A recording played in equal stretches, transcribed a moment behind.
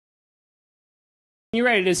You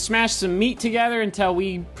ready to smash some meat together until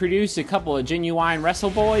we produce a couple of genuine wrestle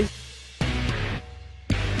boys?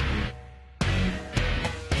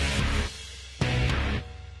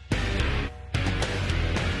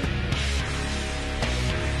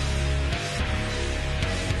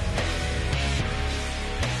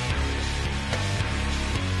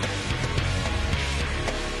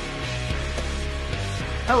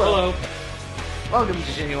 Hello. Welcome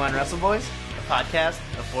to Genuine Wrestle Boys, a podcast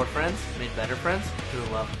of four friends made better friends through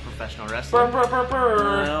the love of professional wrestling.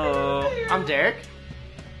 Hello. I'm Derek.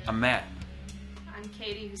 I'm Matt. I'm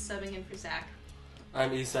Katie, who's subbing in for Zach.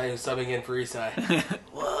 I'm Isai, who's subbing in for Isai.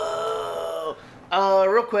 Whoa.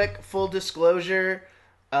 Real quick, full disclosure,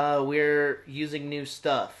 we're using new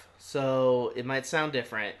stuff, so it might sound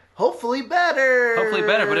different. Hopefully better.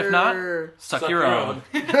 But if not, suck your own.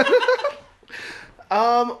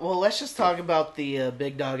 Well, let's just talk about the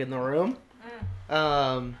big dog in the room.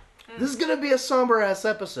 This is gonna be a somber-ass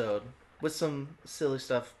episode with some silly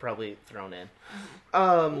stuff probably thrown in.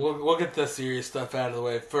 We'll get the serious stuff out of the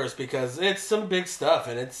way first because it's some big stuff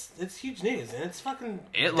and it's huge news and it's fucking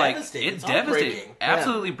devastating. It's It's devastating. heartbreaking.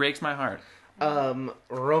 Absolutely breaks my heart.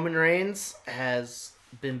 Roman Reigns has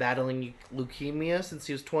been battling leukemia since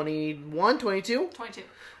he was 21, 22.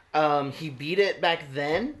 22. He beat it back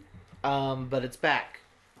then, but it's back.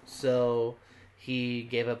 So he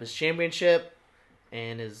gave up his championship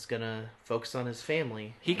and is gonna focus on his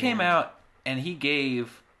family. He came out and he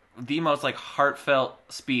gave the most heartfelt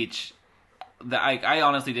speech that I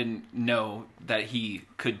honestly didn't know that he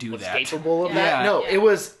could do Was that. capable of Yeah. that? No, Yeah. it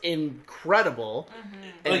was incredible.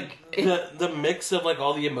 Like the mix of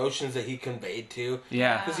all the emotions that he conveyed to.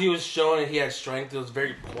 Yeah. Because he was showing he had strength. It was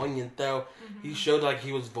very poignant though. He showed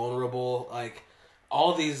he was vulnerable.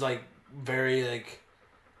 All these very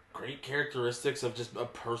great characteristics of just a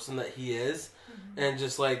person that he is. And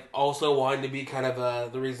just also wanting to be kind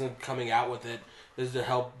of the reason coming out with it is to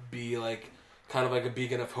help be kind of a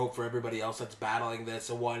beacon of hope for everybody else that's battling this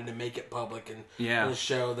and wanting to make it public and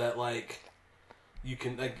show that you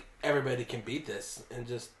can everybody can beat this and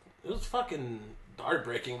just it was fucking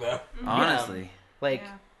heartbreaking though. Honestly.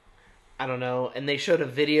 Yeah. I don't know. And they showed a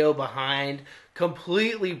video behind,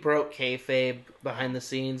 completely broke kayfabe behind the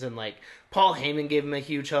scenes, and Paul Heyman gave him a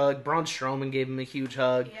huge hug, Braun Strowman gave him a huge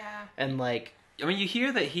hug, Yeah. and I mean, you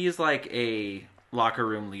hear that he's a locker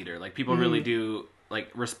room leader. People really do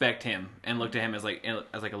respect him and look to him as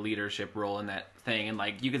a leadership role in that thing. And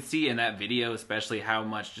you could see in that video, especially how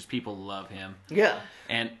much just people love him. yeah.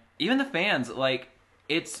 And even the fans,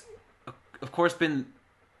 it's of course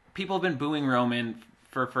people have been booing Roman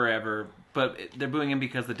for forever, but they're booing him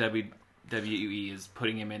because the WWE is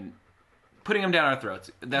putting him down our throats.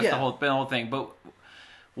 That's the whole thing. But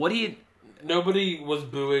Nobody was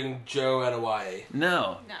booing Joe Anoa'i.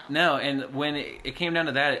 No. And when it came down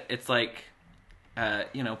to that, it's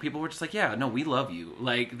people were just we love you.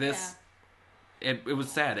 This. Yeah. It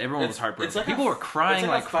was sad. Everyone was heartbroken. It's People were crying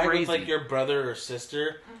it's a fight crazy. with your brother or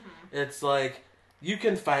sister. It's you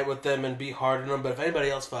can fight with them and be hard on them, but if anybody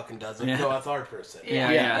else fucking does it, go out the hard person.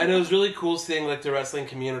 Yeah. And it was really cool seeing the wrestling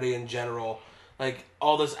community in general,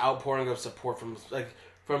 all this outpouring of support from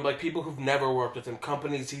people who've never worked with him,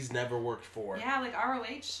 companies he's never worked for. Yeah,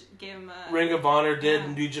 ROH gave him a... Ring of Honor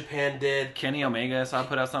did, New Japan did. Kenny Omega, I saw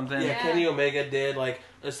put out something. Yeah, Kenny Omega did.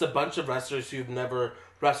 It's a bunch of wrestlers who've never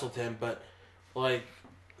wrestled him, but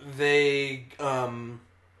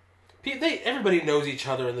everybody knows each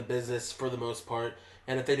other in the business for the most part,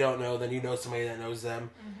 and if they don't know, then you know somebody that knows them.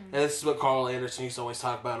 And this is what Carl Anderson used to always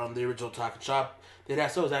talk about on the original Talking Shop. They'd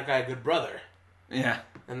ask, "So is that guy a good brother?" Yeah.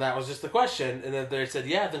 And that was just the question. And if they said,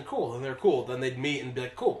 "Yeah," then cool. Then they're cool. Then they'd meet and be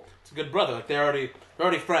like, "Cool, it's a good brother." They're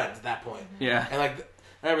already friends at that point. Yeah. And I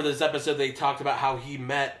remember this episode they talked about how he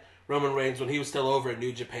met Roman Reigns when he was still over at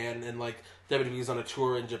New Japan, and WWE was on a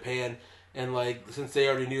tour in Japan, and since they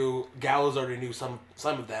already knew, Gallows already knew some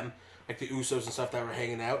of them, the Usos and stuff that were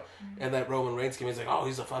hanging out, and that Roman Reigns came in, he's "Oh,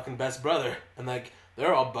 he's the fucking best brother," and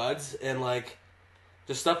they're all buds, and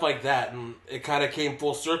just stuff like that, and it kind of came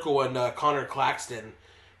full circle when Connor Claxton,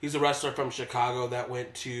 he's a wrestler from Chicago that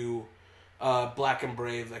went to Black and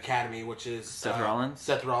Brave Academy, which is Seth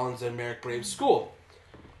Rollins and Merrick Brave's school.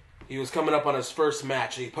 He was coming up on his first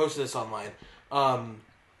match, and he posted this online, and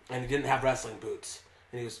he didn't have wrestling boots,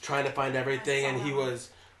 and he was trying to find everything, and he was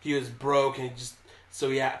broke, and so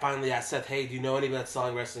he finally asked Seth, "Hey, do you know anybody that's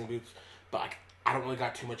selling wrestling boots? But I don't really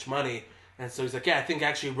got too much money." And so he's "Yeah, I think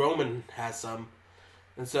actually Roman has some."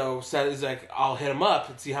 And so Seth is "I'll hit him up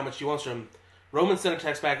and see how much he wants from him." Roman sent a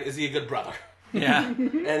text back, "Is he a good brother?" Yeah.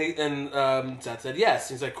 And Seth said yes.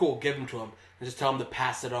 He's like, cool, give him to him. And just tell him to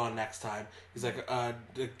pass it on next time. He's like,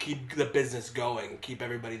 to keep the business going, keep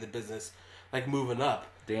everybody in the business like moving up.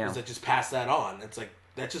 Damn. He's like, just pass that on. It's like,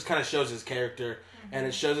 that just kind of shows his character, and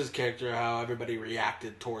it shows his character how everybody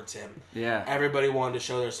reacted towards him. Yeah. Everybody wanted to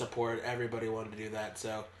show their support. Everybody wanted to do that.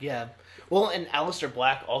 So Yeah. Well, and Aleister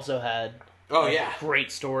Black also had oh a yeah,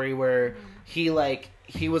 great story where he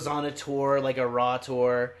was on a tour, like a Raw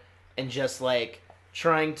tour, and just like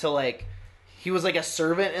trying to like he was like a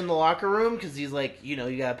servant in the locker room because he's like, you know,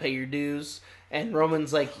 you gotta pay your dues, and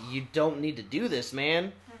Roman's like, you don't need to do this,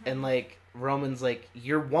 man, and like Roman's like,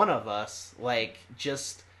 you're one of us, like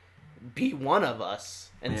just be one of us,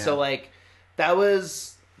 and so like that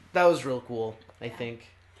was real cool, I think.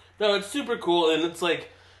 no, it's super cool, and it's like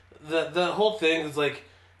the whole thing is like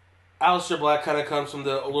Aleister Black kind of comes from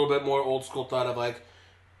a little bit more old school thought of like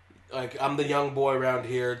I'm the young boy around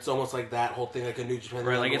here. It's almost like that whole thing, like a New Japan.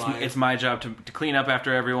 Right, like it's my job to clean up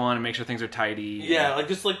after everyone and make sure things are tidy. Yeah, like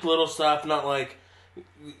just like little stuff, not like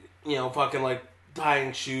fucking like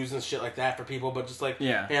tying shoes and shit like that for people, but just like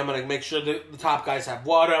hey, I'm gonna make sure the top guys have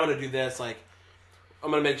water. I'm gonna do this. Like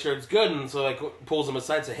I'm gonna make sure it's good, and so like pulls them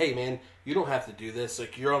aside and say, hey man, you don't have to do this.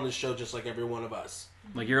 Like you're on the show just like every one of us.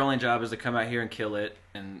 Like your only job is to come out here and kill it,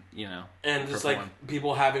 and and just perform. like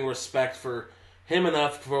people having respect for him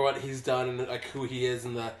enough for what he's done and like who he is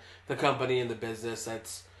in the company and the business.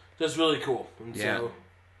 That's just really cool. And so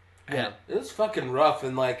Yeah. it was fucking rough,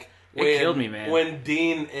 and like it killed me, man. When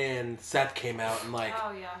Dean and Seth came out, and like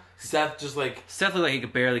Oh yeah. Seth just like Seth looked like he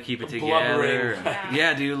could barely keep it blubbering. together.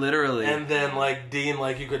 Yeah, dude, literally. and then like Dean,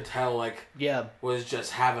 like you could tell like Yeah. was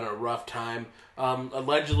just having a rough time.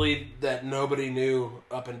 Allegedly that nobody knew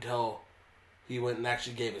up until he went and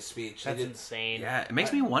actually gave a speech. That's insane. Yeah, it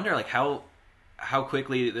makes me wonder like how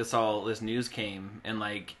quickly this news came, and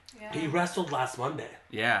like Yeah. He wrestled last Monday.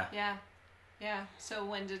 yeah. Yeah. So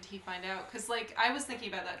when did he find out? Because like I was thinking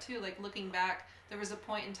about that too. Like looking back, there was a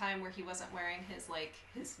point in time where he wasn't wearing his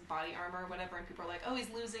body armor or whatever, and people were like, "Oh, he's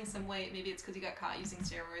losing some weight. Maybe it's because he got caught using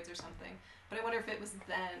steroids or something." But I wonder if it was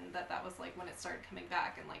then that was like when it started coming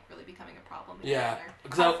back and like really becoming a problem. Yeah.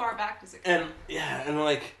 How far back does it go? And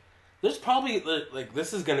like there's probably like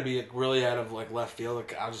this is gonna be really out of like left field.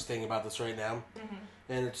 Like I was just thinking about this right now.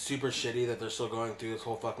 And it's super shitty that they're still going through this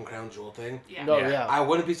whole fucking crown jewel thing. Yeah. No, Yeah. yeah. I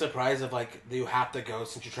wouldn't be surprised if like you have to go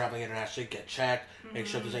since you're traveling internationally, get checked, make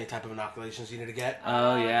sure if there's any type of inoculations you need to get.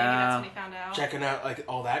 Oh, Maybe yeah. that's when he found out. Checking out like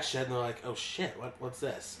all that shit, and they're like, "Oh shit, what's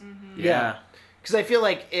this?" Yeah. Because I feel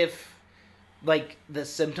like if like the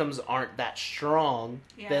symptoms aren't that strong,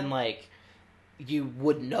 Yeah. then like you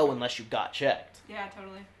wouldn't know unless you got checked. Yeah,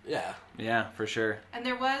 totally. Yeah, Yeah, for sure. And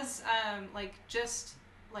there was like just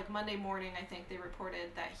like Monday morning, I think they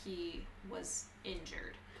reported that he was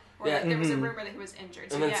injured, or Yeah. like, there was a rumor that he was injured.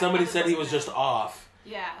 So, and then yeah, somebody probably said he wasn't was just known. off,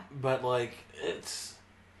 Yeah. but like it's.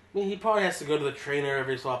 I mean, he probably has to go to the trainer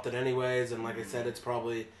every so often, anyways. And like I said, it's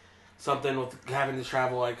probably something with having to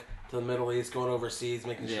travel like to the Middle East, going overseas,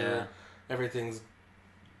 making sure everything's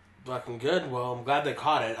fucking good. Well, I'm glad they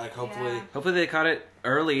caught it. Like hopefully. Yeah. Hopefully they caught it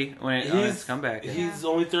early when it on its comeback. He's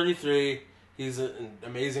only 33. He's in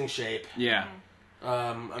amazing shape. Yeah.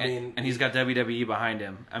 I mean, and he's got WWE behind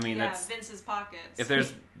him. I mean, Yeah, that's Vince's pockets. if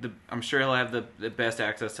there's I'm sure he'll have the best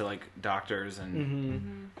access to like doctors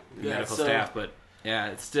and medical so- staff. But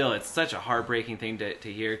yeah, it's such a heartbreaking thing to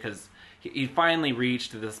hear because he finally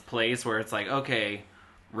reached this place where it's like, okay,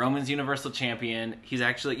 Roman's Universal Champion. He's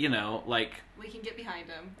actually, like we can get behind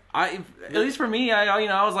him. at least for me,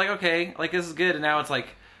 I was like, okay, like this is good, and now it's like,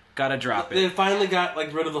 gotta drop they it. finally got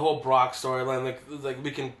like rid of the whole Brock storyline. Like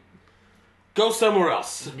we can go somewhere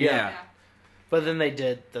else. Yeah. But then they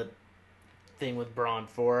did the thing with Braun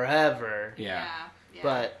forever. Yeah. Yeah.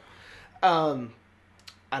 But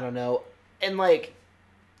I don't know. And like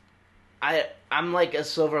I'm like a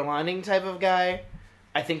silver lining type of guy.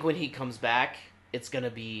 I think when he comes back, it's going to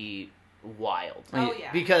be wild. Oh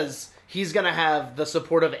yeah. Because he's going to have the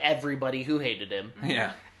support of everybody who hated him.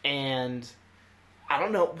 Yeah. And I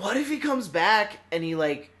don't know, what if he comes back and he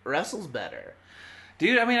like wrestles better?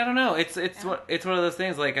 Dude, I mean, I don't know. It's one of those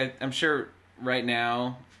things. Like I'm sure right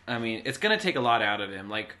now, I mean, it's gonna take a lot out of him.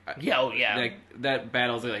 Like Yeah, oh yeah. like that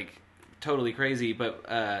battle's like totally crazy.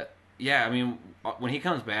 But yeah, I mean, when he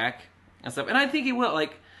comes back and stuff, and I think he will.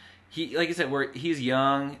 Like you said, he's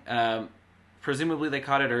young. Presumably they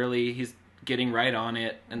caught it early. He's getting right on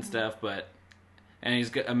it and stuff. And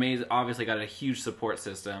he's amazing. Obviously got a huge support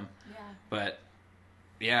system. Yeah. But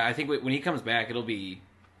yeah, I think when he comes back, it'll be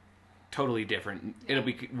totally different. Yeah. It'll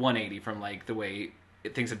be 180 from like the way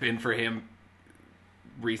things have been for him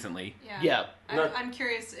recently. Yeah. Yeah. I'm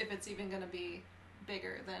curious if it's even going to be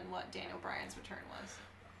bigger than what Daniel Bryan's return was.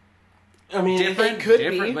 I mean, It could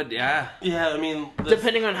be. but yeah. yeah. I mean,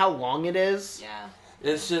 Depending on how long it is. Yeah.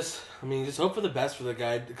 it's just. I mean, just hope for the best for the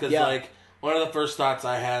guy because Yeah. like one of the first thoughts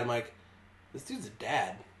I had, I'm like, this dude's a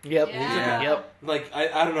dad. Yep. Yeah. Yep. Like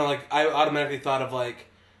I don't know. Like I automatically thought of like,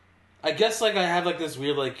 I guess like I have like this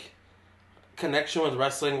weird like connection with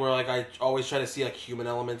wrestling where like I always try to see like human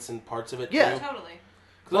elements and parts of it. Yeah. Too. Totally.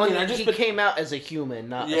 'Cause, I mean, I just he been- came out as a human,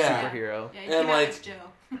 not Yeah. a superhero. Yeah, he And, came out like- as Joe.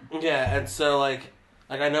 yeah, and so like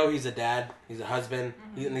I know he's a dad, he's a husband,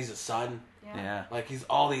 and he's a son. Yeah. Like he's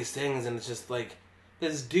all these things, and it's just like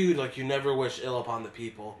this dude. Like you never wish ill upon the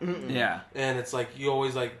people, Yeah. and it's like you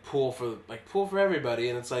always like pull for everybody,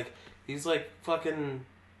 and it's like he's like fucking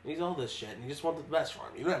he's all this shit, and you just want the best for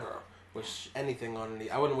him. You never wish anything on any.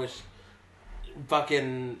 I wouldn't wish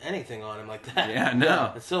fucking anything on him like that. Yeah,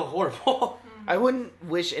 no. It's so horrible. I wouldn't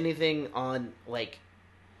wish anything on like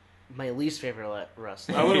my least favorite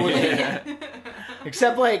wrestler. I wouldn't wish. Yeah.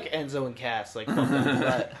 Except like Enzo and Cass, like fuck them,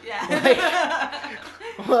 but Yeah.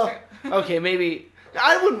 well, okay, maybe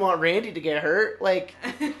I wouldn't want Randy to get hurt. Like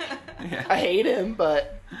Yeah. I hate him,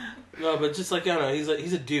 but No, but just like I don't know,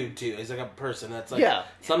 he's a dude too. He's like a person that's like Yeah.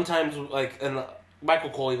 sometimes like and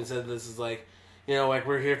Michael Cole even said this is like like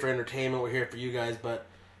we're here for entertainment, we're here for you guys, but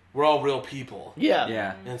we're all real people. yeah,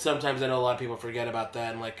 Yeah. And sometimes I know a lot of people forget about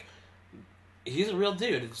that and like he's a real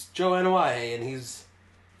dude. It's Joe Anoa'i and he's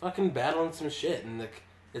fucking battling some shit and like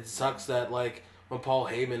it sucks that like when Paul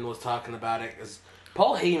Heyman was talking about it cuz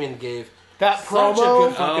Paul Heyman gave that such a promo.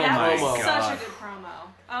 good fucking That my was promo. God. such a good promo.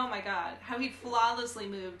 Oh my god. How he flawlessly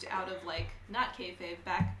moved out of like not kayfabe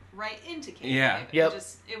back right into kayfabe. Yeah. Yep.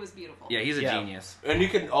 It was beautiful. Yeah, he's a Yeah. genius. And you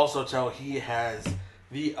can also tell he has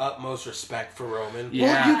the utmost respect for Roman.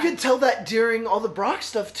 Yeah. Well, you could tell that during all the Brock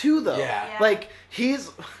stuff too, though. Yeah. Yeah. Like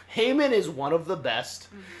Heyman is one of the best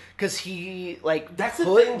because he like That's the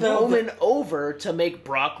put thing, though, Roman over to make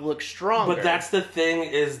Brock look stronger. But that's the thing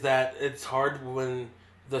is that it's hard when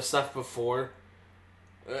the stuff before,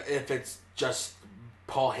 if it's just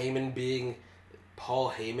Paul Heyman being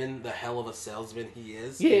Paul Heyman, the hell of a salesman he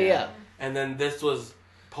is. yeah. And then this was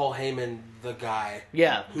Paul Heyman, the guy, Who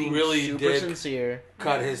Who really super did- sincere.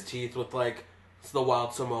 cut his teeth with like the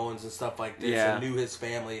Wild Samoans and stuff like this, Yeah. and knew his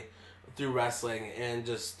family through wrestling, and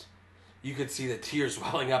just you could see the tears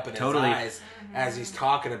welling up in Totally. his eyes as he's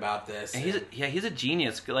talking about this. And he's a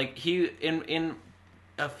genius. Like he in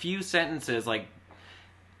a few sentences, like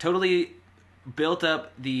totally built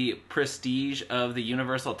up the prestige of the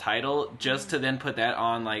Universal title just to then put that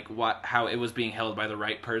on like how it was being held by the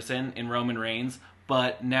right person in Roman Reigns,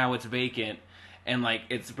 but now it's vacant. And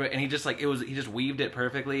like he just like he just weaved it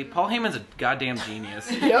perfectly. Paul Heyman's a goddamn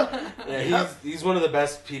genius. Yep. Yeah, he's one of the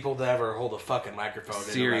best people to ever hold a fucking microphone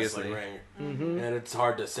Seriously. in a wrestling ring, and it's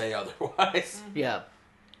hard to say otherwise. Yeah.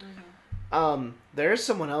 There's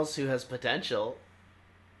someone else who has potential.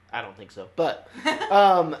 I don't think so, but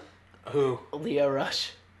Who? Leo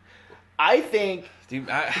Rush. I think Dude,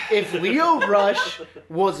 if Leo Rush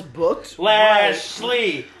was booked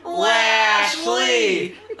Lashley!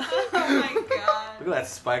 Lashley! Oh my god. Look at that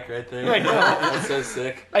spike right there. I know. That's so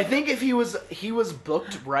sick. I think if he was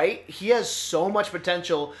booked right, he has so much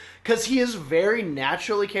potential because he is very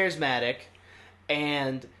naturally charismatic,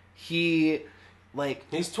 and he like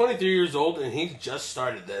He's 23 years old and he's just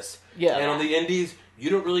started this. Yeah. And on the indies, you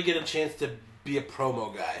don't really get a chance to be a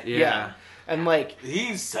promo guy. yeah. and like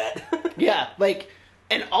He's set. yeah, like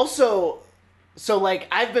and also so like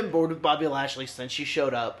I've been bored with Bobby Lashley since she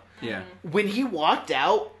showed up. Yeah. When he walked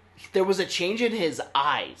out, there was a change in his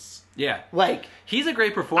eyes. Yeah. Like He's a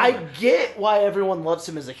great performer. I get why everyone loves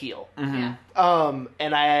him as a heel. Yeah.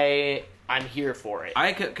 And I'm here for it.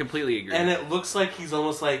 I completely agree. And it looks like he's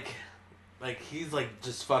almost like he's like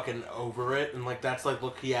just fucking over it, and like that's like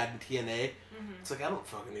look he had in TNA. It's like I don't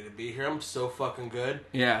fucking need to be here. I'm so fucking good.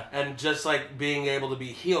 yeah. And just like being able to be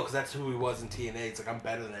heel because that's who he was in TNA. It's like I'm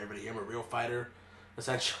better than everybody. I'm a real fighter,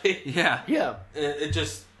 essentially. Yeah. Yeah.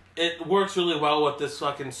 It works really well with this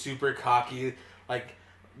fucking super cocky like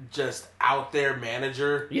just out there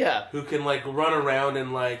manager. Yeah. Who can like run around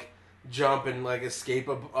and like jump and like escape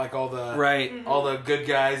like all the Right. all the good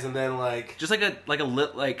guys and then like Just like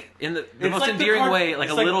in the It's most like the endearing way, like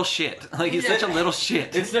it's a like- little shit. Like he's such a little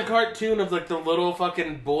shit. it's the cartoon of like the little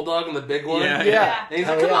fucking bulldog and the big one. Yeah. Yeah. And he's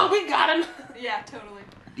Hell like, come yeah. on, we got him. Yeah, totally.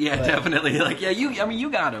 Yeah, But- definitely. Like you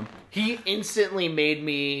got him. He instantly made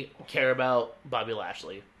me care about Bobby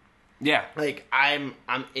Lashley. Yeah. Like I'm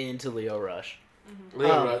into Leo Rush.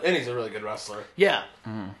 Leo Rush, and he's a really good wrestler. Yeah.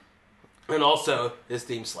 And also, his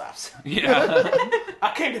theme slaps. Yeah.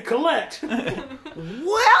 I came to collect.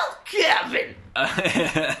 Well, Kevin.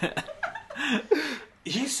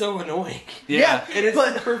 He's so annoying. Yeah. And it's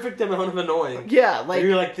but the perfect amount of annoying. yeah, Like, like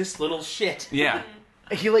you're like, this little shit. Yeah.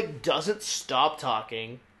 he like doesn't stop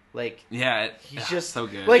talking. Like Yeah. he's just so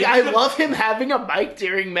good. Like I love him having a mic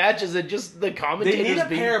during matches and just the They commentators need a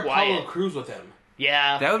being pair of quiet. Apollo Crews with him.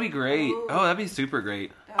 Yeah, that would be great. Ooh. Oh, that'd be super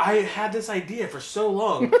great. I had this idea for so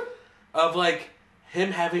long of like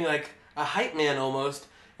him having like a hype man almost,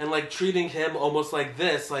 and like treating him almost like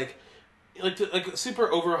this, like a super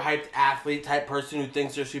overhyped athlete type person who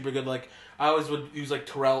thinks they're super good. Like I always would use like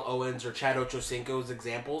Terrell Owens or Chad Ochocinco as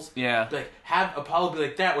examples. Yeah. Like have Apollo be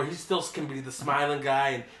like that, where he still can be the smiling guy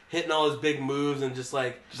and hitting all his big moves and just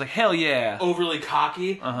like Just like, hell yeah. overly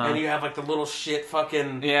cocky, Uh-huh. and you have like the little shit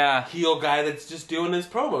fucking Yeah. heel guy that's just doing his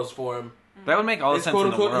promos for him. That would make all the It's sense quote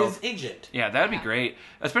in the unquote world. his agent. Yeah, that would be Yeah. great.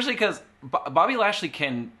 Especially because Bobby Lashley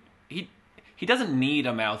he doesn't need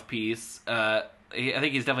a mouthpiece. I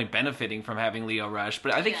think he's definitely benefiting from having Leo Rush,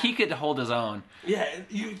 but I think Yeah. he could hold his own. Yeah,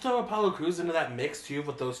 you throw Apollo Crews into that mix too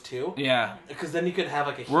with those two, Yeah. because then you could have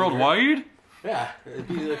like a heater. Worldwide? Yeah, it'd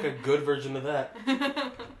be like a good version of that.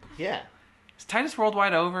 yeah. Is Titus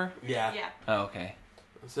Worldwide over? Yeah. Yeah. Oh, okay.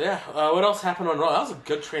 So yeah, what else happened on Raw? That was a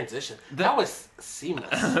good transition. That was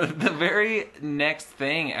seamless. The very next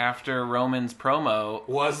thing after Roman's promo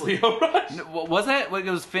Was Leo Rush? was that? It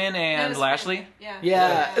was Finn No, it and was Lashley. Finn. Yeah.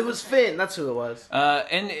 Yeah, it was Finn. That's who it was.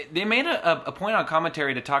 And they made a point on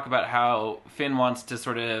commentary to talk about how Finn wants to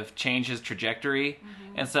sort of change his trajectory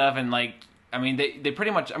and stuff, and like, I mean, they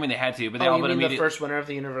pretty much, I mean, they had to, but they Oh, all you but mean the immediately, first winner of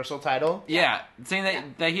the Universal title? yeah,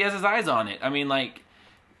 saying that he has his eyes on it. I mean, like,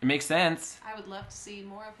 it makes sense, I would love to see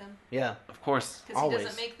more of him Yeah. of course. because he Always.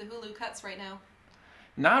 doesn't make the Hulu cuts right now.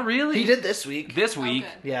 Not really. He did this week. this Oh, week.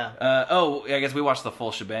 good. Yeah. I guess we watched the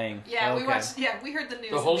full shebang. Yeah, we Okay. watched. Yeah, we heard the news.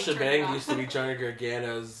 The and whole we turned it shebang off. used to be Johnny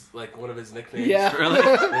Gargano's like one of his nicknames. Yeah. Really?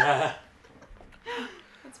 Yeah.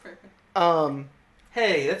 That's perfect.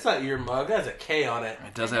 Hey, that's not your mug. That has a K on it.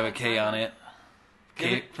 It does have a K on it. Give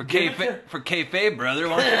K, it- for give K it for kayfabe, brother.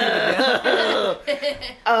 Why don't you do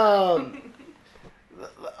it again?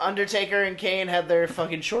 Undertaker and Kane had their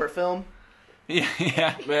fucking short film. Yeah,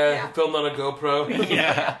 yeah, Man, filmed on a GoPro.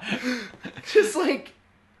 yeah. Just like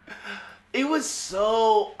it was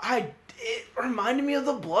so it reminded me of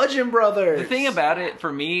the Bludgeon Brothers. The thing about it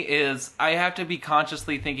for me is I have to be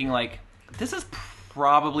consciously thinking like, this is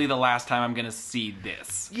probably the last time I'm gonna see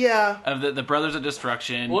this Yeah. of the Brothers of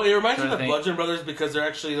Destruction. Well, it reminds me sort of the thing. Bludgeon Brothers because they're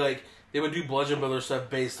actually like they would do Bludgeon Brothers stuff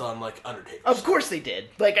based on like Undertaker. Of course they did.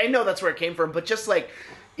 Like I know that's where it came from, but just like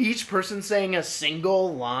each person saying a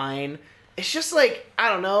single line, it's just like I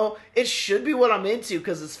don't know. It should be what I'm into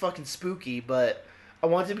because it's fucking spooky, but I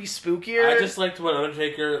want it to be spookier. I just liked when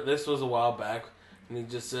Undertaker. This was a while back, and he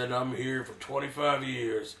just said, "I'm here for 25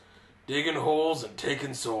 years, digging holes and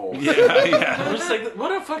taking souls." Yeah, yeah. I'm just like,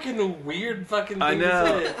 what a fucking weird fucking thing I to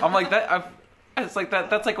know. say. I'm like that. It's like that.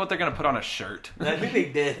 That's like what they're gonna put on a shirt. I think they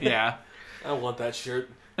did. Yeah. I want that shirt.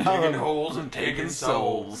 Digging holes and taking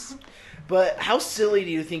souls. But how silly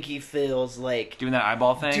do you think he feels like Doing that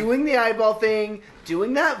eyeball thing. doing the eyeball thing,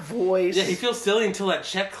 doing that voice? Yeah, he feels silly until that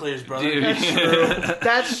check clears, brother. Dude. That's true.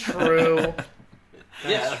 That's true.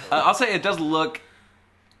 Yeah. I'll say it does look.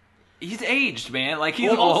 He's aged, man. Like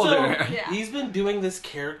he's Well, also, older. Yeah. He's been doing this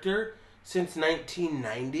character since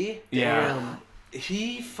 1990. Yeah. Damn.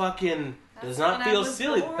 He fucking does That's not when I feel was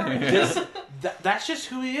silly. born. That's just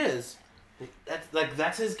who he is.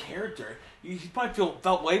 That's his character. He probably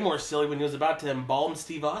felt way more silly when he was about to embalm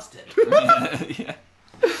Steve Austin. Yeah.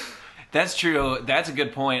 That's true. That's a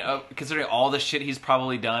good point. Considering all the shit he's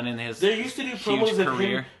probably done in his They used to do huge promos of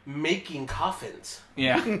career. him making coffins.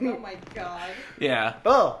 Yeah, Oh my god. yeah.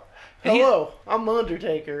 Oh, And he- hello. I'm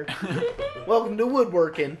Undertaker. Welcome to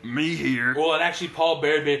woodworking. Me here. Well, and actually, Paul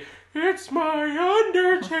Bear made, "It's my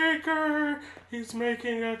Undertaker. He's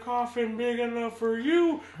making a coffin big enough for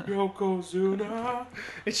you, Yokozuna."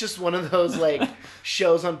 It's just one of those like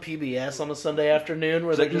shows on PBS on a Sunday afternoon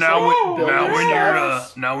where they're just Now, like building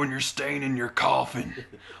stuff. now when you're staying in your coffin,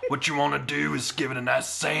 what you want to do is give it a nice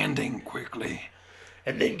sanding quickly.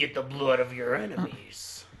 And then get the blood of your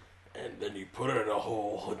enemies. And then you put it in a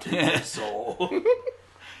hole and take his soul.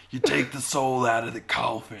 You take the soul out of the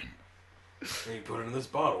coffin. And you put it in this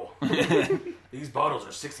bottle. These bottles are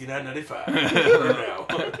 $69.95 right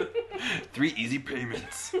now. 3 easy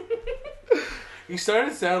payments. You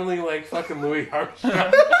started sounding like fucking Louis Armstrong.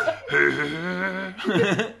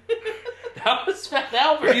 That was Fat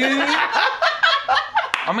Albert.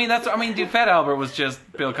 I mean, dude, Fat Albert was just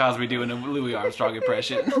Bill Cosby doing a Louis Armstrong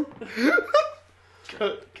impression.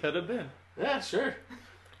 Could have been. Yeah, sure.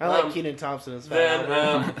 I like Um, Kenan Thompson as Then,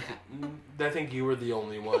 Fat I think you were the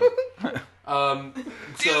only one. Dude,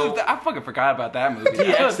 I fucking forgot about that movie.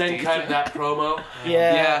 That was DX then decent. cut that promo.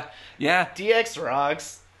 Yeah. Yeah. DX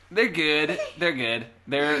rocks. They're good. They're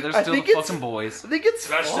I still think the it's- fucking boys. I think it's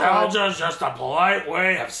fun. Nostalgia's just a polite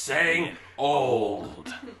way of saying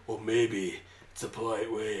old. Well, maybe it's a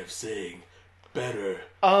polite way of saying better.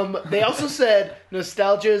 They also said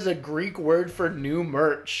nostalgia is a Greek word for new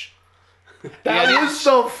merch. That Yeah, is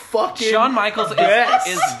so fucking Shawn Michaels best.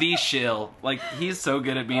 is the shill. Like, he's so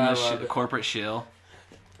good at being I the love it. corporate shill.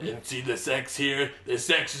 And see this X here? This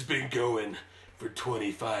X has been going for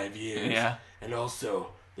 25 years. Yeah. And also,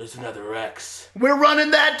 there's another X. We're running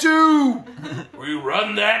that too. We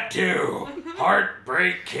run that too.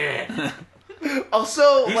 Heartbreak Kid.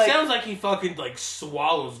 Also, He like, sounds like he fucking like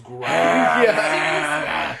swallows gravel.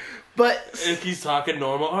 yeah. But If he's talking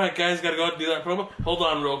normal, all right, guys, gotta go out and do that promo. Hold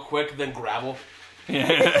on, real quick, then gravel.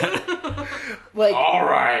 like All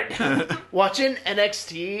right. watching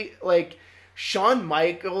NXT, like Shawn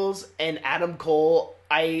Michaels and Adam Cole,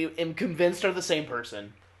 I am convinced are the same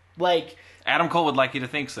person. Like Adam Cole would like you to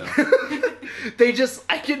think so.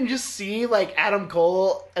 I can just see like Adam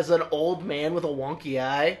Cole as an old man with a wonky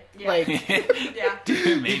eye. Yeah. Like Yeah. Dude,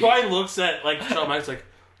 He maybe. probably looks at like Shawn Michaels like,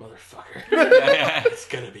 motherfucker, it's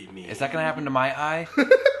gonna be me. Is that gonna happen to my eye?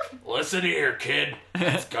 Listen here, kid.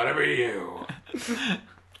 It's gonna be you.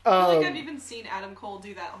 I feel like I've even seen Adam Cole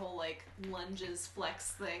do that whole like lunges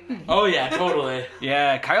flex thing. That he Oh yeah, totally.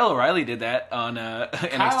 Yeah, Kyle O'Reilly did that on NXT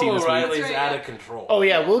Kyle this week. O'Reilly's That's right, out yeah. of control. oh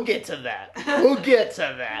yeah, we'll get to that. We'll get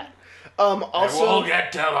to that. And Also we'll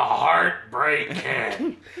get to the Heartbreak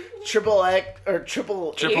Kid. Triple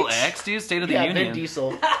X, dude, State of the Yeah, Union. Vin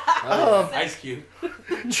Diesel. Ice Cube.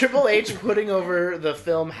 Triple H putting over the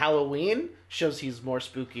film Halloween shows he's more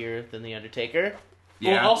spookier than The Undertaker.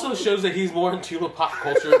 Yeah. Well, it also shows that he's more in tune with pop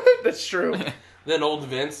culture That's true. than old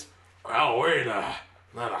Vince. Halloween,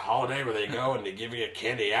 not a holiday where they go and they give you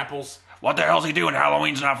candy apples. What the hell's he doing?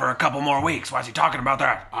 Halloween's not for a couple more weeks. Why is he talking about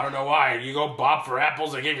that? I don't know why. You go bob for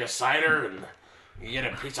apples, they give you cider, and you get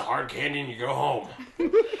a piece of hard candy, and you go home.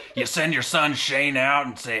 You send your son Shane out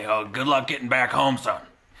and say, "Oh, good luck getting back home, son."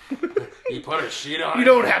 You put a sheet on You it.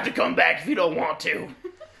 don't have to come back if you don't want to.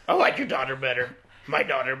 I like your daughter better. My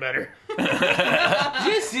daughter better. Did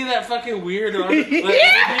you see that fucking weird on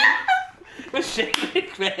with Shane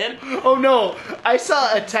McMahon? Oh no, I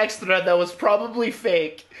saw a text thread that was probably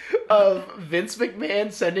fake of Vince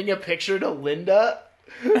McMahon sending a picture to Linda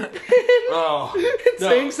Oh, and no.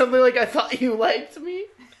 saying something like, I thought you liked me.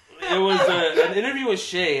 It was an interview with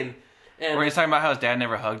Shane, and Where he's talking about how his dad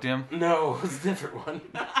never hugged him. no, it was a different one.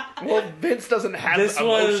 Well, Vince doesn't have This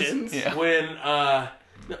emotions. was Yeah. when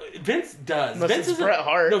no, Vince does. Unless Vince it's is Bret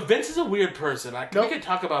Hart. No, Vince is a weird person. We Nope. could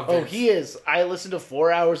talk about Oh, Vince. he is. I listened to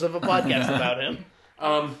 4 hours of a podcast about him.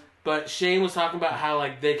 But Shane was talking about how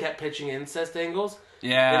like they kept pitching incest angles,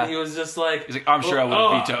 Yeah. and he was just like, He's like, I'm sure I would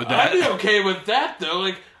have vetoed that. I'd be okay with that though.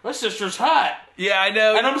 Like my sister's hot, Yeah, I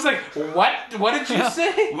know. and I'm just like, what? What did you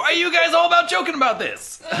say? Why are you guys all about joking about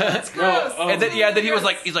this? It's gross. No, And then, then he was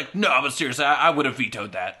like, no, but seriously, I would have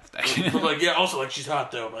vetoed that. I'm like, yeah. Also, like she's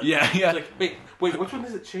hot though. But Yeah. It's like, wait, which one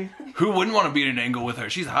is it, Shane? Who wouldn't want to beat an angle with her?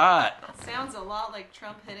 She's hot. Sounds a lot like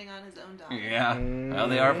Trump hitting on his own daughter. Yeah. Well,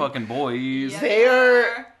 they are fucking boys. Yeah, They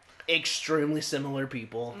are extremely similar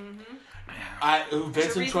people.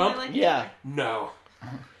 Vince and Trump? Yeah. No.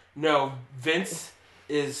 Vince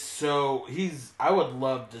is so I would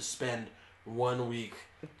love to spend 1 week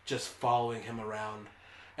just following him around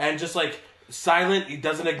and just like silent. He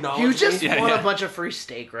doesn't acknowledge You just me. Yeah, want yeah. a bunch of free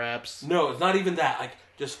steak wraps. No, it's not even that. Like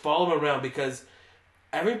just follow him around because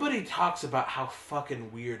everybody talks about how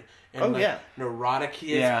fucking weird and Oh, like, yeah. neurotic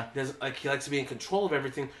he is. Yeah. He likes to be in control of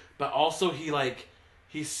everything, but also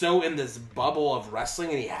he's so in this bubble of wrestling,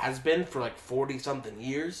 and he has been for like 40 something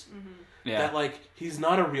years. Yeah. That like he's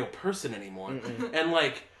not a real person anymore. And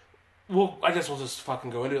like, well, I guess we'll just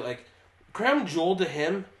fucking go into it. Like, Crown Jewel to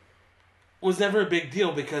him was never a big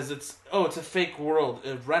deal because it's a fake world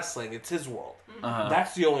of wrestling. It's his world. Uh-huh.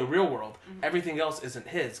 That's the only real world. Everything else isn't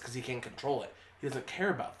his because he can't control it. He doesn't care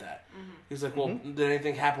about that. He's like, well, did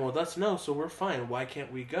anything happen with us? No, so we're fine. Why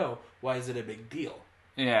can't we go? Why is it a big deal?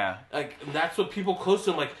 Yeah. Like, that's what people close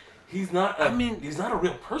to him, like, he's not he's not a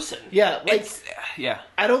real person. Yeah, like, Yeah.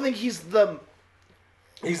 I don't think he's the...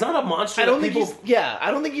 He's not a monster I don't that think people I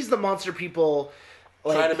don't think he's the monster people...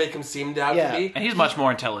 Like, trying to make him seem out Yeah. to be. And he's much more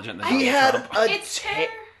intelligent than he Donald had Trump.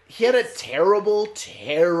 a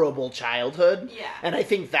terrible childhood. Yeah. And I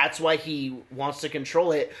think that's why he wants to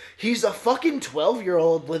control it. He's a fucking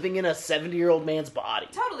 12-year-old living in a 70-year-old man's body.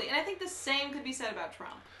 Totally, and I think the same could be said about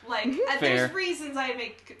Trump. Like, Fair. there's reasons I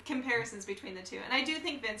make comparisons between the two. And I do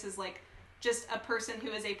think Vince is, like, just a person who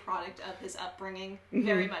is a product of his upbringing,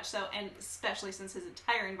 very much so, and especially since his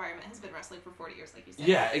entire environment has been wrestling for 40 years, like you said.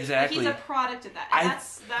 Yeah, Like, exactly. he's a product of that. And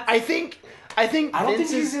that's I think I don't Vince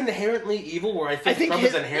think he's is. inherently evil. Where I think Trump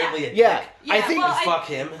his- is inherently a Yeah, dick. I think well, Fuck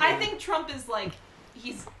him. I think Trump is, like,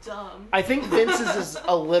 he's dumb. I think Vince's is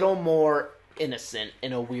a little more innocent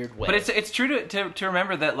in a weird way. But it's true to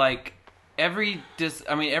remember that like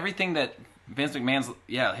everything that Vince McMahon's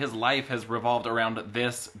his life has revolved around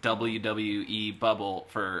this WWE bubble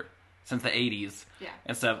since the 80s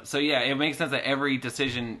and stuff. So yeah, it makes sense that every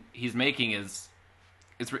decision he's making is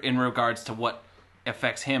in regards to what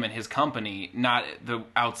affects him and his company, not the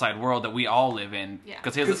outside world that we all live in. Yeah.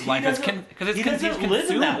 Because 'Cause his he life is doesn't- he's he doesn't consumed. live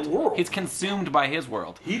in that world. He's consumed by his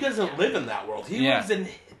world. He doesn't live in that world. He Yeah. lives in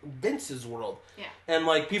Vince's world. Yeah. And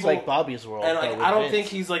like it's people, like Bobby's world. and but like with I don't Vince. think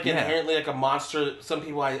he's like Yeah. inherently like a monster. Some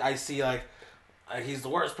people I see like he's the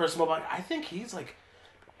worst person, but like, I think he's like,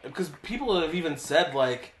 because people have even said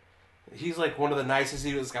like he's like one of the nicest.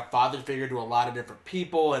 He was like a father figure to a lot of different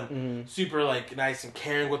people and super like nice and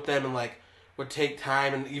caring with them, and like would take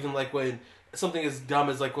time, and even like when something as dumb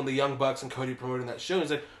as like when the Young Bucks and Cody promoting that show,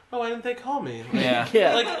 he's like, oh, why didn't they call me? Like, Yeah.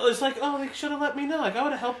 Yeah. Like it's like, oh, they should have let me know. Like I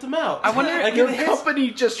would have helped him out. I wonder- like Your in his,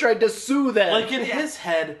 company just tried to sue them. like in his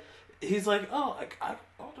head, he's like, oh, like I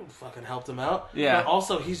would have fucking helped him out. Yeah. But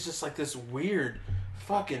also, he's just like this weird,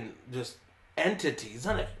 fucking just entity. He's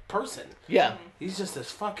not a person. yeah. He's just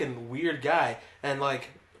this fucking weird guy. And like,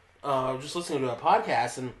 I was just listening to a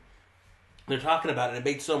podcast and they're talking about it. And it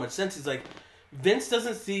made so much sense. He's like, Vince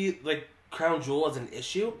doesn't see like Crown Jewel as an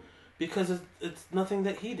issue because it's nothing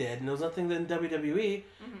that he did, and it was nothing in WWE.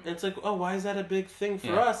 And it's like, oh, why is that a big thing for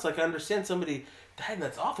Yeah. us? Like, I understand somebody died, and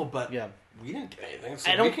that's awful, but Yeah. we didn't get anything, so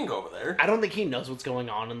I don't- we can go over there. I don't think he knows what's going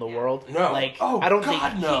on in the Yeah. world. No. Like, Oh, I don't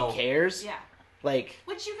God, think no. he cares. Yeah. Like,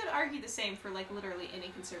 Which you could argue the same for, like, literally any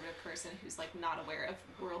conservative person who's, like, not aware of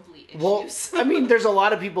worldly well, issues. I mean, there's a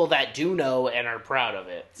lot of people that do know and are proud of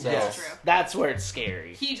it. So Yes. True. that's where it's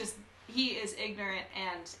scary. He is ignorant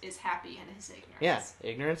and is happy in his ignorance. Yeah,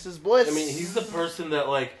 ignorance is bliss. I mean, he's the person that,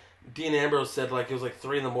 like, Dean Ambrose said, like, it was like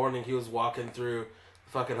 3 a.m, he was walking through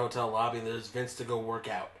the fucking hotel lobby, and there's Vince to go work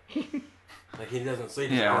out. Like, he doesn't sleep.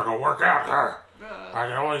 He's Yeah. like, I'm gonna go work out, huh? Ugh.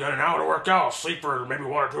 I only got an hour to work out. I'll sleep for maybe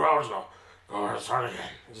 1 or 2 hours now. Oh, sorry again.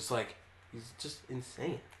 Just like, he's just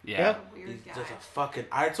insane. Yeah. A weird He's guy. just a fucking.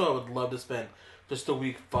 That's what I would love to spend just a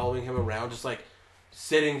week following him around, just like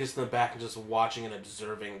sitting just in the back and just watching and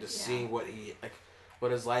observing, just Yeah. seeing what he like,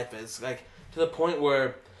 what his life is like, to the point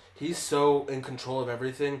where he's so in control of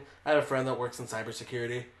everything. I have a friend that works in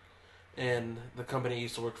cybersecurity, and the company he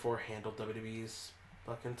used to work for handled WWE's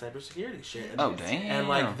fucking cybersecurity shit. Oh damn. And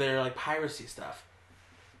like their like piracy stuff.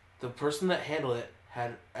 The person that handled it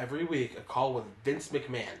had every week a call with Vince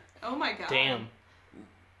McMahon. Oh my god. damn.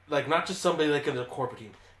 Like not just somebody like in their corporate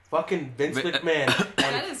team. Fucking Vince But- McMahon.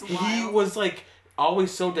 That And is he wild. was like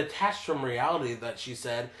always so detached from reality that she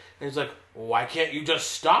said, and he's like, why can't you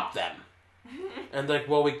just stop them? And like,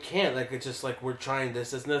 well, we can't. Like, it's just like we're trying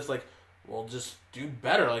this, and it's like, well, just do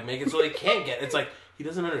better. Like, make it so they can't get. It's like he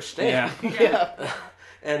doesn't understand. Yeah. Yeah.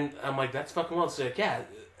 And I'm like, that's fucking well. So like, yeah,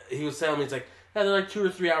 he was telling me, he's like, yeah, they're like 2 or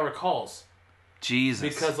 3 hour calls Jesus.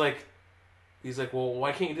 because like, he's like, well,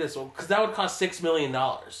 why can't you do this? Well, because that would cost $6 million.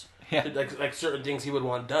 Yeah. Like certain things he would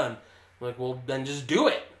want done. I'm like, well, then just do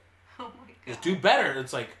it. Oh my god. Just do better.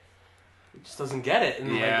 It's like he just doesn't get it,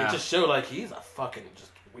 and Yeah. like, it just showed like he's a fucking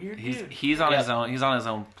just weird dude. he's on Yeah. his own. He's on his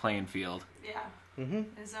own playing field. Yeah. Mhm.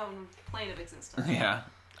 His own plane of existence. Yeah.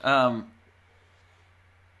 I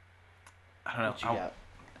don't know. What you got?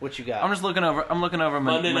 What you got? I'm just looking over. I'm looking over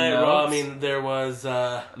my Monday my Night Raw. I notes. mean, there was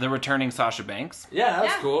the returning Sasha Banks. yeah, that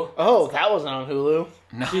was Yeah. cool. Oh, that wasn't on Hulu.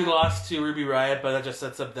 She lost to Ruby Riot, but that just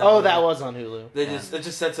sets up them. Oh, winning. that was on Hulu. It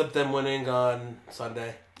just sets up them winning on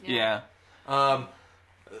Sunday. Yeah.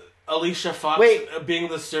 Alicia Fox Wait. being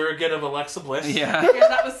the surrogate of Alexa Bliss. Yeah. Yeah,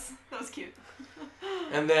 that was cute.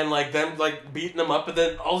 And then like them like beating them up, and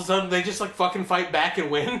then all of a sudden they just like fucking fight back and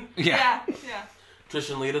win. Yeah. Yeah. Trish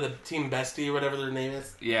and Lita, the team bestie, or whatever their name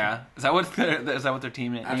is. Yeah. Is that what their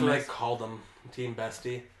team name After they is? called them Team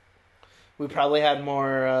Bestie. We probably had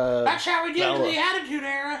more That's how we did Bella. in the Attitude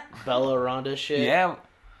Era. Bella Ronda shit. Yeah.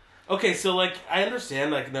 Okay, so like I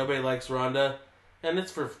understand like nobody likes Ronda, and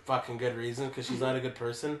it's for fucking good reason because she's not a good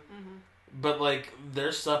person. But like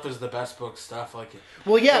their stuff is the best book stuff. Like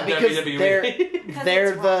Well, yeah, in because WWE. Because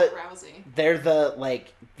they're it's the Ronda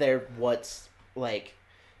Rousey. they're what's like.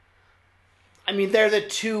 I mean, they're the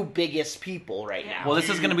two biggest people right now. Well, this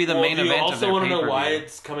is going to be the Well, main do you event also of their want to know pay-per-view. why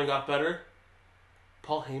it's coming off better?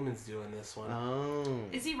 Paul Heyman's doing this one. Oh.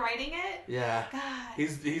 Is he writing it? Yeah. God.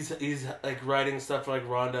 He's like writing stuff for like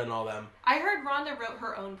Ronda and all them. I heard Rhonda wrote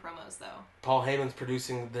her own promos though. Paul Heyman's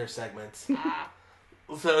producing their segments. Ah.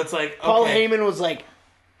 So it's like, okay. Paul Heyman was like,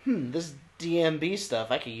 this DMB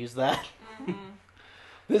stuff, I could use that. Mm-hmm.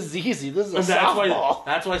 This is easy. This is a And softball.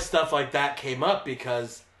 that's why stuff like that came up,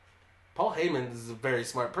 because Paul Heyman is a very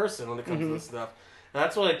smart person when it comes to this stuff. And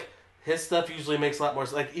that's why, like, his stuff usually makes a lot more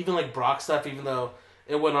sense. Like, even like Brock stuff, even though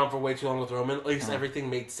it went on for way too long with Roman, at least everything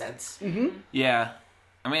made sense. Yeah.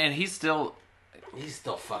 I mean, and he's still... He's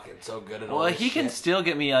still fucking so good at all Well, this he can shit. still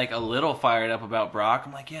get me, like, a little fired up about Brock.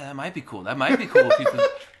 I'm like, yeah, that might be cool. That might be cool if he's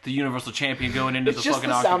the Universal Champion going into It's the just fucking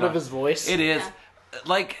the sound octagon. of his voice. It is. Yeah.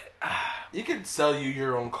 Like... You could sell you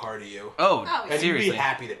your own car to you. Oh, Oh, yeah. And seriously. you'd be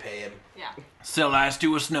happy to pay him. Yeah. Sell ice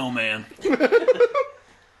to a snowman.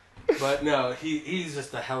 But no, he's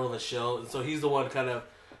just a hell of a shill. And so he's the one kind of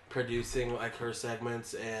producing like her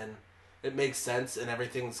segments, and it makes sense, and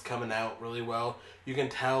everything's coming out really well. You can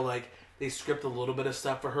tell like they script a little bit of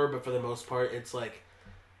stuff for her, but for the most part, it's like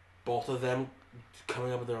both of them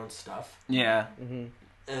coming up with their own stuff, Yeah.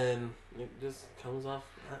 and it just comes off.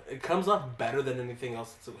 It comes off better than anything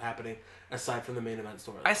else that's happening aside from the main event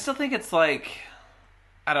story. I still think it's like...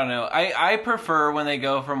 I don't know. I prefer when they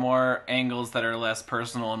go for more angles that are less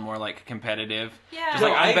personal and more like competitive. Yeah. Just No,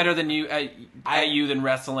 like I'm I- better than you at you than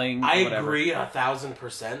wrestling. I whatever. agree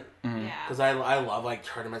 1,000%. Yeah. Because I love like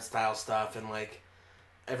tournament style stuff and like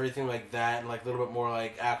everything like that, and like a little bit more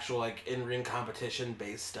like actual like in ring competition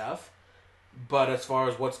based stuff. But as far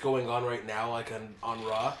as what's going on right now, like on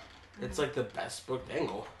Raw, it's like the best booked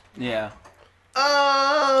angle. Yeah.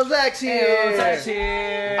 Oh, Zach's here.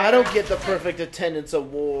 here. I don't get the perfect attendance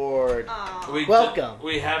award. Aw. Welcome.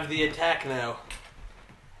 We have the attack now.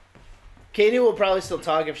 Katie will probably still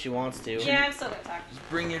talk if she wants to. Yeah, I'm still gonna talk.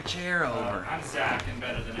 Bring your chair over. I'm Zach and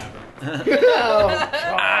better than ever.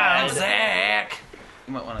 I'm Zach.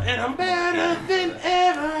 You might want to. And I'm better than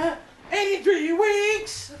ever. 83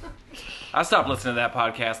 weeks. I stopped listening to that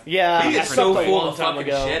podcast. Yeah, He I is stopped so playing full a long of time fucking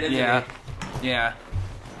ago. shit. Isn't Yeah. he? Yeah.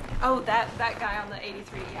 Oh, that guy on the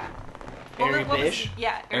 83, yeah. Eric what was Bish? he?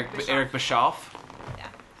 Yeah, Eric Bischoff. Eric Bischoff.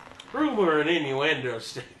 Rumor and innuendo.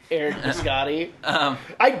 Eric Biscotti. Um.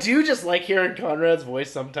 I do just like hearing Conrad's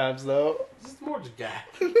voice sometimes, though. This is more just guy.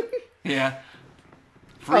 Yeah.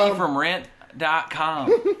 Freefromrent.com.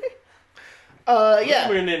 Yeah.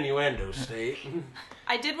 Rumor and innuendo state.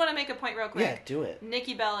 I did want to make a point real quick. Yeah, do it.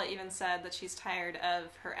 Nikki Bella even said that she's tired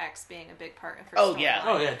of her ex being a big part of her Oh, storyline. yeah.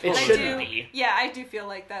 Oh yeah, It totally. I shouldn't do, be. Yeah, I do feel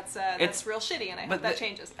like that's It's- real shitty, and I hope but that the-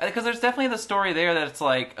 changes. Because there's definitely the story there that it's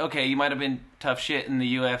like, okay, you might have been tough shit in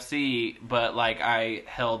the UFC, but like I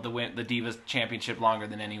held the Divas Championship longer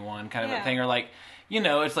than anyone, kind of a Yeah. thing. Or like, you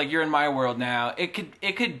know, it's like you're in my world now. It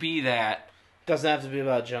could be that. Doesn't have to be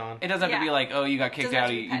about John. It doesn't have to be Yeah. like, oh, you got kicked Doesn't have out,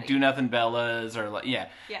 to be you petty. do nothing, Bellas, or like, yeah.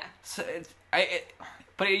 Yeah. So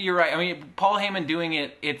but you're right. I mean, Paul Heyman doing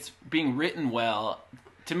it, it's being written well.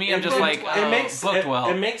 To me, I'm just booked like, well. oh, It makes booked well.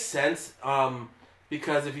 It makes sense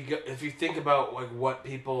because if you think about like what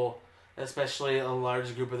people, especially a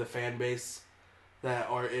large group of the fan base that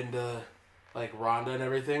are into like Ronda and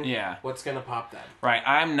everything, Yeah. what's gonna pop them? Right,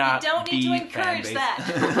 I'm not You don't need the to encourage fan base.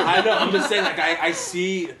 that. I know. I'm just saying. Like I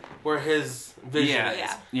see where his vision Yeah. is.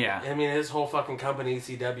 Yeah. Yeah. I mean, his whole fucking company,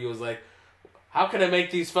 ECW, was like, how can I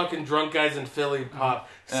make these fucking drunk guys in Philly pop?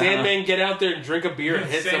 Sandman, get out there and drink a beer and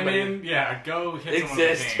hit somebody. Sandman, yeah, go hit someone with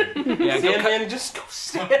Exist. a cane. Yeah, go cut, Sandman, just go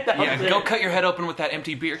stand out yeah, there. go cut your head open with that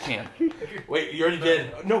empty beer can. Wait, you already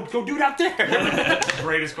did. No, go do it out there. The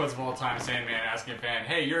greatest quotes of all time, Sandman asking a fan,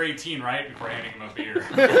 hey, you're 18, right? Before handing him a beer.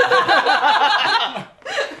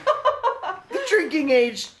 The drinking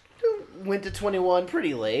age went to 21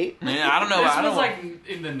 pretty late. Yeah, I don't know. This I don't was like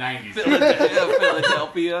in the 90s.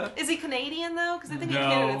 Philadelphia. Is he Canadian, though? Because I think No. in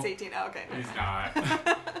Canada it's 18. Oh, okay. He's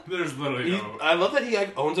not. There's literally no... I love that he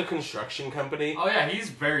like owns a construction company Oh yeah, he's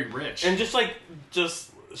very rich. and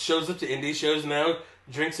just shows up to indie shows now,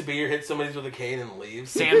 drinks a beer, hits somebody with a cane, and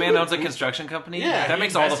leaves. Sandman owns a construction company. Yeah, that He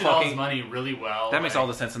makes all the invested all his fucking. money really well. That makes like- all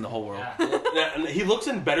the sense in the whole world. Yeah. Yeah, and he looks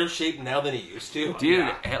in better shape now than he used to. Dude,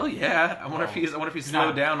 Yeah. hell yeah! I wonder if he's slowed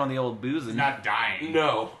not- down on the old boozing. He's not dying.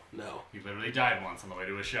 No. He literally died once on the way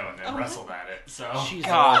to a show and then wrestled at it. So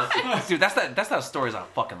God, dude, that's the stories I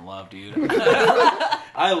fucking love, dude.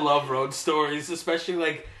 I love road stories, especially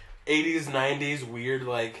like 80s, 90s weird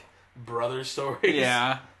like brother stories.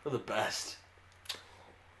 Yeah. They're the best.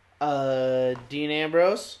 Dean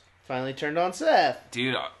Ambrose finally turned on Seth.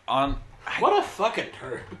 Dude, on. What a fucking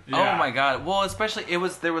turn. yeah. Oh my god! Well, especially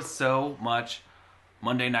there was so much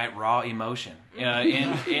Monday Night Raw emotion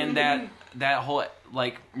in that whole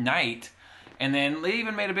like night, And then they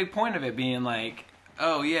even made a big point of it being like,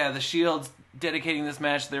 oh yeah, the Shield's dedicating this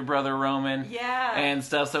match to their brother Roman. Yeah. And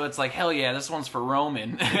stuff, so it's like, hell yeah, this one's for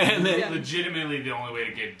Roman. And then, Legitimately the only way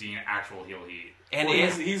to get Dean actual heel heat. and Well,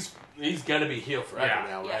 it, he's gonna be heel forever Yeah.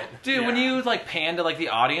 now, Yeah. right? dude, when you like pan to like the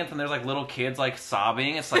audience and there's like little kids like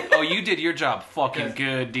sobbing, it's like, oh, you did your job fucking Because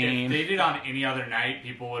good, If Dean. they did on any other night,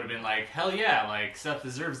 people would have been like, hell yeah, like Seth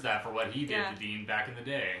deserves that for what he did Yeah. to Dean back in the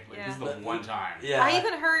day. Like Yeah. this is the one time. Yeah. I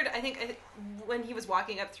even heard, I think, when he was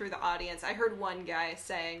walking up through the audience, I heard one guy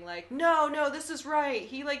saying, like, no, this is right.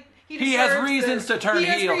 He He has deserves reasons this. to turn He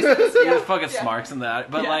has heel. reasons, He yeah. was fucking Yeah. smarks in that.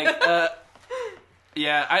 But Yeah. like,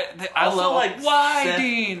 yeah, I Also, love like, why Seth-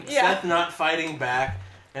 Dean. Yeah. Seth not fighting back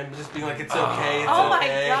and just being like, it's okay, it's Oh my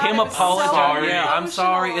okay. God. Him it was apologizing. so Yeah, I'm emotional.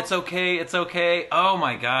 sorry. It's okay. It's okay. Oh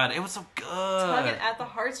my god, it was so Tugging good. at the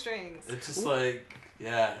heartstrings. It's just like,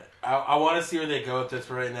 yeah. I want to see where they go with this.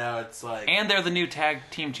 Right now, it's like, And they're the new tag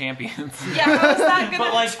team champions. Yeah, how's that gonna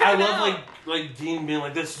but like, I turn love out? like Dean being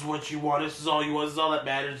like, this is what you want, this is all you want, this is all that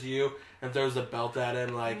matters to you, and throws a belt at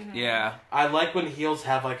him. Like, Yeah. I like when heels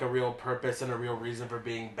have like a real purpose and a real reason for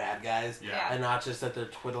being bad guys, Yeah. and not just that they're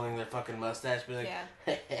twiddling their fucking mustache, being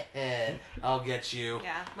like, I'll get you.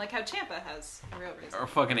 Yeah, like how Ciampa has a real reason. Or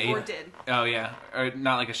fucking Or Aiden. did. Oh yeah. Or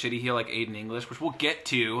not like a shitty heel like Aiden English, which we'll get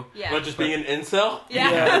to. Yeah. But just being an incel?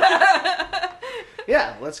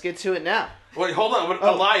 Yeah, let's get to it now. Wait, hold on. What,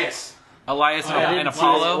 Oh. Elias. Elias I and didn't see it.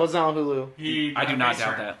 It Apollo. wasn't on Hulu. He I do got not face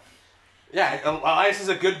doubt turn. that. Yeah, Elias is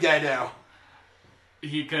a good guy now.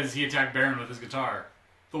 Because he attacked Baron with his guitar.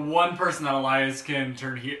 The one person that Elias can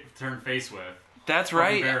turn face with. That's Fucking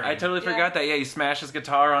right. Baron. I totally Yeah. forgot that. Yeah, he smashed his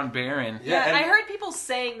guitar on Baron. Yeah, and I heard people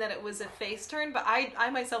saying that it was a face turn, but I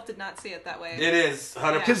myself did not see it that way. it is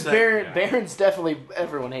 100%. Because Baron's definitely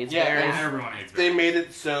everyone hates Yeah, Baron. and Everyone hates they Baron. made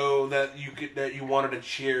it so that you wanted to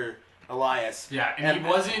cheer Elias. Yeah, and he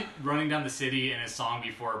wasn't running down the city in his song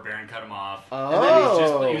before Baron cut him off.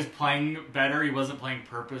 Oh. And then he was playing better. He wasn't playing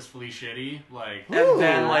purposefully shitty. Like, And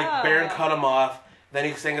then Ooh. like Baron Ah. cut him off. Then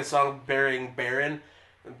he sang a song burying Baron.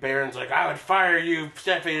 And Baron's like, I would fire you if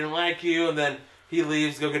Stephanie didn't like you. And then he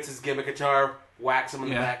leaves, go gets his gimmick guitar, whacks him in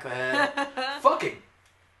the Yeah. back of the head. Fucking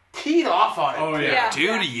teed off on him. oh yeah. Yeah.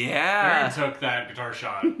 Dude, yeah. Baron took that guitar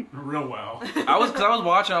shot real well. I was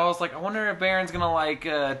watching. I was like, I wonder if Baron's gonna like,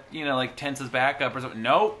 like tense his back up or something.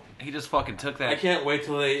 Nope, he just fucking took that. I can't wait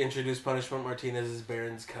till they introduce Punishment Martinez as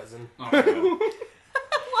Baron's cousin. Oh, my God.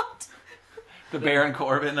 The Baron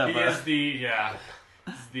Corbin of He is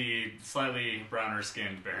he's the slightly browner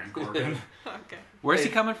skinned Baron Corbin. Okay. where's he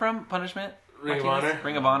coming from? Punishment? Ring of Martinez? Honor.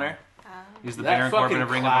 Ring of Honor. He's the That Baron fucking Corbin of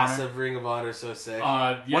Ring of class Honor. of Ring of Honor is so sick.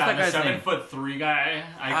 Yeah, What's that the guy's name? 7'3" guy.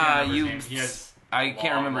 I can't remember his name. He has I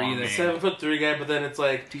can't remember long either. name. 7'3" guy, but then it's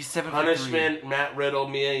like He's 7'3". Punishment, Matt Riddle,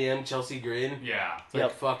 Mia Yim, Chelsea Green. Yeah. It's like,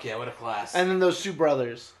 Yep. fuck yeah, what a class. And then those two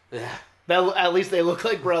brothers. yeah. At least they look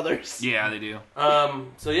like brothers. Yeah, they do.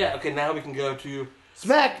 So yeah, okay, now we can go to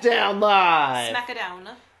SmackDown Live. Smack it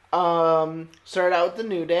down. Started out with the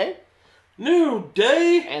New Day New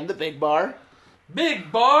Day, and the Big Bar. Big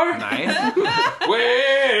Bar. Nice.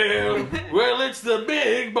 Well, it's the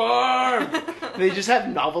Big Bar. They just have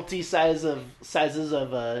novelty sizes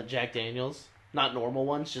of Jack Daniels, not normal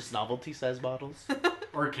ones, just novelty size bottles.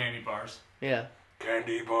 Or candy bars. Yeah.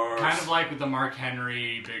 Candy bars. Kind of like with the Mark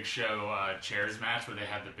Henry Big Show chairs match where they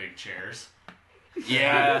had the big chairs.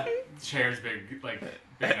 Yeah. Chairs big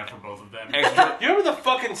enough for both of them. Extra. You remember the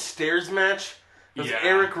fucking stairs match? It was Yeah.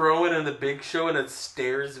 Eric Rowan and the Big Show in a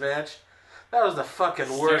stairs match. That was the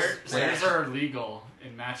fucking worst. Stairs match. are legal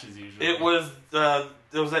in matches usually. It was a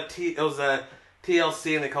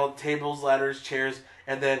TLC and they called it tables, ladders, chairs,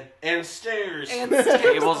 and stairs.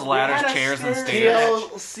 Tables, ladders, We had a chairs, and stairs stairs.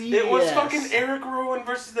 TLC. It was fucking Eric Rowan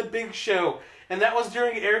versus the Big Show, and that was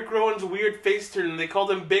during Eric Rowan's weird face turn. And they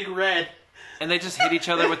called him Big Red. And they just hit each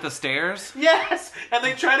other with the stairs? Yes, and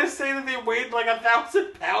they try to say that they weighed like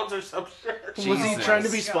 1,000 pounds or some shit. Was he Jesus. trying to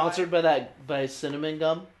be sponsored by cinnamon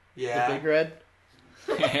gum? Yeah. The Big Red?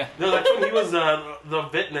 Yeah. No, that's when he was the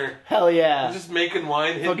vintner. Hell He yeah. was just making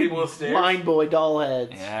wine, hitting Fucking people with stairs. Mind Boy doll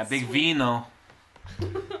heads. Yeah, big vino.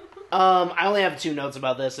 I only have 2 notes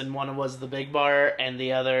about this, and one was the Big Bar, and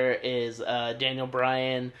the other is Daniel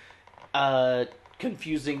Bryan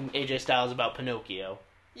confusing AJ Styles about Pinocchio.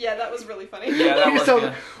 Yeah, that was really funny. Yeah, that was So,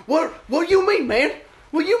 good. what you mean, man?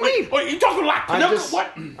 What you mean? What, you talking like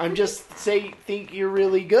Pinocchio? I'm just think you're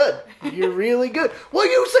really good. You're really good. What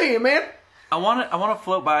you saying, man? I want to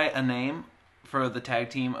float by a name for the tag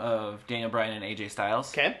team of Daniel Bryan and AJ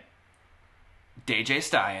Styles. Okay. DJ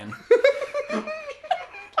Styan.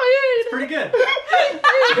 pretty good.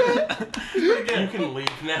 You can leave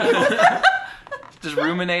now. Just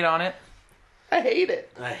ruminate on it. I hate it.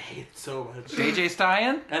 I hate it so much. JJ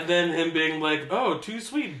Stein? And then him being like, "Oh, too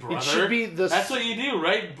sweet, brother." It should be the That's what you do,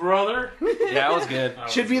 right, brother? Yeah, that was good. That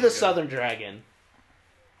should was be the really good. Southern Dragon.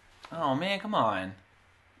 Oh man, come on.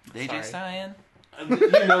 JJ Sorry. Stein?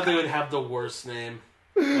 You know they would have the worst name.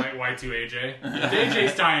 Like Y2AJ. AJ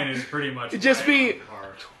Stein is pretty much. It'd just right be- on par.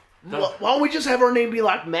 Why don't we just have our name be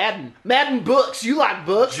like Madden? Madden Books. You like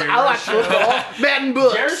books. I like Jericho. football. Madden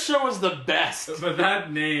Books. Jericho was the best. But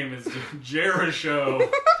that name is Jericho.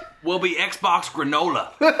 Will be Xbox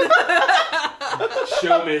Granola.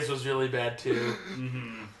 Showbiz was really bad too.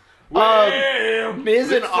 Miz and It's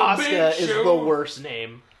the Asuka big is show. the worst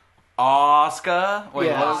name. Oscar? Wait,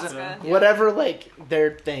 Yeah. what was it? Asuka, yeah. Whatever, like,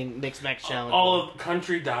 their thing, Mixed Match Challenge. All of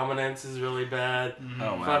Country Dominance is really bad.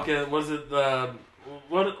 Oh, wow. Fucking, was it the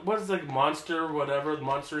what is like Monster whatever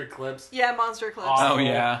Monster Eclipse Yeah, Monster Eclipse. Awesome. Oh,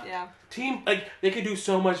 yeah. Yeah. team? Like they could do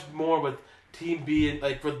so much more with Team B and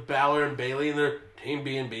like with Balor and Bailey and their Team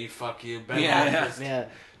B and B. Fuck you, Ben Yeah. Roethlisberger. Yeah.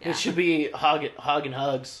 Yeah. It should be Hog and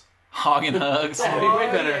Hugs. Hog and Hugs. That'd be way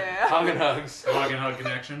Oh, better. yeah. Hug and hugs. Hog and Hug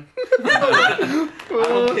connection. I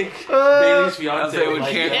don't think Bailey's I fiance would would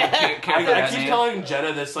like care, it. care for I that keep name. telling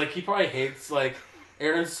Jenna this. Like he probably hates like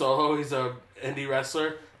Aaron Solo. He's a indie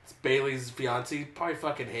wrestler. It's Bailey's fiance. He probably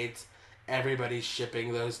fucking hates everybody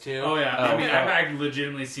shipping those two. Oh yeah, Oh, I mean, yeah. I've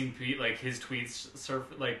legitimately seen like his tweets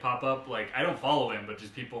pop up. Like I don't follow him, but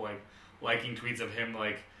just people like liking tweets of him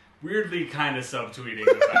like weirdly kind of subtweeting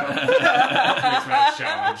about Mixed Match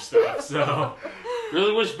Challenge stuff. So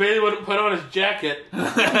Really wish Bailey wouldn't put on his jacket.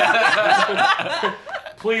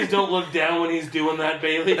 Please don't look down when he's doing that,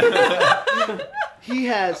 Bailey. He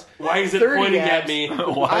has Why is it 30 pointing abs. at me?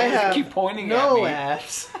 Why I does have it keep pointing no at me?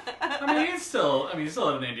 abs. I mean, he's still an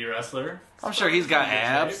indie wrestler. I'm sure he's got Still in good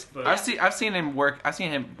abs. shape, but- I've seen him work. I've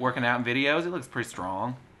seen him working out in videos. He looks pretty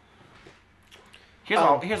strong. Here's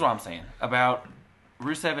Oh. what I'm saying about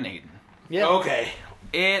Rusev and Aiden. Yeah. Okay.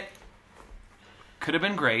 It could have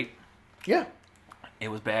been great. Yeah. It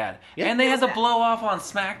was bad. Yeah, And they it had was the bad. blow off on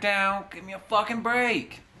SmackDown. Give me a fucking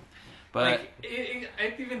break. But Like,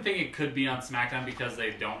 I even think it could be on SmackDown because they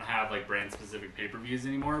don't have like brand specific pay per views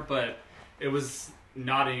anymore. But it was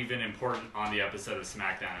not even important on the episode of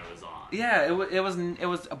SmackDown it was on. yeah, it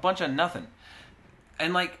was a bunch of nothing.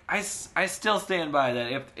 And like I still stand by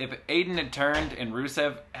that if Aiden had turned and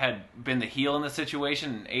Rusev had been the heel in the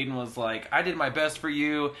situation and Aiden was like, I did my best for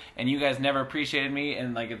you and you guys never appreciated me,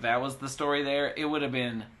 and like if that was the story there, it would have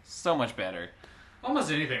been so much better.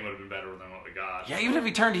 Almost anything would have been better than what we got. Yeah, even if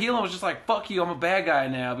he turned heel and was just like, fuck you, I'm a bad guy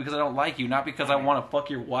now because I don't like you, not because I want to fuck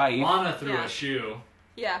your wife. Lana threw Yeah. a shoe,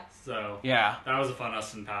 Yeah. so Yeah. that was a fun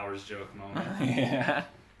Austin Powers joke moment. Yeah.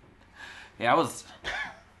 Yeah, I was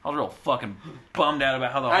real fucking bummed out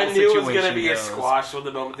about how the whole I knew situation it was gonna be goes. a squash with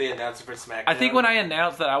the moment they announced it for SmackDown. I think when I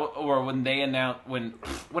announced that, when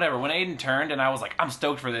Aiden turned and I was like, I'm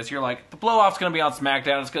stoked for this, you're like, the blow off's gonna be on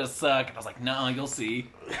SmackDown, it's gonna suck. And I was like, no, you'll see.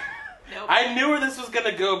 Nope. I knew where this was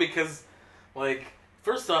gonna go because, like,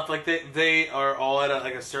 first off, like they are all at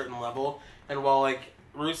a certain level, and while like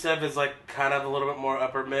Rusev is like kind of a little bit more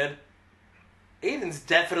upper mid, Aiden's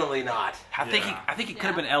definitely not. I think he could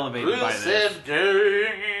have been elevated by this. Rusev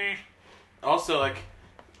Day. Also, like,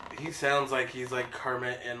 he sounds like he's like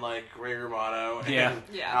Kermit and like Ray Romano and Yeah.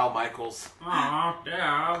 Yeah. Al Michaels. Aw,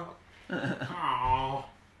 Dad. Aw.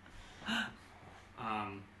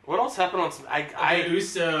 What else happened on? The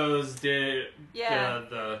Usos did Yeah.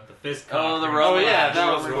 the fist Oh, cock the thing. rubber. yeah,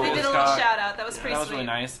 that was Rubber cool. They did a Scott. little shout out. That was pretty That was sweet. really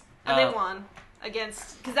nice. And they won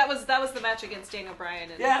against because that was the match against Daniel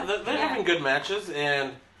Bryan. And, Yeah, they're Yeah. having good matches,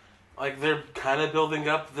 and like they're kind of building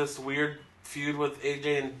up this weird feud with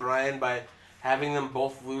AJ and Bryan by having them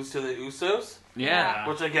both lose to the Usos, Yeah.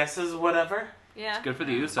 which I guess is whatever. Yeah. Good for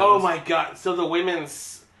the Usos. Oh my god! So the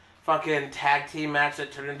women's fucking tag team match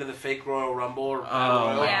that turned into the fake Royal Rumble or Battle Oh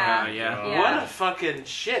Royal. my Yeah. god, yeah. Yeah. What a fucking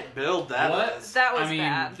shit build that What? was. That was I mean,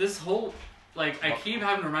 bad. this whole like I keep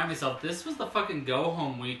having to remind myself this was the fucking go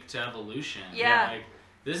home week to Evolution. Yeah. Like,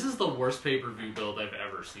 this is the worst pay per view build I've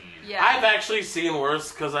ever seen. Yeah. I've actually seen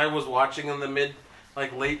worse because I was watching in the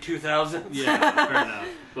late 2000s. Yeah, fair enough.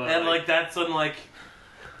 But And like that's when like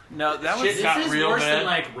No, that Shit was this got is real worse bad. than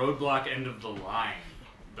like Roadblock End of the Line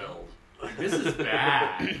build. Like, this is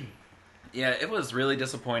bad. yeah, it was really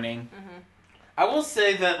disappointing. I will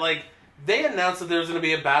say that like they announced that there was going to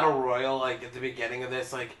be a battle royal like at the beginning of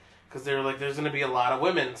this like because they were like there's going to be a lot of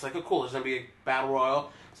women. It's like oh cool, there's going to be a battle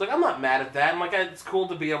royal. It's like I'm not mad at that. I'm like it's cool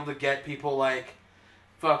to be able to get people like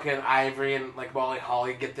fucking Ivory and like Molly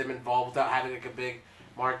Holly get them involved without having like a big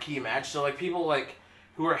marquee match. So like people like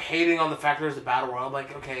who are hating on the fact there's a battle royal, I'm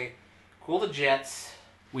like okay, cool the Jets.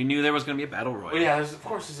 We knew there was going to be a battle royal. Well, yeah, of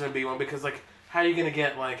course there's going to be one because like how are you gonna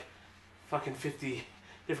get like fucking 50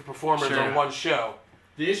 different performers Sure. on one show?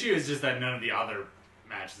 The issue is just that none of the other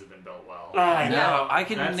matches have been built well. I know. No, I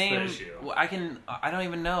can That's the name. issue. I don't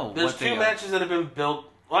even know. There's what they two are. matches that have been built.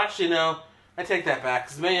 Well, actually, no. I take that back.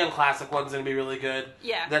 Because the Mae Young Classic one's going to be really good.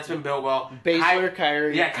 Yeah. That's been built well. Baszler,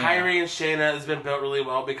 Kyrie. Yeah, Kyrie and Shayna has been built really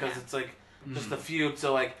well because it's like just the feud.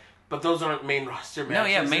 So like, but those aren't main roster matches. No,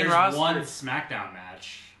 yeah, main There's roster. one SmackDown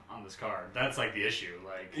match on this card. That's like the issue.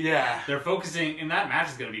 Like, Yeah. they're focusing, and that match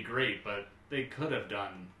is going to be great, but they could have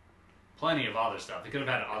done plenty of other stuff. They could have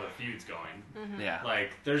had other feuds going. Yeah.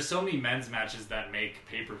 Like, there's so many men's matches that make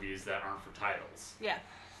pay-per-views that aren't for titles. Yeah.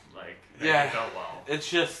 Like, they Yeah. felt well. It's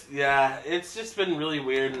just it's just been really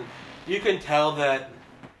weird. And you can tell that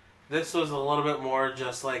this was a little bit more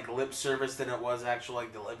just like lip service than it was actual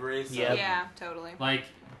like delivery. So. Yep. Yeah, totally. Like,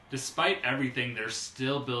 despite everything, they're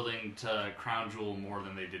still building to Crown Jewel more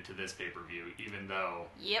than they did to this pay-per-view, even though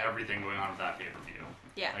Yep. everything going on with that pay-per-view.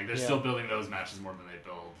 Yeah. Like, they're Yeah. still building those matches more than they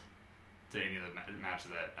build to any of the matches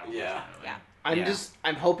that Evolution. Yeah. really. Yeah.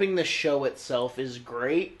 I'm hoping the show itself is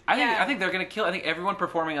great. I Yeah. think they're gonna kill. I think everyone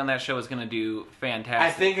performing on that show is gonna do fantastic.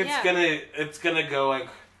 I think Yeah. it's gonna go like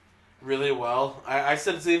really well. I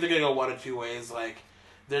said it's either gonna go one of two ways. Like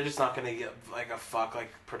they're just not gonna get like a fuck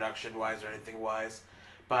like production wise or anything wise.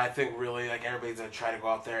 But I think really like everybody's gonna try to go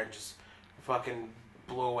out there and just fucking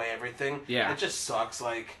blow away everything. Yeah. It just sucks.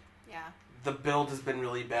 Like Yeah. the build has been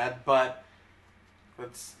really bad, but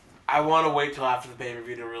I want to wait till after the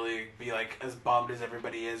pay-per-view to really be like as bummed as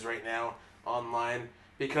everybody is right now online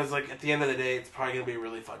because like at the end of the day it's probably gonna be a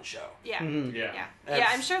really fun show. Yeah. Mhm. Yeah. Yeah. That's-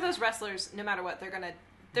 Yeah, I'm sure those wrestlers, no matter what, they're Go just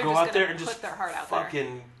out gonna there and put just their heart out there.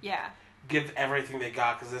 fucking Yeah. give everything they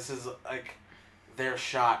got because this is like their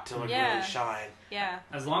shot to like Yeah. really shine. Yeah.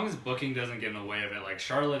 As long as booking doesn't get in the way of it, like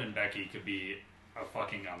Charlotte and Becky could be a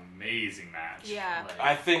fucking amazing match. Yeah. Like,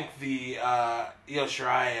 I think the Io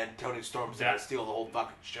Shirai and Toni Storm's gonna Yeah. steal the whole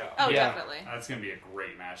fucking show. Oh, Yeah. definitely. That's gonna be a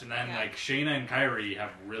great match. And then Yeah. like Shayna and Kyrie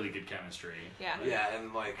have really good chemistry. Yeah. Yeah,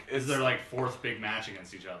 and like It's their like fourth big match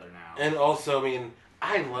against each other now. and also I mean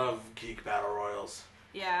I love Geek Battle Royals.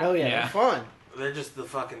 Yeah. Oh yeah, Yeah. they're fun. They're just the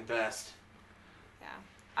fucking best. Yeah.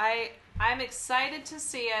 I'm excited to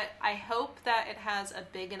see it. I hope that it has a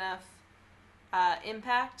big enough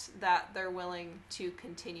impact that they're willing to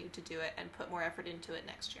continue to do it and put more effort into it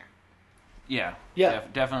next year. Yeah. Yeah.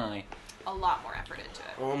 Definitely. A lot more effort into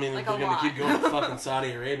it. Well, I mean, Like if a they're gonna lot. keep going to fucking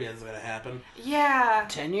Saudi Arabia, it's gonna happen. Yeah.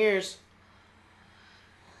 10 years.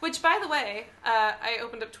 Which, by the way, I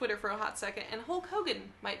opened up Twitter for a hot second, and Hulk Hogan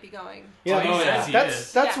might be going. Yeah, he says he that's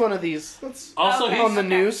is. that's Yeah. one of these. That's Also, Okay. he's on the Okay.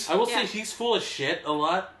 news. I will Yeah. say he's full of shit a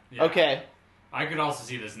lot. Yeah. Okay. I could also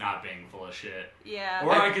see this not being full of shit. Yeah.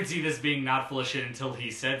 Or I could see this being not full of shit until he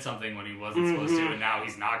said something when he wasn't supposed to, and now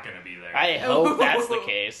he's not gonna be there. I hope that's the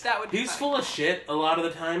case. That would be He's fun. full of shit a lot of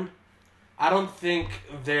the time. I don't think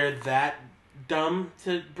they're that dumb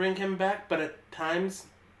to bring him back, but at times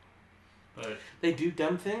But they do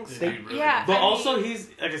dumb things. they do really Yeah. But I mean- also, he's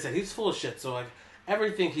like I said, he's full of shit. So like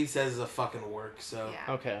everything he says is a fucking work. So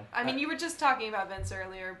Yeah. Okay. I mean, you were just talking about Vince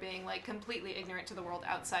earlier being like completely ignorant to the world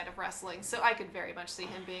outside of wrestling, so I could very much see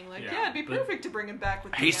him being like, Yeah, "Yeah, it'd be but- perfect to bring him back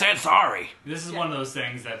with." He the, said sorry. This is Yeah. one of those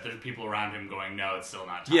things that there's people around him going, no, it's still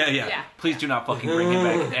not time. Yeah. Yeah. Please do not fucking bring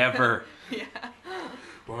him back ever. yeah,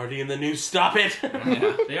 we're already in the news. Stop it.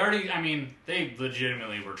 Yeah. They already, I mean, they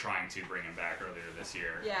legitimately were trying to bring him back earlier this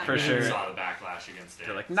year. Yeah. For We sure. saw the backlash against it.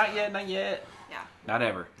 They're like, not so. yet, not yet. yeah. Not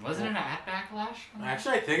ever. Wasn't it at Backlash?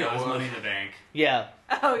 Actually, I think No, it it was was. Money in the Bank. Yeah.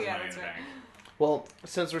 Oh It was yeah, Money that's in the right. Bank. Well,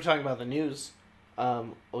 since we're talking about the news,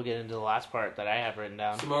 we'll get into the last part that I have written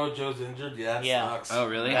down. Samoa Joe's injured. Yeah, that Yeah. sucks. Oh,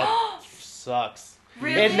 really? That sucks.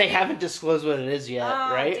 Really? And they haven't disclosed what it is yet,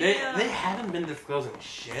 Oh, right? They Yeah. they haven't been disclosing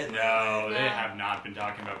shit. No, they No. have not been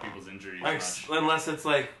talking about people's injuries Like much. unless it's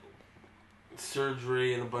like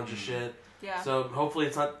surgery and a bunch of shit. Yeah. So hopefully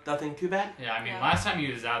it's not nothing too bad. Yeah, I mean, Yeah. last time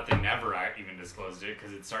he was out, they never even disclosed it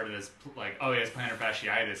because it started as like, oh, he has plantar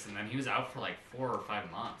fasciitis, and then he was out for like 4 or 5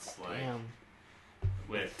 months, like Damn.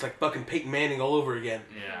 with It's like fucking Peyton Manning all over again.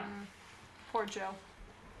 yeah. Poor Joe.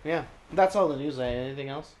 Yeah. That's all the news. Anything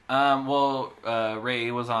else? Well, Ray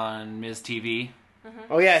was on Ms. TV.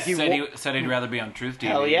 Oh yeah, Said he'd rather be on Truth TV.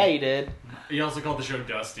 Hell yeah, he did. He also called the show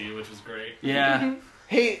Dusty, which was great. Yeah.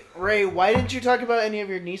 Hey Ray, why didn't you talk about any of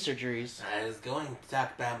your knee surgeries? I was going to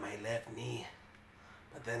talk about my left knee,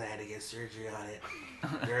 but then I had to get surgery on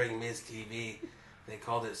it during Miz TV. They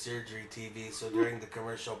called it Surgery TV, so during the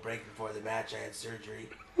commercial break before the match, I had surgery.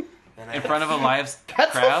 And I In front of a live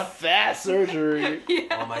That's a crowd. fast surgery.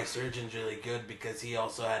 Well, my surgeon's really good because he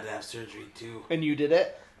also had to have surgery too. And you did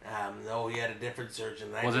it? No, he had a different surgeon.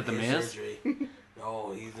 I Was did it The his Miz? Surgery.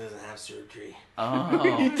 Oh, he doesn't have surgery.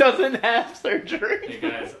 Oh. He doesn't have surgery. Hey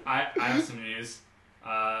guys, I have some news.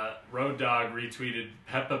 Road Dogg retweeted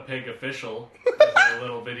Peppa Pig official with a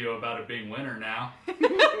little video about it being winter now.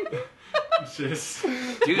 Just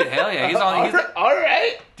Dude, hell yeah. He's on All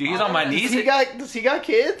right. dude, he's on my Does niece. he got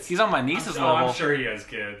kids? He's on my niece's oh, level. I'm sure he has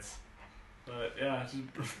kids. But yeah, just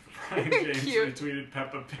Brian James Cute. retweeted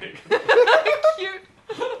Peppa Pig. Cute.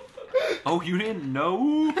 Oh, you didn't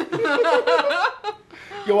know?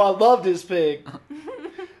 Yo, I loved his pig.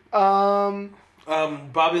 Bobby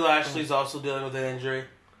Lashley's also dealing with an injury.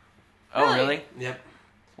 Oh, Really? really? Yep.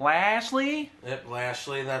 Lashley? Yep,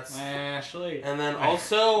 Lashley. That's. Ashley. And then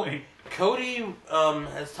also, Wait. Cody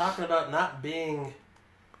is talking about not being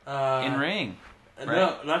In ring.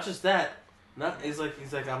 No, not just that. He's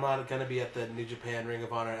like I'm not gonna be at the New Japan Ring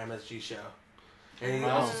of Honor MSG show. And he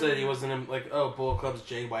also said he wasn't in, like, Bullet Club's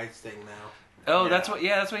Jay White's thing now. Oh, Yeah. that's what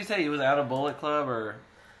he said. He was out of Bullet Club or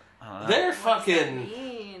I don't know. They're What's that fucking.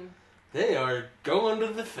 mean? They are going to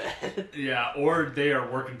the Fed. Yeah, or they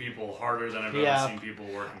are working people harder than I've Yeah. ever seen people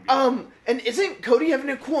working people. And isn't Cody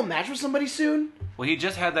having a cool match with somebody soon? Well, he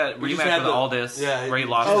just had that He just rematch had with the- Aldis yeah, where he he-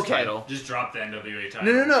 lost his Okay. title. Just drop the NWA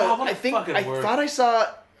title. No. Oh, what I a think fucking I word. thought I saw.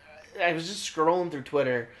 I was just scrolling through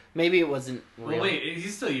Twitter. Maybe it wasn't real. Well, wait,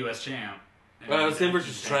 he's still U.S. champ. It was him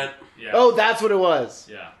versus Trent. Yeah. Oh, that's what it was.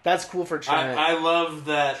 Yeah. That's cool for Trent. I love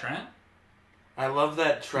that. Trent? I love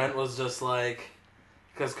that Trent was just like,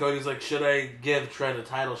 because Cody's like, should I give Trent a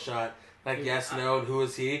title shot? Like, yes, no, and who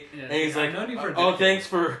is he? Yeah, And he's I've like, known you for oh, decades."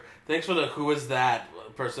 thanks for the who is that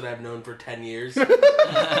person I've known for 10 years.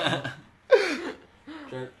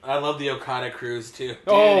 Trent, I love the Okada cruise too.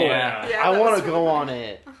 oh, yeah. Yeah, I that want was to go on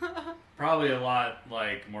it. Probably a lot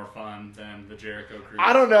more fun than the Jericho cruise.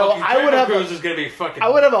 I don't know. Okay, I would Jericho have. Cruise is gonna be fucking. I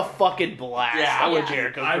would have a fucking blast. Yeah, with yeah.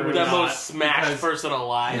 Jericho I would Cruise. the not, most smashed because- person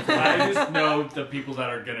alive. I just know the people that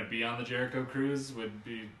are gonna be on the Jericho cruise would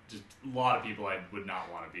be just a lot of people I would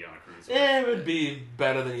not want to be on a cruise with. It would be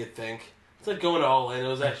better than you think. It's like going all in. It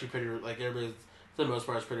was actually pretty, like, everybody, for the most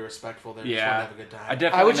part, was pretty respectful. They just Yeah. want to have a good time. I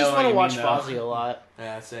definitely I would just know want to what watch you mean, though. Fozzy a lot.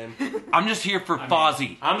 Yeah, same. I'm just here for I mean-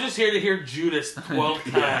 Fozzy. I'm just here to hear Judas 12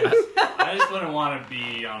 times. I just wouldn't want to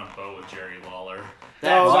be on a boat with Jerry Lawler.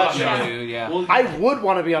 Oh, that's Yeah, true. dude, yeah. Well, I would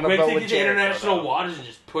want to be on a wait boat till you with get to Jericho. international though. waters and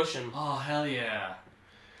just push him. Oh hell yeah!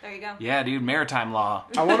 There you go. Yeah, dude, maritime law.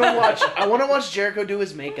 I want to watch. I want to watch Jericho do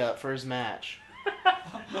his makeup for his match.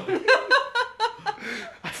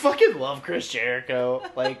 I fucking love Chris Jericho.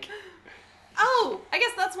 Like, Oh, I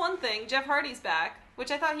guess that's one thing. Jeff Hardy's back, which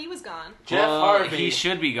I thought he was gone. Jeff Well, Harvey. He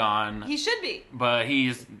should be gone, He should be. but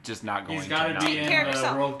he's just not going He's got to. to be no. in care of the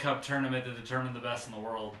yourself. World Cup tournament to determine the best in the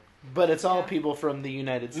world. but it's all people from the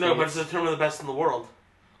United States. No, but it's determined the best in the world.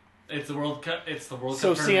 It's the World Cup. It's the World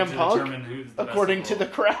So Cup tournament CM to Punk, determine who's the according best to in the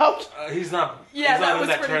the crowd. He's not. Yeah, he's not that in was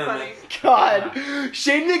that pretty tournament. funny. God,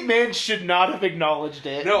 Shane McMahon should not have acknowledged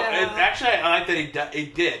it. No, No. and actually, I like that he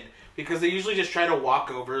did because they usually just try to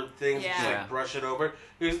walk over things, just Yeah. like brush it over.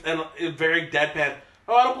 He was very deadpan.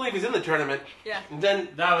 Oh, I don't believe he's in the tournament. Yeah. And then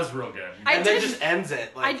world. That was real good. I and then did- just ends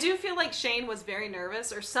it. I Like, do feel like Shane was very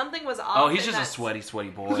nervous or something was off. Oh, he's in just a that- sweaty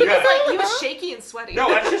boy. He was like, he was shaky and sweaty. No,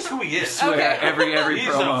 that's just who he is. Swear, Okay. every He's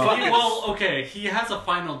a promo. fucking- Well, okay, he has a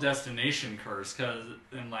Final Destination curse,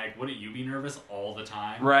 and like, wouldn't you be nervous all the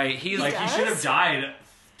time? Right, he's Like he does? should have died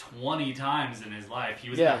 20 times in his life. He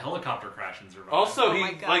was in Yeah. a helicopter crash and survived. Also, Oh he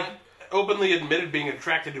my God. like openly admitted being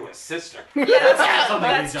attracted to his sister. Yeah, that's, something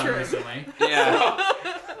that's he's done true. recently. yeah.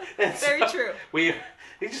 And Very so true.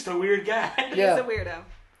 He's just a weird guy. Yeah. He's a weirdo.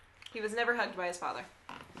 He was never hugged by his father.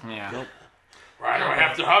 Yeah. Why do I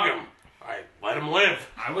have to hug him? I let him live.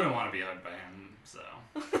 I wouldn't want to be hugged by him, so.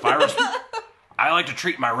 If I like to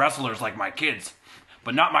treat my wrestlers like my kids,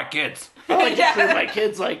 but not my kids. I like Yeah. to treat my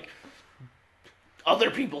kids like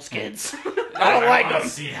other people's kids. I don't like want to them.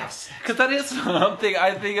 see how sick. Because that is something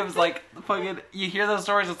I think of like fucking. You hear those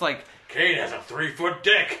stories, it's like Kane has a 3-foot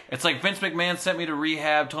dick. it's like Vince McMahon sent me to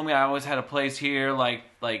rehab, told me I always had a place here. Like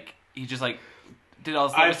he just like did all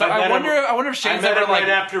this stuff. So I wonder if I Shane's met ever him like. right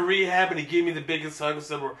after rehab, and he gave me the biggest hug and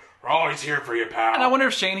said, "We're always here for you, pal." And I wonder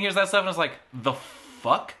if Shane hears that stuff and is like, the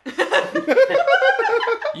fuck?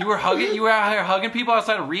 You were out here hugging people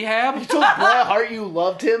outside of rehab? You told Bret Hart you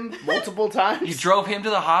loved him multiple times. You drove him to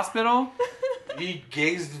the hospital? He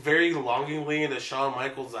gazed very longingly into Shawn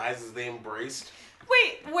Michaels' eyes as they embraced.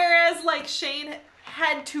 Wait, whereas like Shane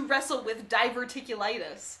had to wrestle with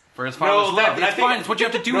diverticulitis. For his father's love. I It's think- fine. It's what you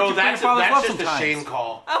have to do No, with your that's father's love just a sometimes. Shane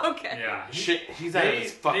call. Oh, okay. Yeah. He's out of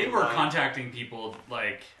his fucking They were mind. contacting people,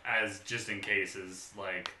 like, as just in cases,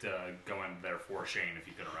 like, to go in there for Shane if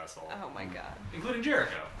he couldn't wrestle. Oh my god. Including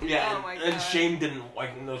Jericho. Yeah, Oh my and God. Shane didn't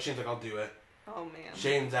like. No, Shane's like, "I'll do it." Oh man.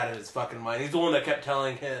 Shane's out of his fucking mind. He's the one that kept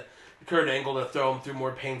telling Kurt Angle to throw him through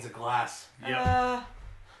more panes of glass. Yep.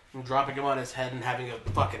 And dropping him on his head and having a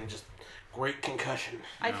fucking just great concussion.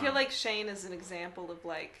 I feel like Shane is an example of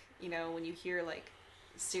like, you know, when you hear like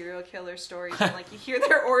serial killer stories and like you hear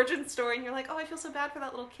their origin story and you're like, oh, I feel so bad for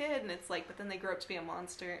that little kid, and it's like, but then they grow up to be a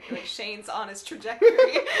monster. And you're like, Shane's on his trajectory.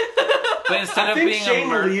 But instead I of think being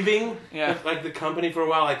Shane a leaving Yeah. like the company for a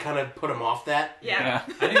while, I kind of put him off that. Yeah.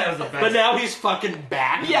 I think that was the best. But now he's fucking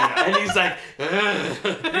back. Yeah. And he's like,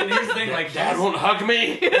 And here's the thing, like, Dad won't hug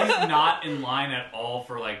me. he's not in line at all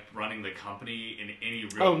for like running the company in any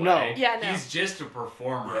real Oh, no. way. Yeah, no. He's just a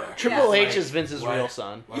performer. Triple Yeah. H is Vince's Why? real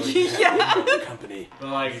son. Why would you have me in the company? But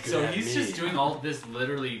You like, could so have he's me. just doing all this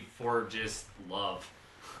literally for just love.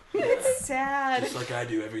 It's sad. Just like I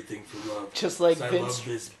do everything for love. Just like 'Cause I Vince. love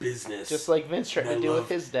this business. Just like Vince tried I to do love- with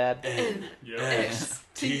his dad.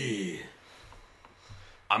 NXT.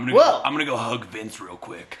 I'm Well- gonna go hug Vince real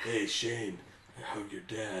quick. Hey Shane, I hug your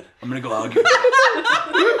dad. I'm gonna go hug you.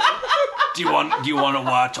 Do you want to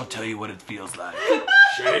watch? I'll tell you what it feels like.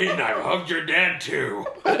 Shane, I hugged your dad too.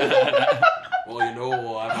 Well, you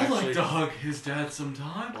know, I've I'd like actually. to hug his dad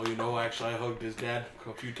sometime. Well, you know, actually, I hugged his dad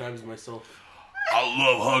a few times myself. I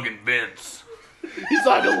love hugging Vince. He's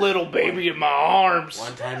like a little baby in my arms.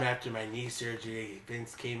 One time after my knee surgery,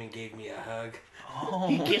 Vince came and gave me a hug.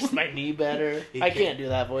 He kissed my knee better. He I kissed- can't do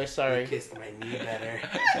that voice, He sorry. kissed my knee better.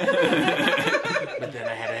 But then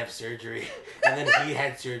I had to have surgery. And then he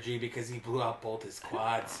had surgery because he blew out both his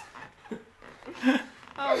quads.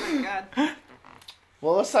 Oh my god.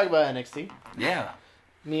 Well, let's talk about NXT. Yeah.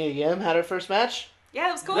 Mia Yim had her first match. Yeah,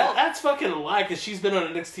 that was cool. That's fucking a lie because she's been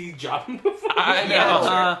on NXT jobbing before. I know.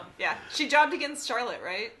 Yeah, yeah. She jobbed against Charlotte,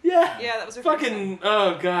 right? Yeah. Yeah, that was her first Fucking,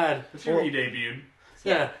 oh god. She re-debuted.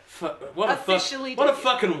 Yeah. What a Officially what a debuted.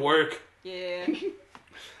 fucking work. Yeah.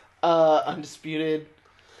 Undisputed.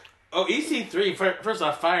 Oh, EC3, first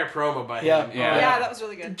off, fire promo by Yeah. him. Yeah. Yeah, that was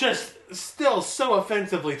really good. Just still so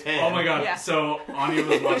offensively tan. Oh my god! Yeah. So Anya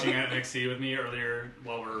was watching NXT with me earlier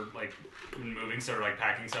while we're like moving, so we're like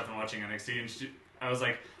packing stuff and watching NXT, and I was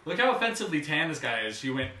like, "Look how offensively tan this guy is." She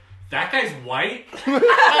went, "That guy's white."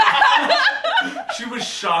 She was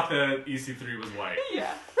shocked that EC3 was white.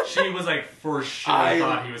 Yeah. She was like, for sure, I-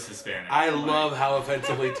 thought he was Hispanic. I Like, love how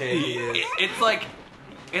offensively tan he is. It's like,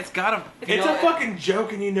 it's gotta. It's a fucking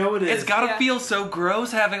joke, and you know it is. It's gotta Yeah. feel so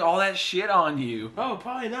gross having all that shit on you. Oh,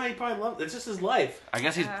 probably not. He probably loves it. It's just his life. I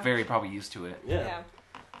guess he's Yeah. very probably used to it. Yeah. Yeah.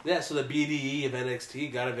 Yeah, so the BDE of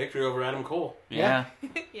NXT got a victory over Adam Cole. Yeah.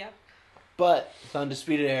 Yeah. But the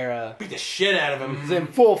Undisputed Era Beat the shit out of him. is in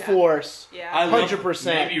full force. Yeah. I love 100%.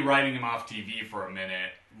 maybe writing him off TV for a minute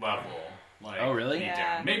level. Like, Oh, really? beat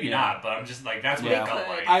Yeah. down. Maybe Yeah. not, but I'm just like, that's what Yeah. it felt They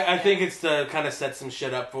like. could. I think it's to kind of set some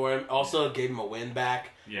shit up for him. Also, gave him a win back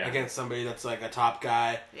Yeah. against somebody that's like a top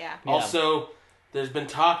guy. Yeah. Yeah. Also, there's been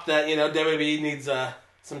talk that, you know, WWE needs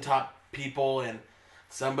some top people, and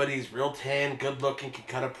somebody's real tan, good looking, can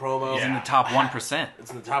cut a promo. He's in the Yeah. top 1%. It's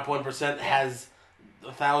in the top 1%, has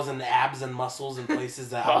 1,000 abs and muscles in places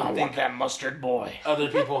that Oh, I I don't want think that mustard boy. other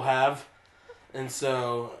people have. And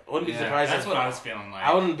so, I wouldn't be Yeah, surprised That's if what I was feeling like.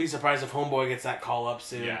 I wouldn't be surprised if Homeboy gets that call up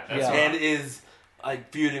soon. Yeah, that's Yeah. what And is like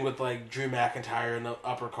feuding with like Drew McIntyre in the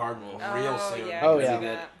upper card real soon. Yeah, Oh, I can yeah. see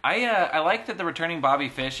that. I like that the returning Bobby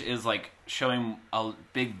Fish is like showing a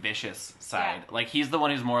big vicious side. Yeah. Like he's the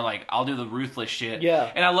one who's more like I'll do the ruthless shit. Yeah.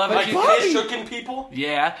 And I love Like it. Bobby- fish hooking people.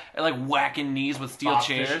 Yeah, and like whacking knees with steel Bob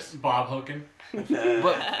chairs. Fish, Bob hooking.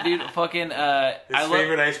 But dude, fucking His I love.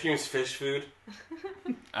 favorite ice cream is fish food.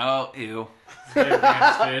 Oh, ew. Favorite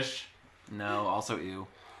brand is fish. No, also ew.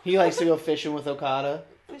 He likes to go fishing with Okada.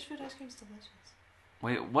 Fish food ice cream's delicious.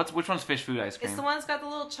 Wait, which one's fish food ice cream? It's the one that's got the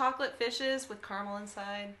little chocolate fishes with caramel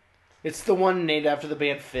inside. It's the one named after the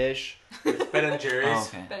band Fish. Ben and Jerry's. Oh,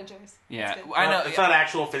 okay. Ben and Jerry's. Yeah, That's good. I know. It's not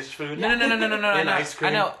actual fish food. No. And I know. ice cream.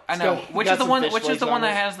 I know. got- Which got is the some one? fish Which is flakes the one on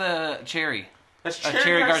that it. has the cherry? That's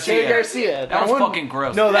Cherry Garcia. Cherry Garcia. That was one- fucking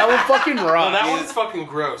gross. No, that one fucking rocks. No, that one's fucking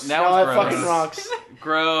gross. That No, was that gross. fucking rocks.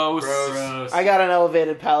 Gross. Gross. I got an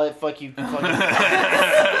elevated palate. Fuck you. Fucking.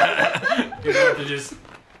 You have to just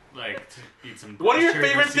like eat some. One of your Cherry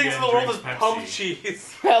favorite Garcia things in and the world is drink Pepsi. pump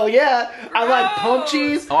cheese. Hell yeah. I like pump Gross.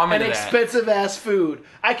 cheese Oh, I'm and into that. expensive ass food.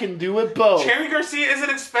 I can do it both. Cherry Garcia isn't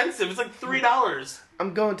expensive. It's like $3.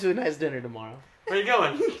 I'm going to a nice dinner tomorrow. Where you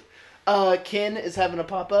going? Ken is having a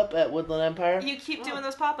pop up at Woodland Empire. You keep doing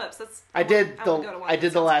those pop-ups. That's. I did I the wanna go to one. I did That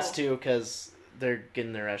the sounds last cool. two because they're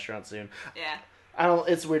getting their restaurant soon. Yeah. I don't.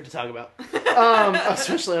 It's weird to talk about,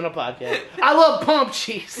 especially on a podcast. I love pump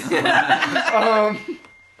cheese.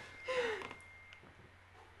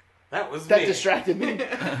 That was That me. distracted me.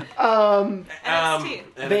 NXT.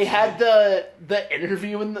 They had the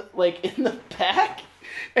interview in the back,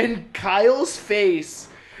 and Kyle's face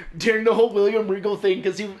during the whole William Regal thing,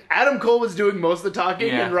 because Adam Cole was doing most of the talking,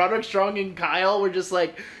 Yeah. and Roderick Strong and Kyle were just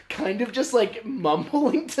kind of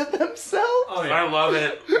mumbling to themselves. Oh I yeah. love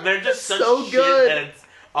it. They're just such So good. shitheads,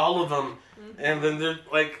 all of them. And then they're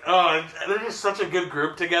they're just such a good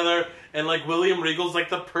group together. And William Regal's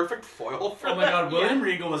the perfect foil for Oh my god, them. William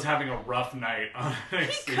Regal was having a rough night on NXT He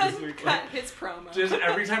this couldn't week. cut his promo. Just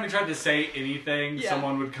every time he tried to say anything, Yeah.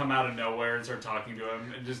 someone would come out of nowhere and start talking to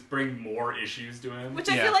him and just bring more issues to him. Which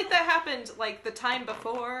I Yeah. feel like that happened the time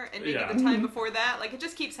before and maybe Yeah. the time before that. It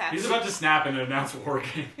just keeps happening. He's about to snap and announce War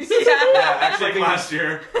Games. Yeah, actually, like last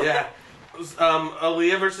year. Yeah.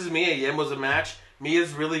 Aaliyah versus Mia Yim was a match.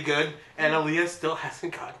 Mia's really good, and Aaliyah still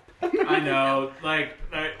hasn't gotten. I know. I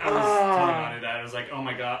was telling Anya that. I was like, oh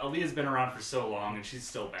my god, Aaliyah's been around for so long and she's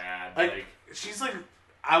still bad. She's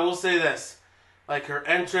I will say this, her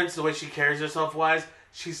entrance, the way she carries herself wise,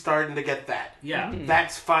 she's starting to get that. Yeah.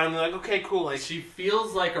 That's finally okay, cool. She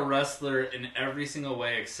feels like a wrestler in every single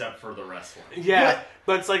way except for the wrestling. Yeah,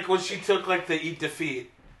 but it's when she took the Eat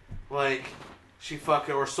Defeat, she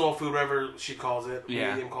fucking, or Soul Food, whatever she calls it.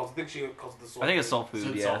 Yeah. Medium calls it. I think she calls it the Soul I think Food. it's soul food. So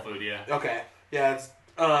it's Yeah. soul food, yeah. Okay. Yeah, it's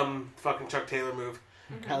fucking Chuck Taylor move.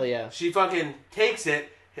 Hell yeah. She fucking takes it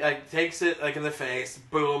in the face,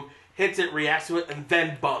 boom, hits it, reacts to it, and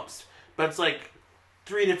then bumps. But it's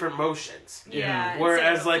 3 different motions. Yeah.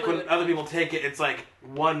 Whereas it's when fluid. other people take it, it's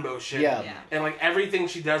one motion. Yeah. Yeah. And everything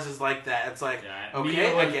she does is like that. It's Yeah, okay,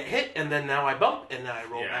 Mia I was- get hit, and then now I bump, and then I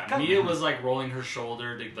roll back Yeah, up. Mia was rolling her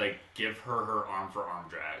shoulder to give her arm for arm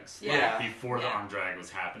drags. Yeah. Before the Yeah. arm drag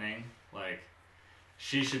was happening,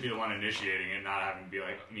 she should be the one initiating it, not having to be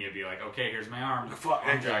Mia be okay, here's my arm, Fuck,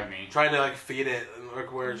 arm drag me. Trying to feed it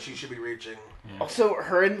where she should be reaching. Also,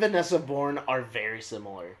 her and Vanessa Bourne are very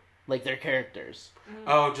similar. Their characters.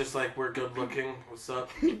 Oh, just we're good looking. What's up?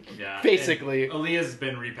 Yeah, Basically. and Aaliyah's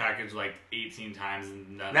been repackaged 18 times,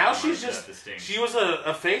 and none Now of them she's are just that distinct. she was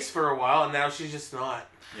a face for a while, and now she's just not.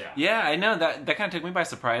 Yeah. Yeah, I know that kind of took me by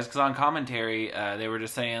surprise because on commentary they were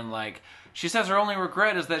just saying she says her only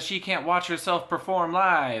regret is that she can't watch herself perform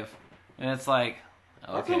live, and it's okay,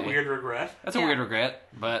 That's a weird regret. That's a Yeah. weird regret,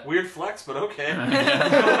 but Weird flex, but okay.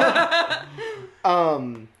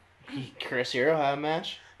 Chris Hero had a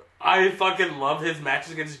match. I fucking love his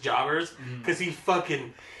matches against jobbers because he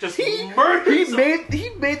fucking just He murders them.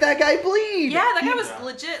 made that guy bleed. Yeah, that guy was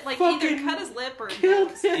legit. Either fucking cut his lip or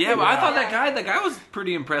killed him. yeah, but I thought Yeah. that guy was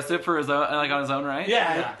pretty impressive for his own, on his own right.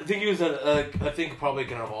 Yeah, Yeah. I think he was I think probably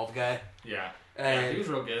an evolved guy. Yeah. And He was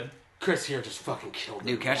real good. Chris here just fucking killed him.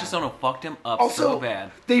 Dude, Cassius Ohno fucked him up Also, so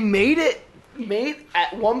bad. They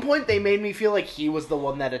at one point they made me feel like he was the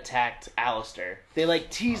one that attacked Alistair. They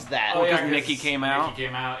teased that. Oh, 'cause Nikki came out? Nikki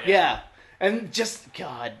came out. Yeah. And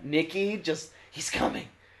God, Nikki he's coming.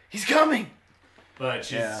 He's coming.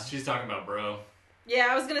 But Yeah. she's talking about bro. Yeah,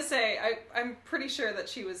 I was gonna say I'm pretty sure that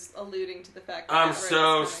she was alluding to the fact that I'm Matt Riddle's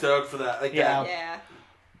so coming. stoked for that. Yeah. Yeah.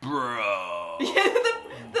 Bro.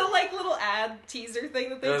 the little ad teaser thing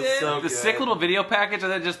that they That's did. so The good. sick little video package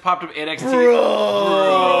that just popped up NXT.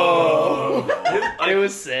 Bro. Like, It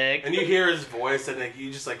was sick. and you hear his voice, and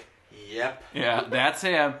you just yep, Yeah, that's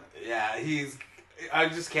him. yeah, I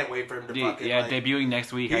just can't wait for him to fucking. Yeah, debuting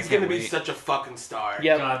next week. He's I gonna can't be wait. such a fucking star.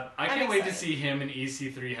 Yep. God, I I'm can't wait to excited. see him and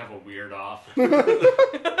EC3 have a weird off.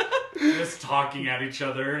 Just talking at each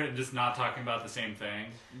other and just not talking about the same thing.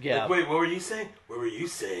 Yeah. Wait, what were you saying? What were you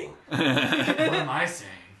saying, What am I saying?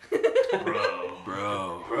 Bro.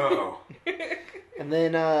 Bro. bro? And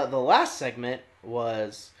then the last segment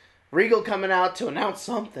was Regal coming out to announce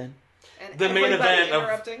something. And The main everybody event of-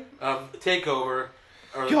 interrupting. Takeover.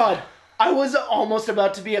 Or, God, I was almost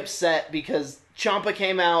about to be upset because Ciampa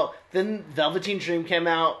came out, then Velveteen Dream came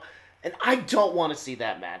out, and I don't want to see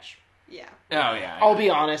that match. Yeah. Oh yeah. I'll be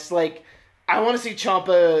honest, I want to see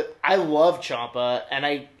Ciampa. I love Ciampa, and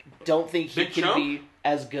I don't think he Big can Chump? be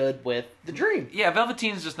as good with the Dream. Yeah,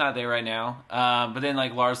 Velveteen's just not there right now. But then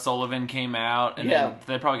Lars Sullivan came out, and Yeah. then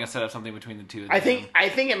they're probably gonna set up something between the two of them. I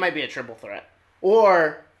think it might be a triple threat,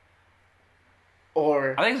 or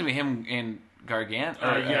I think it's gonna be him and Gargano.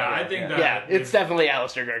 Yeah, I think that. yeah, it's definitely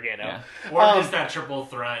Alistair Gargano. Yeah. Or Um, just that triple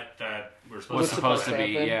threat that we're was supposed to supposed to to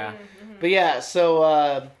be. happen. Yeah. But yeah,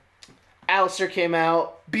 so Alistair came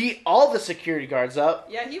out, beat all the security guards up,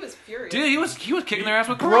 Yeah, he was furious. Dude, he was kicking their ass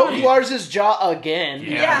with broke karate. Lars's jaw again.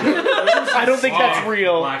 Yeah. I don't think that's Soft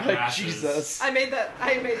real, black but matches. Jesus. I made that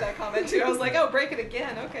comment too. I was like, oh, break it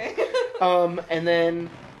again. Okay. And then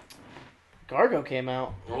Gargo came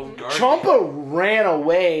out. Old guard. Ciampa ran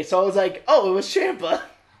away, so I was like, oh, it was Ciampa.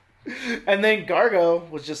 And then Gargo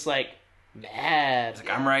was just like mad. Like,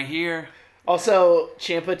 I'm right here. Also,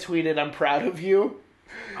 Ciampa tweeted, "I'm proud of you."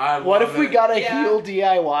 I What love if we it. got a Yeah. heel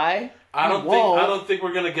DIY? I don't We think won't. I don't think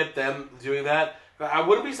we're gonna get them doing that. But I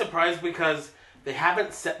wouldn't be surprised because they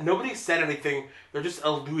haven't said nobody said anything. They're just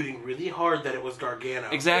alluding really hard that it was Gargano.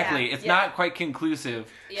 Exactly. Yeah, It's yeah. not quite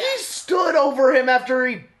conclusive. Yeah. He stood over him after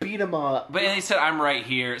he beat him up. But they said, I'm right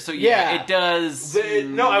here. So, yeah, Yeah. it does.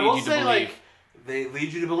 No, I lead will you to say believe. like they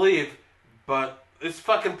lead you to believe, but it's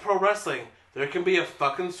fucking pro wrestling. There can be a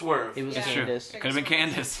fucking swerve. It was Yeah. Candace. Could have been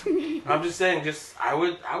Candace. I'm just saying. I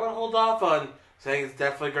would hold off on saying it's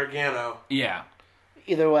definitely Gargano. Yeah.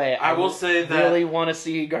 Either way, I will say that- really want to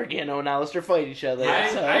see Gargano and Alistair fight each other.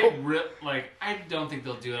 so. I don't think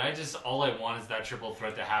they'll do it. All I want is that triple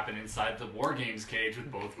threat to happen inside the War Games cage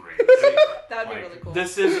with both rings. That would be Like, really cool.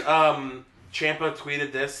 This is Ciampa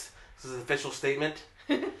tweeted this. This is an official statement.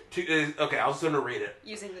 Okay, I was going to read it.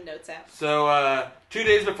 Using the notes app. So, 2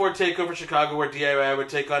 days before TakeOver Chicago, where DIY would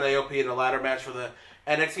take on AOP in a ladder match for the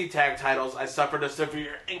NXT tag titles, I suffered a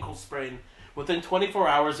severe ankle sprain. Within 24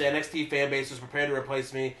 hours, the NXT fan base was prepared to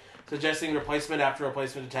replace me, suggesting replacement after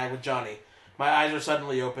replacement to tag with Johnny. My eyes are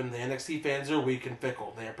suddenly open. The NXT fans are weak and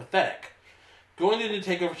fickle. They are pathetic. Going into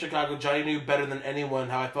TakeOver Chicago, Johnny knew better than anyone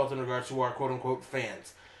how I felt in regards to our quote-unquote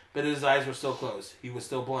fans. But his eyes were still closed. He was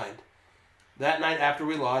still blind. That night after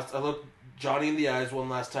we lost, I looked Johnny in the eyes one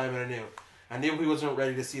last time and I knew. I knew he wasn't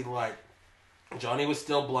ready to see the light. Johnny was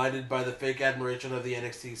still blinded by the fake admiration of the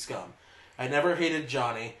NXT scum. I never hated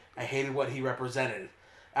Johnny. I hated what he represented.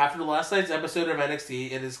 After the last night's episode of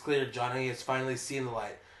NXT, it is clear Johnny has finally seen the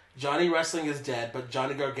light. Johnny Wrestling is dead, but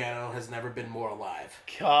Johnny Gargano has never been more alive.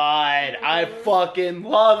 God, I fucking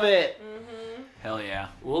love it. Hell yeah.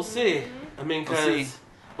 We'll see. I mean, We'll see. because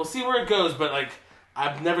we'll see where it goes, but like,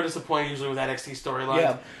 I'm never disappointed usually with NXT storylines.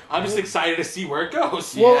 Yeah. I'm just excited to see where it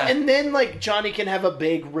goes. Yeah. Well, and then like Johnny can have a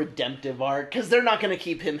big redemptive arc because they're not going to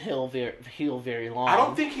keep him heel very long. I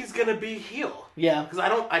don't think he's gonna be heel Yeah. because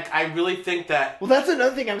I really think that. Well, that's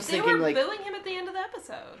another thing I was They thinking. were Like, booing him at the end of the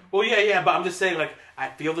episode. Well, yeah, but I'm just saying like I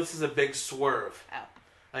feel this is a big swerve. Oh.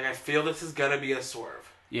 Like I feel this is gonna be a swerve.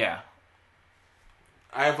 Yeah.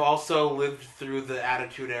 I've also lived through the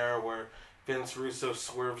Attitude Era where Vince Russo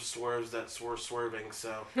swerves that were swerving.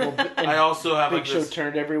 So I also have Big like Show this.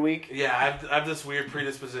 turned every week. Yeah, I have this weird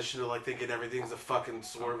predisposition to like thinking everything's a fucking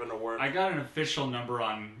swerve and a work. I got an official number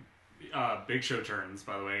on Big Show turns,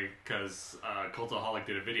 by the way, because Cultaholic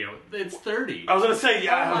did a video. It's 30. I was gonna say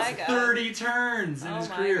yeah. Oh my God. 30 turns in Oh his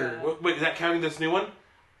my career. God. Wait, is that counting this new one?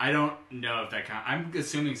 I don't know if that counts. I'm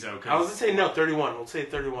assuming so. I was Because gonna say no, 31. We'll say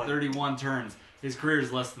 31. 31 turns. His career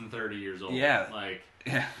is less than 30 years old. Yeah. Like,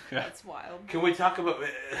 Yeah. That's wild. Can we talk about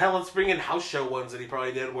hell? Let's bring in house show ones that he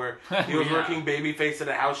probably did, where he was Yeah. working babyface at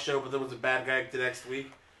a house show, but then was a bad guy the next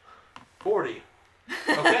week. 40.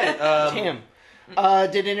 Okay. Damn.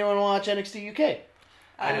 Did anyone watch NXT UK?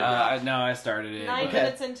 No, I started it. 9 Okay.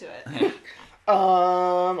 minutes into it.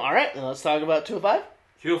 All right, then let's talk about 205.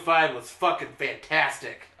 205 was fucking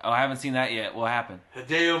fantastic. Oh, I haven't seen that yet. What happened?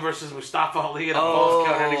 Hideo versus Mustafa Ali in a false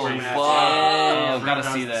count anywhere match. Oh, gotta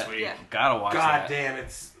that see was this that. week. Yeah. Gotta watch God that. damn,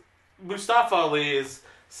 it's Mustafa Ali is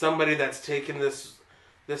somebody that's taken this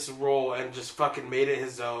role and just fucking made it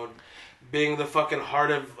his own, being the fucking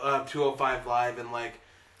heart of 205 Live, and like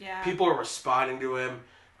Yeah. people are responding to him.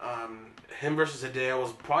 Him versus Hideo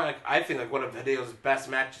was probably, like, I think, like one of Hideo's best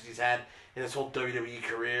matches he's had in his whole WWE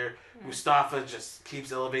career. Mustafa just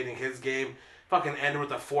keeps elevating his game. Fucking ended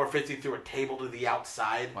with a 450 through a table to the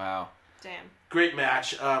outside. Wow. Damn. Great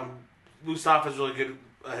match. Mustafa's really good.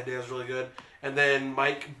 Hideo's really good. And then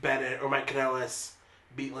Mike Kanellis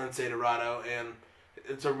beat Lince Dorado, and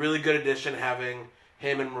it's a really good addition having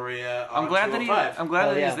him and Maria on I'm glad that 205. I'm glad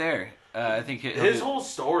Oh, that yeah. he's there. I think His whole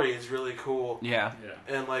story is really cool. Yeah.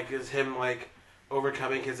 Yeah. And like is him like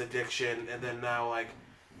overcoming his addiction, and then now like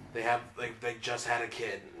they just had a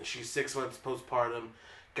kid. She's 6 months postpartum,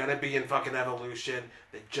 gonna be in fucking Evolution.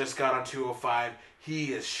 They just got on 205.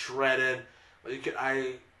 He is shredded. Like,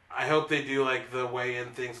 I hope they do like the weigh-in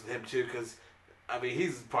things with him too, because I mean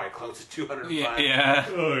he's probably close to 205. Yeah.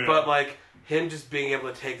 Oh, yeah. But like him just being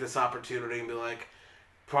able to take this opportunity and be like,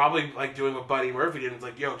 probably like doing what Buddy Murphy did. It's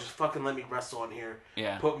like, yo, just fucking let me wrestle on here.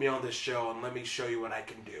 Yeah. Put me on this show and let me show you what I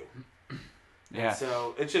can do. Yeah.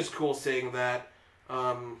 So it's just cool seeing that.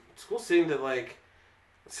 It's cool seeing that, like,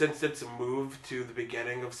 since it's moved to the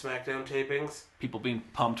beginning of SmackDown tapings, People being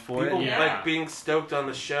pumped for people it. Yeah. like being stoked on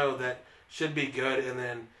the show that should be good. And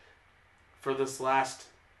then for this was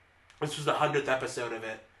the 100th episode of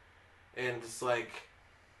it, and it's like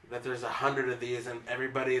that there's 100 of these, and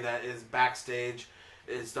everybody that is backstage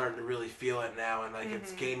is starting to really feel it now, and like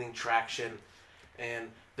it's gaining traction, and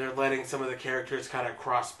they're letting some of the characters kind of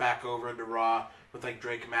cross back over into Raw with like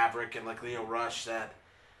Drake Maverick and like Leo Rush, that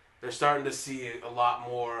they're starting to see a lot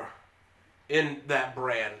more in that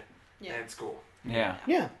brand, Yeah. and it's cool. Yeah.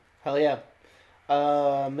 Yeah. Hell yeah.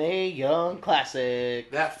 Mae Young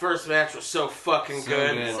Classic. That first match was so fucking So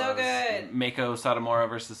good. good. So good. Mako Satomura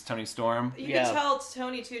versus Tony Storm. You Yeah. could tell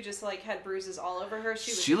Tony too, just like had bruises all over her.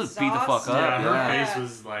 She looked beat the fuck exhausted. up. Yeah, her Yeah. face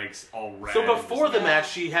was like all red. So before the Yeah. match,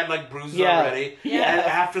 she had like bruises Yeah. already, Yeah. and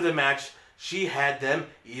after the match, she had them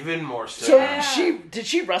even more so. So Yeah. did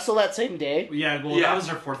she wrestle that same day? Yeah, well, Yeah. that was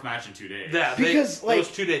her 4th match in 2 days. Yeah, Because, like, those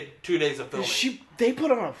 2 days of filming. They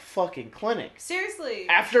put on a fucking clinic. Seriously.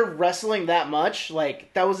 After wrestling that much,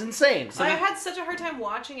 like, that was insane. I had such a hard time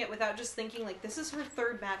watching it without just thinking like this is her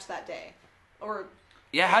 3rd match that day, or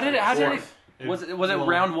Yeah, how did it? Fourth. Was it Well,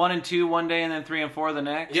 round 1 and 2 one day and then 3 and 4 the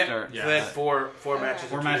next? Yeah, Or? so they had four Okay. matches.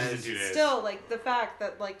 4 in matches 2 in 2 days. still like the fact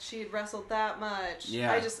that like she had wrestled that much.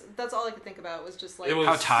 Yeah. That's all I could think about was just like It was-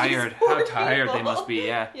 How tired? These How poor tired they people. must be.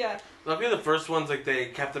 Yeah. Yeah. Luckily, the first ones like they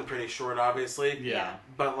kept them pretty short, obviously. Yeah.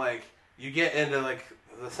 But like you get into like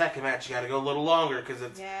the second match, you got to go a little longer because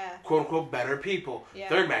it's Yeah. quote unquote better people. Yeah.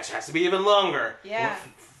 Third match has to be even longer. Yeah.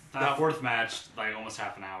 That 4th match, like almost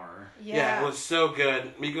half an hour. Yeah, it was so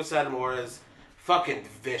good. Miko Satomura is fucking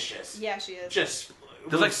vicious. Yeah, she is. Just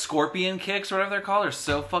Those like scorpion kicks or whatever they're called are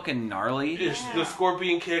so fucking gnarly. just Yeah. the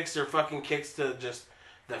scorpion kicks or fucking kicks to just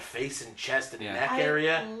the face and chest and Yeah. neck I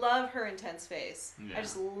area. love her intense face. Yeah. I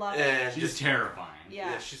just love it. And She's just terrifying.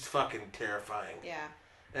 Yeah. she's fucking terrifying. Yeah.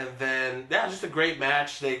 And then that was just a great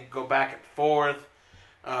match. They go back and forth.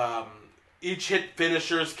 Each hit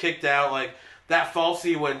finishers kicked out. Like that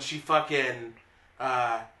falsie when she fucking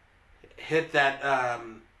hit that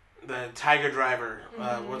the Tiger Driver.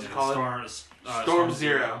 What's it called? Storm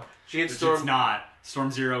Zero. She hit Which Storm. It's not.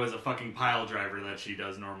 Storm Zero is a fucking pile driver that she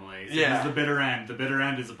does normally. So Yeah. It's the bitter end. The bitter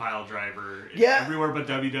end is a pile driver. It's Yeah. everywhere but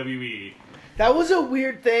WWE. That was a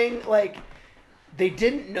weird thing. Like, they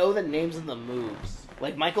didn't know the names of the moves.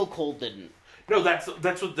 Like, Michael Cole didn't. No, that's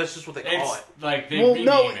just what they call It's it. like they Well, rename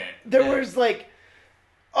no, it. there Yeah. was like,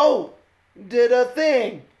 oh, did a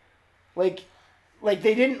thing. Like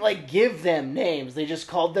they didn't like give them names. They just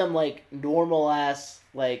called them like normal ass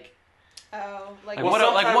like. Oh, like Like, Well, what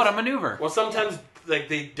a sometimes- maneuver. Well, sometimes like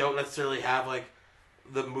they don't necessarily have like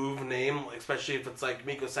the move name, especially if it's like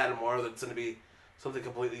Miko Satomura. That's going to be something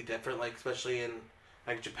completely different. Like especially in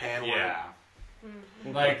like Japan, where Yeah.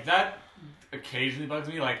 Like that occasionally bugs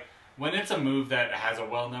me. Like when it's a move that has a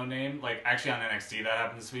well-known name. Like actually on NXT that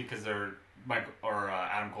happened this week because they're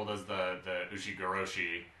Adam Cole does the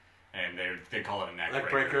Ushigoroshi. And they call it a neck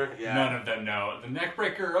breaker. yeah. None of them know the neck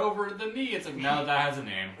breaker over the knee. It's like no, that has a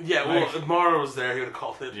name. Yeah, well, Like, if Mara was there, he would have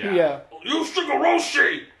called it. Yeah. You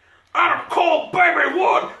Shigoroshi! Adam Cole, baby,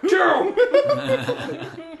 1, 2!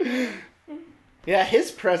 Yeah, his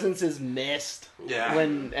presence is missed Yeah.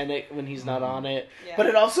 when he's not on it. Yeah. But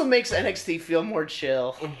it also makes NXT feel more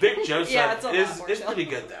chill. Vic Joseph Yeah, it's a lot is more chill. pretty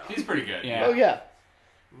good, though. He's pretty good. Yeah. Oh yeah.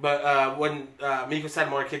 But when Miko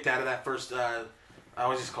Satomura kicked out of that first, I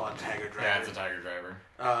always just call it Tiger Driver. Yeah, it's a Tiger Driver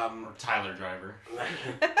Um, or Tyler Driver.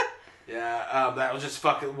 yeah, that was just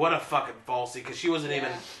fucking, what a fucking falsie, because she wasn't even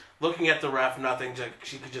Yeah. looking at the ref, nothing,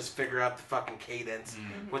 she could just figure out the fucking cadence,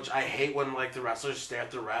 which I hate when, like, the wrestlers stare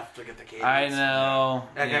at the ref to get the cadence. I know.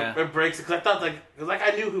 And Yeah. it breaks it, because I thought, like,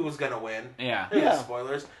 I knew who was going to win. Yeah. There Yeah. was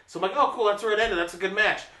spoilers. So I'm like, oh, cool, that's where it ended, that's a good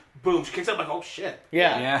match. Boom, she kicks out, like, oh, shit.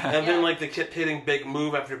 Yeah. Yeah. And then, Yeah. like, they kept hitting big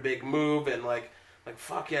move after big move, and, like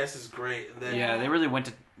fuck yeah, this is great. And then Yeah, they really went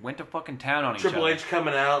to fucking town on each Triple other. H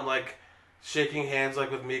coming out, like, shaking hands, like,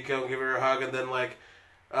 with Miko and giving her a hug, and then, like,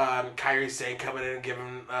 Kairi Sane coming in and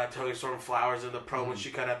giving Toni Storm flowers in the promo she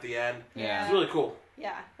cut at the end. Yeah. It's really cool.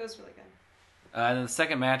 Yeah, it was really good. And then the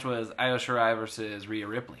second match was Io Shirai versus Rhea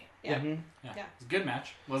Ripley. Yeah. Mhm. Yeah. Yeah. It's a good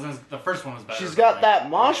match. The first one was better. She's but, got like, that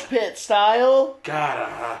mosh pit style. God,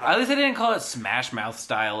 At least they didn't call it Smash Mouth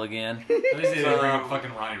style again. At least they didn't bring Um, up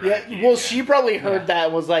fucking Ronnie Yeah. Radke Well, again. she probably heard Yeah. that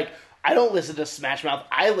and was like, I don't listen to Smash Mouth.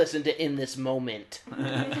 I listen to In This Moment. and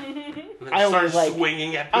then I only started like-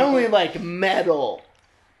 swinging at people. I only like metal.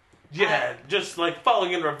 Yeah, just, like,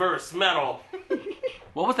 falling in reverse, metal.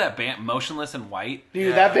 What was that band? Motionless in White? Dude,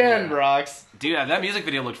 Yeah, that band yeah. rocks. Dude, that music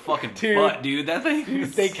video looked fucking Dude. butt, dude. That thing.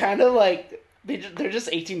 Dude, they kind of like they're just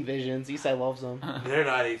 18 Visions. Eastside loves them. They're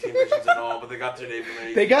not 18 Visions at all, but they got their name from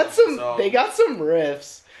 18 They got some. so- They got some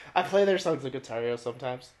riffs. I play their songs on Guitar Hero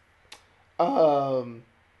sometimes.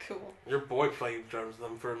 Cool. Your boy played drums with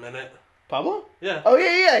them for a minute. Pablo? Yeah. Oh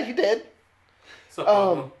yeah, he did.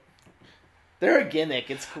 So, They're a gimmick.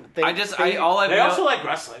 It's They also like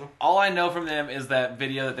wrestling. All I know from them is that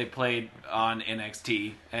video that they played on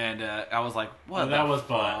NXT, and I was like, "What? That was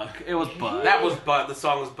Butt. It was Butt. That was Butt. The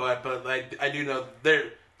song was Butt, but like I do know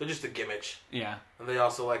they're just a gimmick. Yeah. And they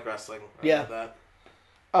also like wrestling. I Yeah. know that.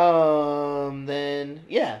 Then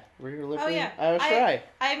Rhea Ripley. Oh yeah, Io Shirai.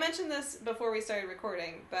 I mentioned this before we started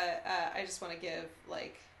recording, but I just want to give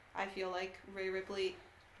I feel like Rhea Ripley,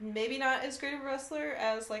 maybe not as great of a wrestler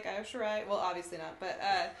as Io Shirai. Well, obviously not, but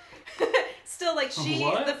still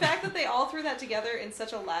What? the fact that they all threw that together in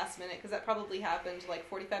such a last minute, because that probably happened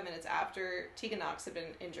 45 minutes after Tegan Nox had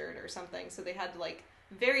been injured or something, so they had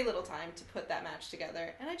very little time to put that match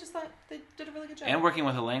together, and I just thought they did a really good job. And working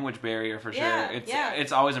with a language barrier for sure. Yeah,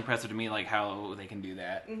 It's always impressive to me how they can do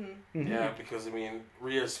that. Mm-hmm. Yeah, because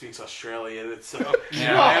Rhea speaks Australian, and so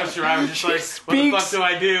Yeah. Io Shirai was just what the fuck do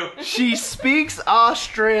I do? She speaks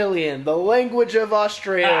Australian, the language of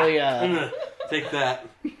Australia. Take that.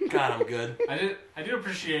 God, I'm good. I do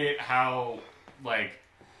appreciate how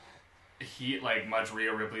much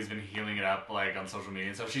Rhea Ripley's been healing it up on social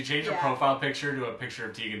media. So she changed her profile picture to a picture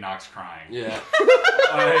of Tegan Nox crying. Yeah.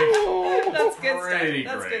 That's good pretty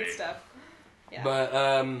stuff. That's great. good stuff. Yeah. But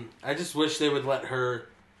I just wish they would let her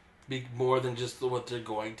be more than just what they're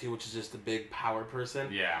going to, which is just a big power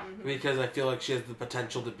person. Yeah. Because I feel like she has the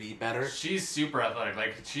potential to be better. She's super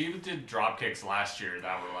athletic. She did drop kicks last year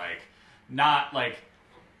that were not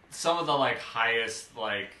some of the highest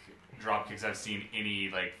drop kicks I've seen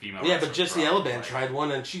any female. Yeah, wrestler but Jessie drop. Elaban tried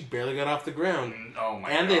one and she barely got off the ground. Oh my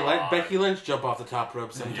god. And they let Becky Lynch jump off the top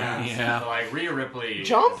rope sometimes. Yeah. So, Rhea Ripley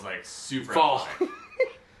Jump? is super Fall. athletic.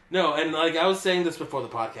 No, and I was saying this before the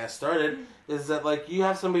podcast started, is that you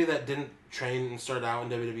have somebody that didn't train and start out in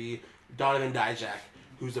WWE, Donovan Dijak,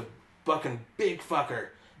 who's a fucking big fucker,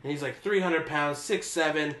 and he's 300 pounds,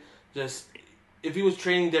 6'7", just if he was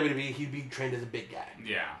training WWE, he'd be trained as a big guy.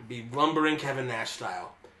 Yeah. He'd be lumbering Kevin Nash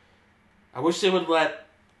style. I wish they would let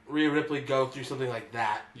Rhea Ripley go through something like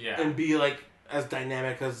that, and be as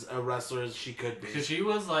dynamic as a wrestler as she could be. Because she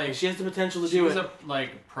was She has the potential to she do was it. a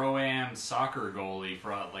pro-am soccer goalie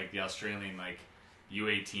for the Australian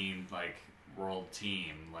U18 world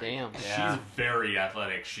team. Damn. Yeah. She's very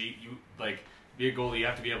athletic. Be a goalie, you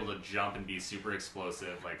have to be able to jump and be super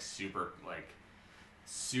explosive, super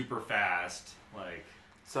fast.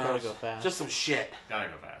 So Gotta go fast. just some shit. Gotta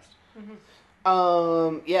go fast.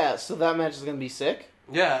 So that match is gonna be sick.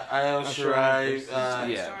 Yeah, Io Shirai.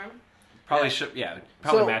 Yeah. Storm. Probably So,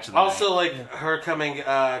 match of the night. Also, her coming,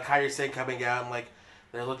 Kairi Sane coming out, and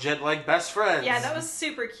they're legit best friends. Yeah, that was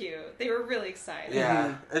super cute. They were really excited.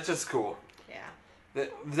 Yeah, it's just cool. Yeah. The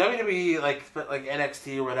WWE,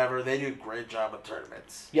 NXT or whatever, they do a great job of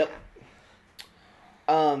tournaments. Yep.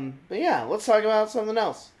 But yeah, let's talk about something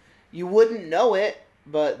else. You wouldn't know it,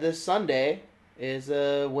 but this Sunday is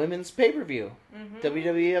a women's pay-per-view.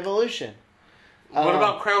 WWE Evolution. What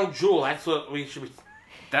about Crown Jewel? That's what we should be.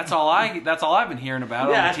 That's all I've been hearing about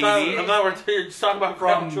Yeah, on the TV. I thought we were just talking about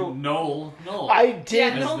Crown Jewel. Noel. I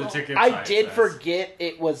did. Yeah, As the ticket I site did says. forget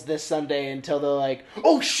it was this Sunday until they're like,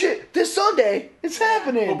 "Oh shit, this Sunday, it's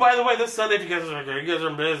happening." Well, by the way, this Sunday, if you guys are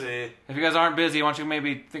busy, If you guys aren't busy, why don't you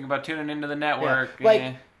maybe think about tuning into the network?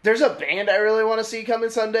 Like, there's a band I really want to see coming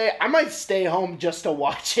Sunday. I might stay home just to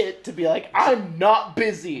watch it to be like, I'm not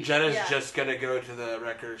busy. Jenna's Yeah. just gonna go to the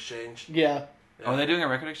record exchange. Yeah, Oh, are they doing a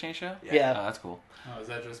record exchange show? yeah, Oh, that's cool. Oh, is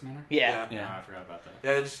that just Manor? yeah. Yeah. Oh, I forgot about that.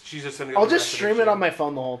 Yeah, she's just gonna go I'll to the just record stream it on exchange. my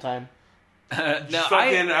phone the whole time. No,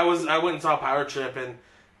 I went and saw Power Trip, and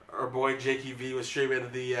our boy Jakey V was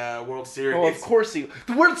streaming the World Series. Oh, of course he.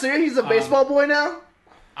 The World Series. He's a baseball boy now.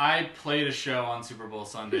 I played a show on Super Bowl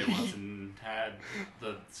Sunday once and had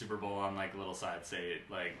the Super Bowl on a little side stage,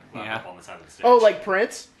 Yeah. up on the side of the stage. Oh, like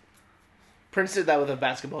Prince. Prince did that with a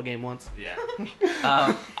basketball game once. Yeah.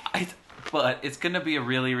 but it's gonna be a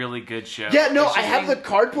really, really good show. Yeah, no, It's I just have the being-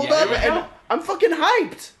 card pulled Yeah, up, here we and go. I'm fucking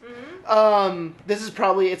hyped. This is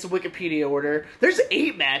probably it's a Wikipedia order. There's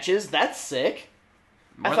 8 matches. That's sick.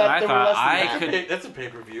 More I than thought I there were thought. less than I that. could. That's a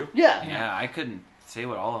pay-per-view. Yeah. Yeah, I couldn't say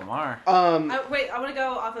what all of them are. Wait, I want to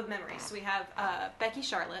go off of memory. So we have Becky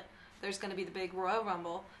Charlotte. There's going to be the big Royal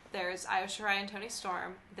Rumble. There's Io Shirai and Toni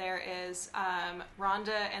Storm. There is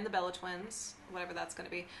Ronda and the Bella Twins, whatever that's going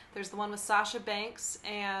to be. There's the one with Sasha Banks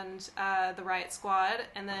and the Riot Squad.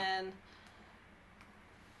 And then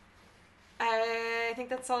I think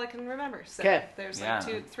that's all I can remember. So 'Kay. there's Yeah.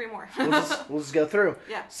 3 more. We'll just go through.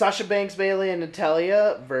 Yeah. Sasha Banks, Bayley, and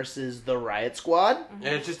Natalya versus the Riot Squad. And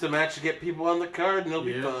it's just a match to get people on the card, and it'll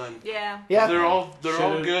be Yeah. fun. Yeah. Yeah. They're all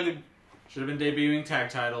Should've- good. Should have been debuting tag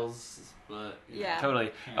titles but Yeah.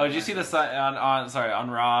 Totally. Oh, did you see the sign on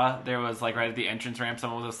Raw? There was like right at the entrance ramp,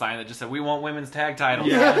 someone with a sign that just said, "We want women's tag titles."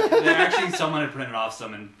 Yeah, they actually someone had printed off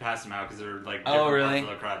some and passed them out because they're like Oh, different really? parts of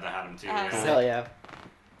the crowd that had them too. Hell yeah.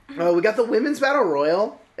 We got the women's battle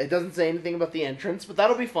royal. It doesn't say anything about the entrance, but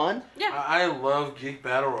that'll be fun. I love Geek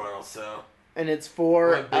Battle Royal, so And it's I'm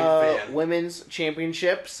for a big fan. women's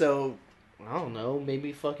championship, so I don't know,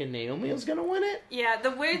 maybe fucking Naomi is gonna win it? Yeah, the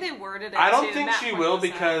way they worded it. I don't too, think Matt she pointed will this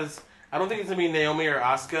out. because I don't think it's gonna be Naomi or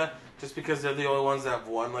Asuka, just because they're the only ones that have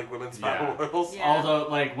won like women's battle royals. Yeah. Although,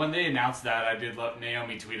 like when they announced that, I did love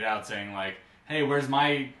Naomi tweeted out saying like, "Hey, where's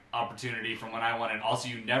my opportunity from when I won? And also,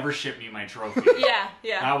 you never shipped me my trophy." Yeah.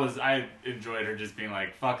 I enjoyed her just being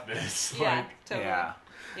like, "Fuck this." Yeah, Like, totally. Yeah.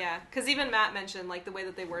 Yeah, because even Matt mentioned like the way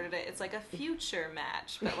that they worded it. It's like a future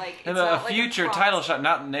match, but like it's And not a like future cross. title shot,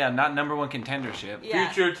 not number one contendership. Yeah.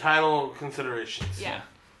 Future title considerations. Yeah.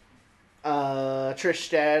 Trish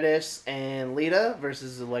Stratus and Lita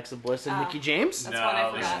versus Alexa Bliss and Oh. Mickey James. That's one I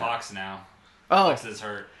no, there's forgot. Fox now. Oh, Alexa's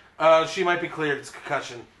hurt. She might be cleared. It's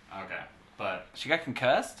concussion. Okay, but She got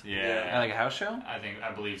concussed yeah, at like a house show.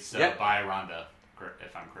 I believe so. Yep. By Ronda,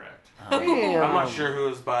 if I'm correct. damn. I'm not sure who it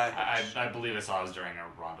was by, I believe I saw it was during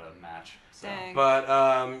a Ronda match. So. Dang. but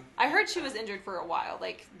I heard she was injured for a while.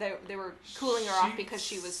 Like they were cooling her off because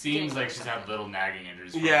she was. Seems getting like hurt or she's had something. little nagging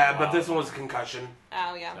injuries. For yeah, a but while. this one was a concussion.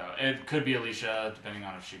 Oh yeah. So it could be Alicia, depending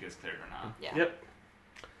on if she gets cleared or not. Yeah.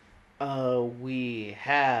 Yep. We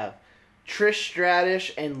have Trish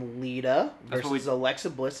Stratus and Lita That's what versus Alexa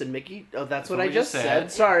Bliss and Mickey. Oh, that's what what I we just just said.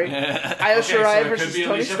 said. Sorry. Io Okay, Shirai so it could versus be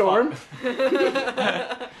Tony Alicia Storm.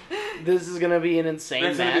 Fox. This is gonna be an insane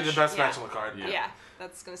That's gonna match. be the best Yeah. match on the card. Yeah.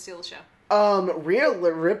 That's gonna steal the show. Rhea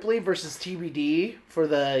Ripley versus TBD for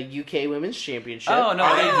the UK Women's Championship. Oh no,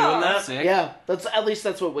 Are they they doing that? Sick. Yeah, at least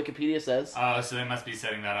that's what Wikipedia says. Oh, so they must be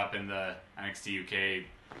setting that up in the NXT UK.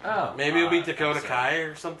 Oh, Maybe it'll be Dakota so- Kai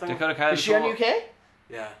or something. Dakota Kai. Is she on UK?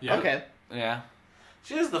 Yeah. Yeah. Okay. Yeah.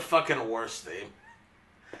 She has the fucking worst theme.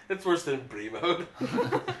 It's worse than Brie mode.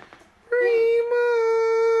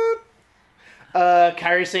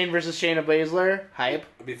 Kairi Sane versus Shayna Baszler. Hype.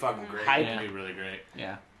 It'd be fucking great. Hype. It'd be really great.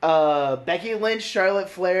 Yeah. Becky Lynch, Charlotte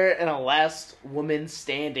Flair, and a last woman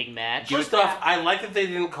standing match. First off, I like that they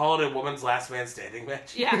didn't call it a woman's last man standing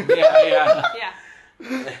match. Yeah. Yeah. Yeah.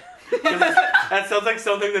 Yeah. 'Cause that sounds like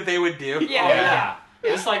something that they would do. Yeah. Oh, yeah.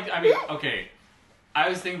 It's like, I mean, okay. I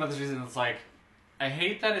was thinking about this reason. It's like, I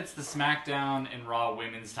hate that it's the SmackDown and Raw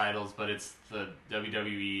women's titles, but it's the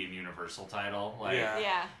WWE and Universal title. Like, Yeah.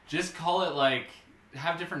 Yeah. just call it like,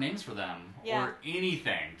 have different names for them Yeah. or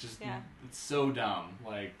anything. Just, Yeah. it's so dumb.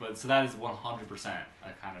 Like, but so that is 100% a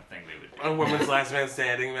kind of thing they would do. A women's last man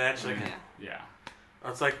standing match. Like, Yeah. Yeah.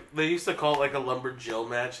 it's like they used to call it like a lumberjill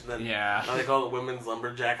match, and then Yeah. now they call it women's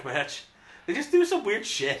lumberjack match. They just do some weird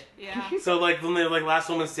shit. Yeah. So like when they're like last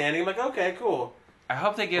woman standing, I'm like, okay, cool. I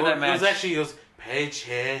hope they give Well, that match it was Paige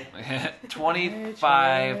here.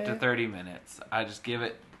 25 to 30 minutes. I just give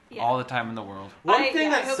it Yeah. all the time in the world. One I thing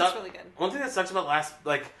hope that it's sucks. really good. One thing that sucks about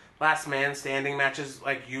last man standing matches,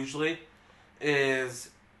 like usually, is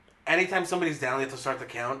anytime somebody's down, they have to start the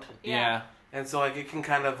count, Yeah. and so like it can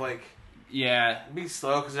kind of like Yeah. be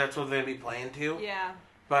slow because that's what they're gonna be playing to. Yeah.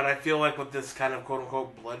 But I feel like with this kind of quote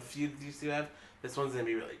unquote blood feud these two have, this one's gonna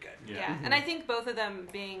be really good. Yeah. And I think both of them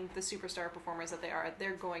being the superstar performers that they are,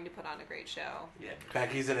 they're going to put on a great show. Yeah,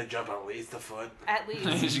 Becky's gonna jump at least a foot. At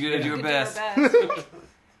least. She's gonna do her Could best.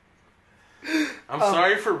 I'm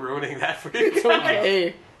sorry for ruining that for you. It's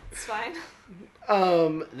okay. It's fine.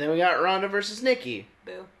 Then we got Ronda versus Nikki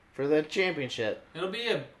Boo. for the championship. It'll be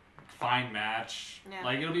a fine match. Yeah.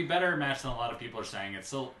 Like, it'll be a better match than a lot of people are saying.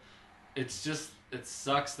 It's just, it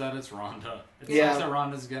sucks that it's Ronda. It Yeah. sucks that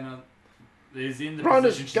Ronda's is in the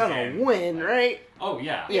Ronda's position she's gonna in. win, right? Oh,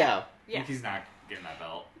 yeah. Yeah. Yeah. Nikki's not getting that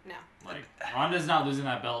belt. No. Like, Ronda's not losing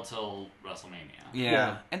that belt till WrestleMania. Yeah.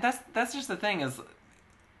 Yeah. And that's just the thing is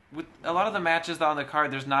with a lot of the matches on the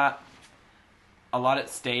card there's not a lot at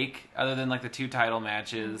stake other than like the two title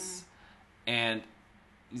matches and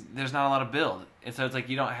there's not a lot of build. And so it's like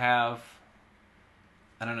you don't have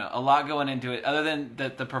I don't know, a lot going into it other than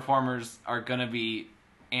that the performers are going to be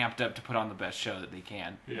amped up to put on the best show that they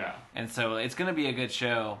can. Yeah. And so it's going to be a good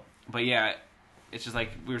show. But yeah, it's just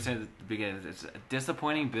like we were saying at the beginning, it's a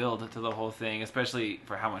disappointing build to the whole thing, especially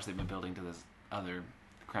for how much they've been building to this other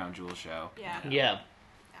Crown Jewel show. Yeah. Yeah.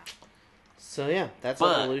 So yeah, that's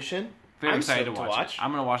But- Evolution. Very I'm excited to stoked watch it.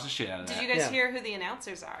 I'm going to watch the shit out of that. Did you guys Yeah. hear who the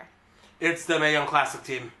announcers are? It's the Mae Young Classic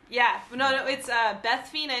team. Yeah. No, it's Beth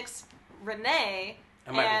Phoenix, Renee,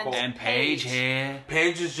 And Michael Cole. And Paige here.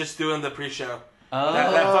 Paige is just doing the pre-show. Oh.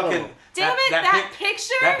 That fucking Damn it, that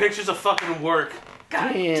picture? That picture's a fucking work.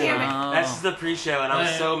 God Damn. damn it. That's just the pre-show, and I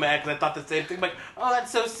was so mad because I thought the same thing. Like, oh, that's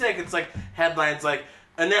so sick. It's like headlines like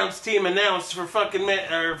team announced for fucking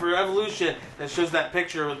or for Evolution. That shows that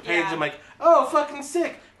picture with Paige. Yeah. I'm like, oh, fucking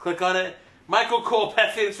sick. Click on it. Michael Cole,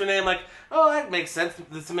 Beth Phoenix Renee. I'm like, oh, that makes sense.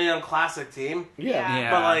 This is a Mae Young Classic team. Yeah.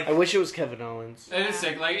 Yeah. But like, I wish it was Kevin Owens. It is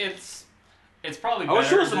sick. Like it's probably. I wish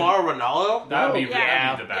better it was than- Mauro Ranallo. That'd be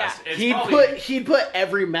Yeah. that'd be the best. Yeah. It's He'd put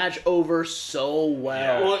every match over so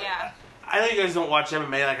well. Well, Yeah. I know you guys don't watch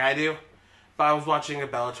MMA like I do, but I was watching a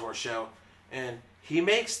Bellator show, and he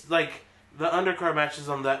makes like the undercard matches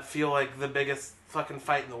on that feel like the biggest fucking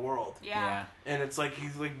fight in the world. Yeah. And it's like he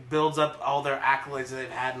like builds up all their accolades that they've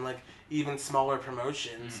had in like even smaller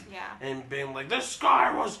promotions, Yeah. and being like, this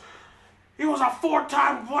guy was a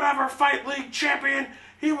 4-time whatever fight league champion.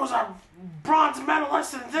 He was a bronze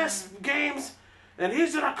medalist in this games. And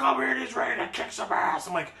he's gonna come here and he's ready to kick some ass.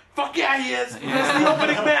 I'm like, fuck yeah, he is. This is the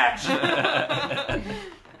opening match.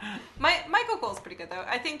 Michael Cole's pretty good though.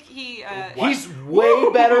 I think he. He's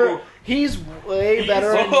way better. He's way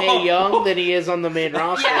better in Mae Young than he is on the main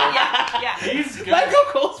roster. Yeah. He's good. Michael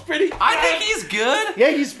Cole's pretty. I think he's good. Yeah,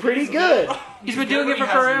 he's pretty good. He's been good doing when it for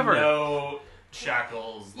he has forever. No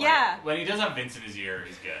shackles. Like, Yeah. When he doesn't have Vince in his ear,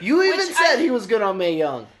 he's good. You even Which said I- he was good on Mae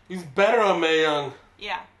Young. He's better on Mae Young.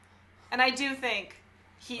 Yeah. And I do think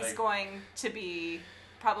he's Like- going to be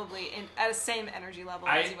probably at the same energy level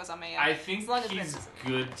I- as he was on Mae Young. I think as long as he's Vince is-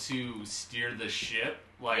 good to steer the ship.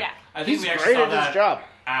 Like, Yeah. I think He's we actually great saw at his that job.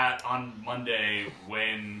 on Monday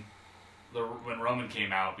when Roman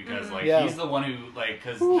came out because like Yeah. he's the one who like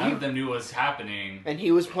because none of them knew what was happening. And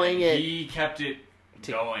he was playing it. He kept it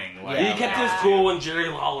going. Like, Yeah. He kept his cool when Jerry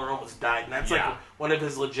Lawler almost died, and that's Yeah. like one of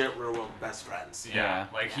his legit real world best friends. Yeah,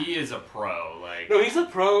 like he is a pro. Like No, he's a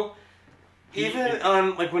pro. He- Even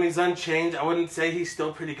on like when he's Unchained, I wouldn't say he's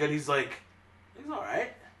still pretty good. He's all right.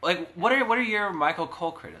 Like, what are your Michael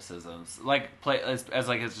Cole criticisms? Like, play as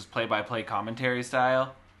like his just play by play commentary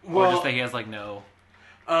style, or Well, just that he has like no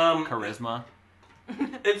charisma.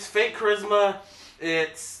 It's fake charisma.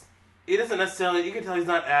 He doesn't necessarily. You can tell he's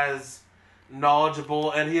not as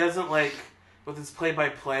knowledgeable, and he doesn't like with his play by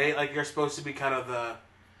play. Like you're supposed to be kind of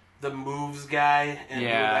the moves guy and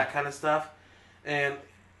doing Yeah. that kind of stuff, and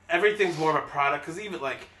everything's more of a product. Because even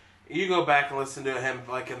like you go back and listen to him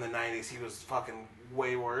like in the '90s, he was fucking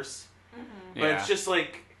way worse. But Yeah. it's just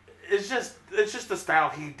like it's just the style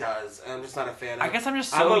he does, and I'm just not a fan of. I guess I'm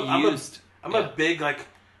just so used. I'm a big like.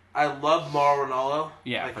 I love Mauro Ranallo.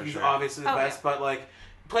 Yeah, like for he's sure. obviously the Oh, best, yeah. but like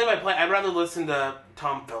play by play, I'd rather listen to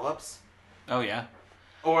Tom Phillips Oh yeah.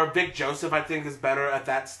 or Vic Joseph. I think is better at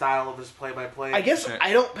that style of his play by play. I guess Sure.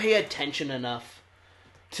 I don't pay attention enough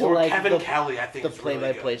to or like Kevin the Kelly. I think the is really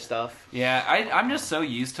play-by-play good. stuff. Yeah, I'm just so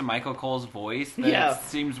used to Michael Cole's voice that Yeah. it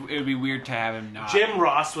seems it would be weird to have him not. Jim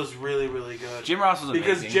Ross was really really good. Jim Ross was amazing.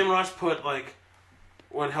 because Jim Ross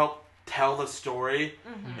would help tell the story,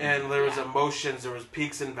 and there was emotions, there was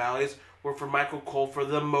peaks and valleys. Where for Michael Cole, for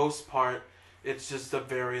the most part, it's just a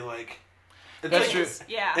very like. It's That's like, true.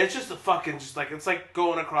 Yeah. It's just a fucking it's like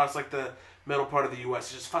going across like the middle part of the U.S.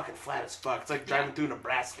 It's just fucking flat as fuck. It's like driving through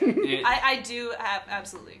Nebraska. It- I do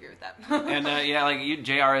absolutely agree with that. and yeah, like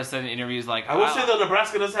JR has said in interviews, like I will say though,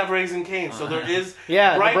 Nebraska does have Raising Cane's, so there is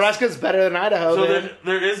Yeah, bright, Nebraska's better than Idaho. So then.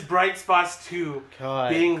 there is bright spots too God.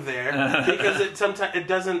 being there because it sometimes it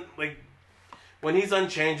doesn't like when he's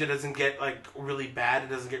Unchained, it doesn't get like really bad. It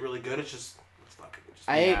doesn't get really good. It's just fucking.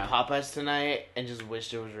 I ate Yeah. Popeyes tonight and just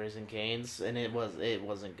wished it was Raising Cane's, and it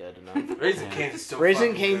wasn't good enough. Raising Cane's is still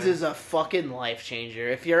Raising fucking Cane's good. is a fucking life changer.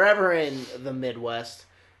 If you're ever in the Midwest,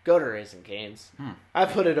 go to Raising Cane's. I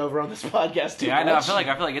put it over on this podcast too. yeah, I know. I much. feel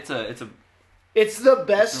like it's a It's the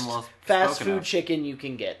best been well fast spoken food of. chicken you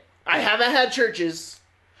can get. I haven't had Church's.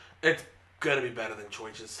 It's gonna be better than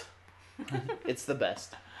Choices. It's the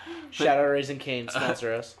best. Shout out Raising Cane,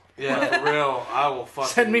 sponsor us. Yeah, for real. I will fucking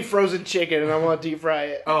Send me frozen chicken and I want to deep fry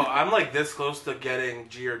it. Oh, I'm like this close to getting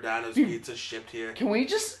Giordano's pizza shipped here. Can we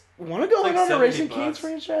just want to go Like in on a 70 Raising bucks. Cane's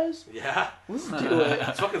franchise? Yeah, Let's do it.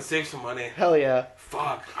 let's fucking save some money. Hell yeah.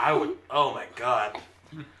 Fuck, I would. Oh my god,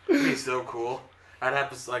 it'd be so cool. I'd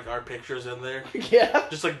have like our pictures in there, Yeah.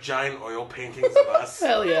 just like giant oil paintings of us.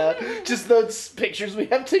 Hell yeah. Just those pictures we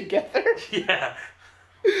have together. Yeah,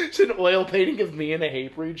 Just an oil painting of me in a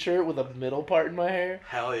Hatebreed shirt with a middle part in my hair.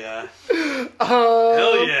 hell yeah,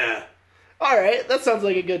 hell yeah. Alright, that sounds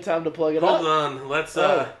like a good time to plug it Hold up. on, let's.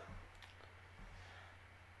 Oh.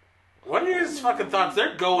 What are your fucking thoughts?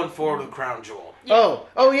 They're going forward with Crown Jewel.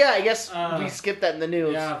 Oh yeah, I guess we Uh, skipped that in the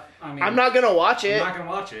news. Yeah, I mean, I'm not gonna watch I'm it. not gonna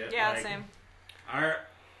watch it. Yeah, like, same.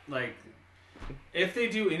 Like, if they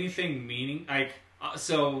do anything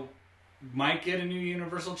so might get a new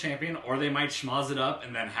Universal Champion, or they might schmoz it up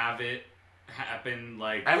and then have it happen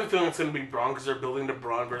like. I have a feeling it's going to be Braun because they're building to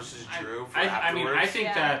Braun versus Drew for I mean, afterwards. I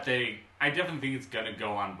think that I definitely think it's going to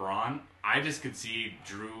go on Braun. I just could see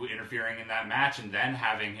Drew interfering in that match and then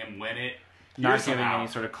having him win it. Not giving any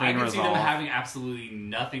sort of clean I could see them resolve. having absolutely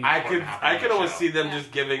nothing. I important happen on could the almost show. see them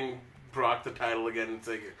just giving Brock the title again and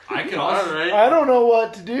saying, I could also all right. I don't know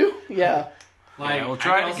what to do. Yeah. like. Yeah, we'll I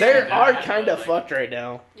try could to also get see They it. are that, kind but, of like- fucked right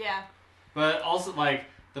now. Yeah. But also, like,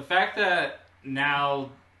 the fact that now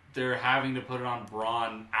they're having to put it on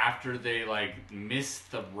Braun after they, like,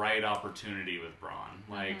 missed the right opportunity with Braun.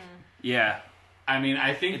 Like, Yeah. I mean,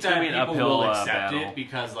 I think It's that gonna be an people uphill, will accept battle. it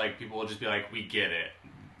because, like, people will just be like, we get it.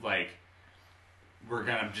 Like, we're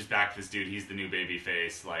gonna just back this dude. He's the new baby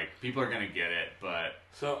face. Like, people are gonna get it, but...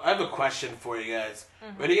 So I have a question for you guys.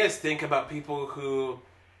 What do you guys think about people who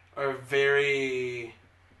are very,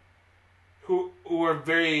 who are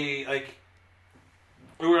very like,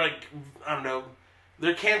 who are like, I don't know,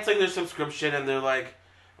 they're canceling their subscription and they're like,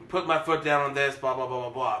 I'm putting my foot down on this, blah blah blah blah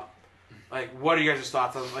blah. Like, what are you guys'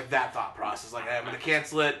 thoughts on like that thought process? Like, I'm gonna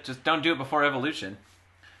cancel it. Just don't do it before Evolution.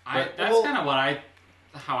 That's well- kind of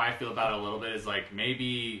how I feel about it a little bit, is like,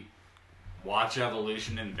 maybe watch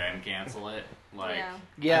Evolution and then cancel it. Like,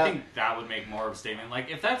 Yeah. I think that would make more of a statement. Like,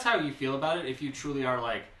 if that's how you feel about it, if you truly are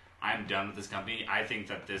like, I'm done with this company, I think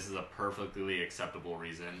that this is a perfectly acceptable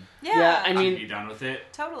reason Yeah, I to mean- be done with it.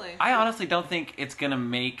 Totally. I honestly don't think it's gonna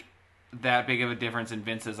make that big of a difference in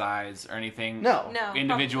Vince's eyes or anything. No. No.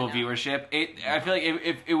 Individual probably not. viewership. I feel like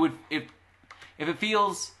if it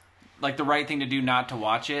feels like the right thing to do not to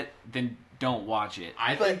watch it, then don't watch it.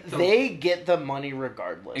 I think But they get the money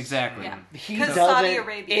regardless. Exactly. Yeah. He 'Cause doesn't. Saudi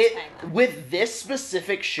Arabia's paying them. With this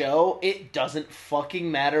specific show, it doesn't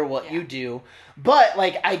fucking matter what Yeah. you do. But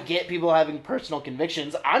like, I get people having personal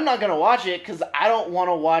convictions. I'm not gonna watch it because I don't want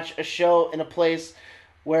to watch a show in a place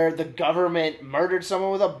where the government murdered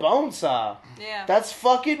someone with a bone saw. Yeah. That's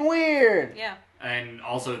fucking weird. Yeah. and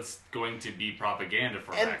also it's going to be propaganda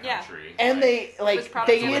for And- that yeah. country. And Like, they was like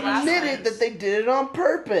probably they doing last admitted times. that they did it on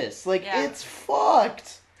purpose. Like Yeah. it's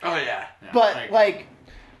fucked. Oh yeah. yeah, But like,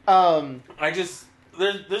 I just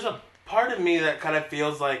there's a part of me that kind of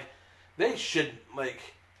feels like they should like.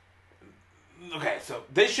 Okay, so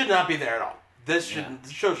they should not be there at all. This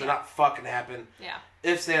show should not fucking happen. Yeah.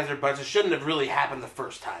 If stands or buts, it shouldn't have really happened the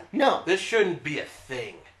first time. no, This shouldn't be a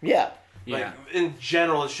thing. yeah, Like Yeah. in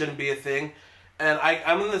general, it shouldn't be a thing. And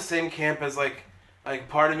I'm in the same camp as like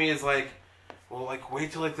part of me is like, well, like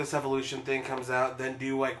wait till like this Evolution thing comes out, then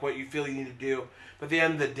do like what you feel you need to do. But at the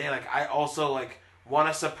end of the day, like I also like want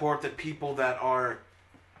to support the people that are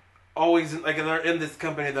always like they're in this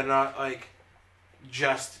company. They're not like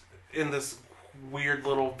just in this weird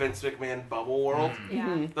little Vince McMahon bubble world. Yeah.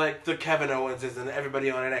 Mm-hmm. Like the Kevin Owenses and everybody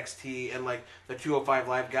on NXT and like the 205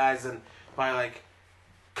 Live guys, and by like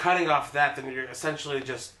cutting off that, then you're essentially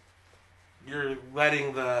just you're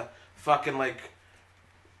letting the fucking like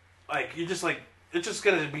you're just like it's just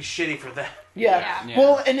gonna be shitty for them. yeah. Yeah.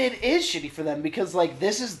 Well, and it is shitty for them because like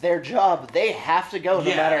this is their job. They have to go no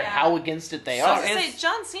Yeah. matter Yeah. how against it they So I are. was gonna It's- say,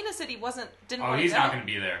 John Cena said he didn't oh, want he's to go. not going to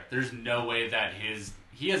be there. There's no way that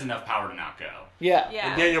he has enough power to not go. Yeah. Yeah.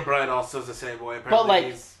 And Daniel Bryan also is the same way. Apparently like-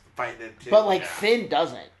 he's fighting it too. But like Yeah. Finn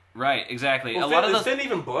doesn't. Right, exactly. well, a lot Finn, of is those, Finn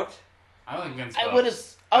even booked? I don't think Vince I goes. would have.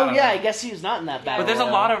 I Oh don't yeah, know. I guess he was not in that battle. but there's royal.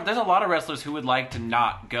 a lot of wrestlers who would like to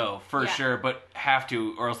not go for Yeah. sure, but have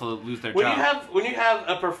to, or else they'll lose their When job. you have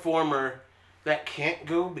a performer that can't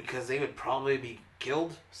go because they would probably be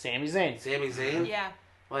killed, Sami Zayn. Sami Zayn. Yeah.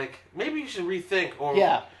 Like maybe you should rethink or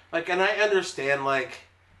Yeah. like, and I understand like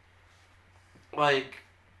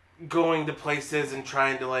going to places and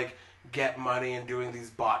trying to like get money and doing these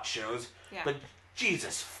bot shows, Yeah. but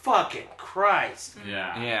Jesus fucking Christ,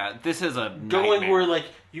 Yeah. Yeah, this is a going nightmare. where like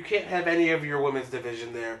you can't have any of your women's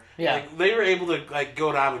division there. Yeah. Like they were able to like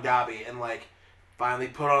go to Abu Dhabi and like finally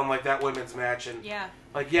put on like that women's match and Yeah.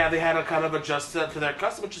 like yeah they had to kind of adjust to their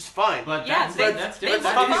custom, which is fine. But Yeah, that's, they- that's they different.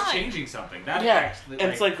 were That is fine. changing something. That Yeah. affects the,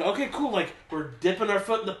 And it's like, okay, cool, like, we're dipping our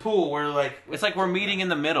foot in the pool, we're like, It's like we're meeting in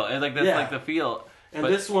the middle. It's like that's Yeah. like the feel. and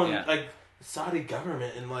But, this one, yeah. like, Saudi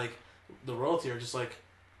government and, like, the royalty are just like,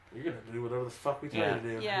 you're gonna do whatever the fuck we tell Yeah. you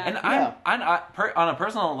to do. Yeah. And Yeah. on a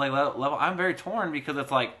personal like level, I'm very torn because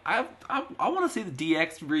it's like I want to see the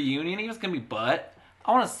DX reunion. Even if it's gonna be butt,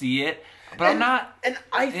 I want to see it, but I'm not. And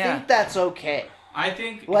I think Yeah. that's okay. I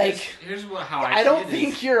think Like, here's how I I don't see it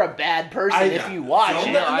is- think you're a bad person if you watch And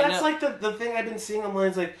it. No, I that's know. like the thing I've been seeing online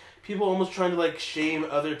is like people almost trying to like shame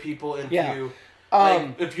other people into Yeah.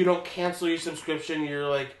 like if you don't cancel your subscription, you're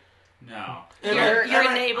like No. and You're You're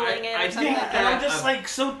and enabling it I or something yeah, like and I'm that. just like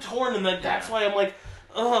so torn, and that's Yeah. why I'm like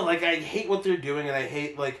like I hate what they're doing, and I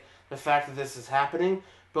hate like the fact that this is happening.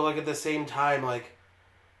 But like at the same time, like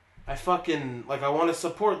I fucking like I want to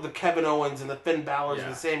support the Kevin Owens and the Finn Balor's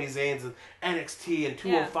and the Sami Zayns and NXT and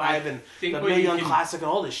 205 and the Million Classic and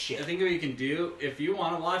all this shit. I think what you can do if you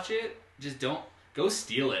want to watch it, just don't go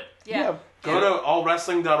steal it. Yeah. Go to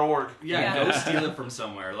allwrestling.org. Yeah, go steal it from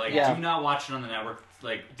somewhere. Like, do not watch it on the network.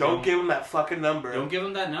 Like, don't give them that fucking number. Don't give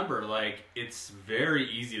them that number. Like, it's very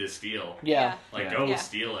easy to steal. Yeah. Like, go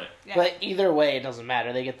steal it. Yeah. But either way, it doesn't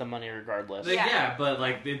matter. They get the money regardless. Like, but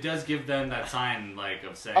like, it does give them that sign, like,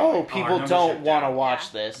 of saying, oh, like, people don't want to watch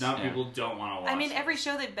Yeah. this. No, people don't want to watch. I mean, this. every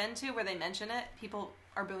show they've been to where they mention it, people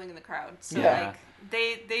are booing in the crowd. So Yeah.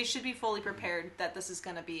 like, they should be fully prepared that this is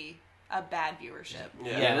going to be a bad viewership.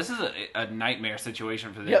 Yeah, this is a nightmare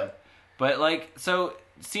situation for them. Yep. But, like, so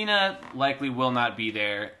Cena likely will not be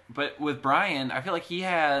there. But with Bryan, I feel like he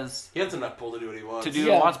has enough pull to do what he wants. what he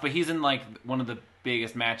wants, but he's in, like, one of the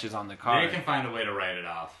biggest matches on the card. They can find a way to write it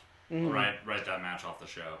off. Write that match off the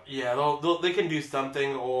show. Yeah, they can do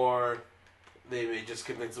something, or they may just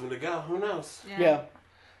convince him to go. Who knows? Yeah.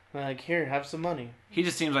 Like, here, have some money. He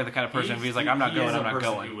just seems like the kind of person who's like, I'm not going, I'm not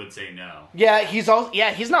going. Who would say no? Yeah, he's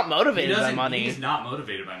not motivated by money. He's not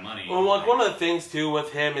motivated by money. Well, like one of the things too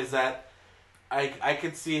with him is that I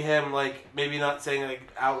could see him like maybe not saying like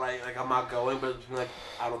outright like I'm not going, but like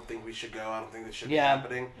I don't think we should go. I don't think this should be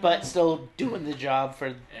happening. But still doing the job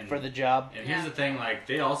for the job. And here's the thing: like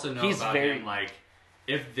they also know about him. Like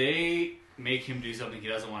if they make him do something he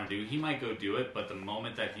doesn't want to do, he might go do it. But the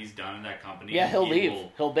moment that he's done in that company, he'll leave.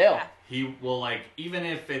 He'll bail. He will like even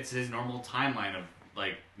if it's his normal timeline of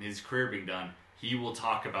like his career being done. He will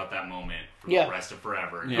talk about that moment for the rest of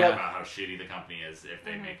forever and talk about how shitty the company is if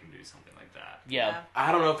they make him do something like that. Yeah.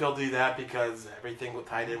 I don't know if he'll do that because everything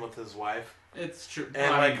tied in with his wife. It's true.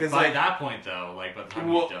 And I like, mean, by that point though, like by the time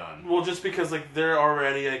he's done. Well, just because like they're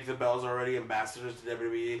already like the Bells are already ambassadors to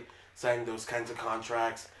WWE, signing those kinds of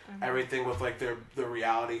contracts. Everything with like their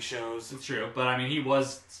reality shows. It's true, but I mean, he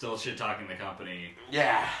was still shit talking the company.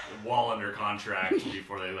 Yeah. While under contract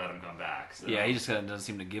before they let him come back. So. Yeah, he just doesn't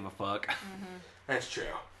seem to give a fuck. That's true.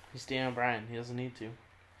 He's Daniel Bryan. He doesn't need to.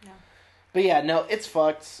 No. But yeah, no, it's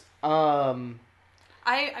fucked. I'm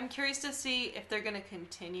curious to see if they're going to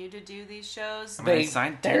continue to do these shows. I mean, they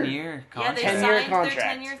signed 10-year contract. Yeah, they 10-year signed contract.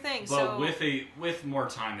 their 10-year thing. But with more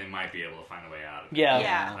time, they might be able to find a way out of it.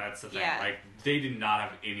 Yeah. That's the thing. Like, they did not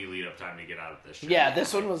have any lead-up time to get out of this show. Yeah,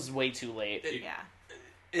 this one was way too late.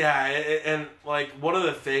 Yeah, and like one of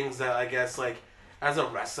the things that I guess like as a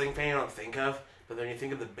wrestling fan you don't think of, but then you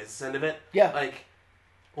think of the business end of it. Yeah. Like,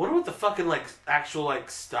 what about the fucking like actual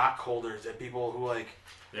like stockholders and people who like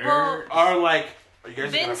are like. Are you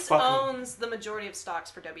guys Vince owns the majority of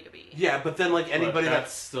stocks for WWE. Yeah, but then like anybody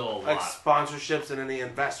that's still like sponsorships and any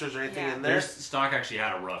investors or anything in there. Their stock actually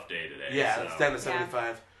had a rough day today. Yeah, so. it's down to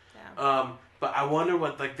 75. Yeah. But I wonder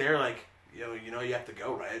what like they're like. You know, you have to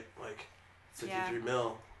go right. Like, 63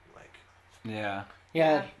 mil. Like. Yeah.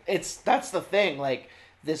 That's the thing. Like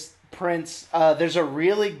this Prince. There's a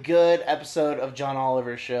really good episode of John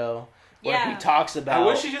Oliver's show. Where he talks about... I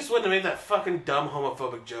wish he just wouldn't have made that fucking dumb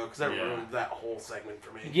homophobic joke, because that ruined that whole segment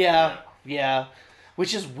for me. Yeah.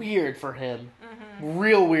 Which is weird for him.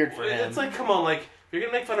 Real weird for him. It's like, come on, like, if you're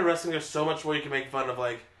gonna make fun of wrestling, there's so much more you can make fun of,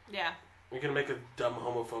 like... Yeah. You're gonna make a dumb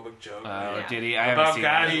homophobic joke. Did he? I haven't seen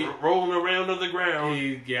guys that. rolling around on the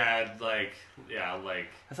ground. Like...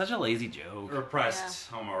 That's such a lazy joke.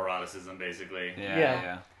 Repressed homoeroticism, basically.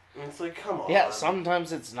 Yeah. It's like, come on. Yeah,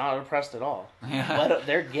 sometimes it's not oppressed at all. Yeah.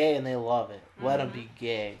 They're gay and they love it. Let them be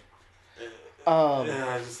gay.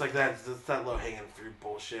 Yeah, just like that. Just that low hanging fruit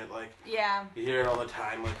bullshit. Like, you hear it all the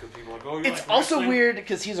time. Like, when people are like, oh, it's also weird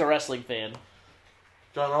because he's a wrestling fan.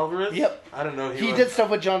 John Oliver is? Yep. I don't know. He did stuff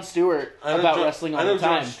with Jon Stewart about wrestling all the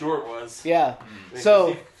time. I know Jon Stewart was. Yeah.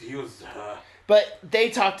 So he was. But they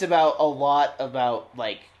talked about a lot about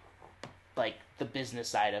like the business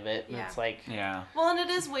side of it. And it's like Well, and it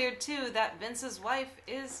is weird too that Vince's wife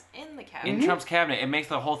is in the cabinet. In Trump's cabinet, it makes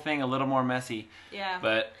the whole thing a little more messy. Yeah.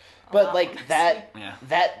 But like that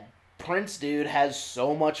Prince dude has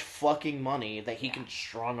so much fucking money that he can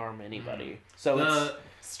strong arm anybody. So it's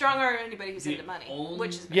strong arm anybody who's into money,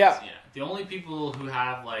 which is the only people who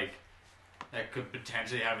have like that could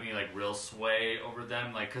potentially have any like real sway over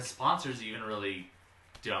them, like because sponsors even really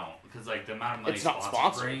don't, because like the amount of money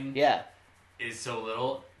sponsors bring is so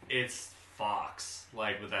little. It's Fox,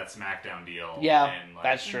 like with that SmackDown deal. Yeah, and, like,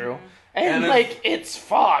 that's true. And like it's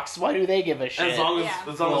Fox. Why do they give a shit? As long as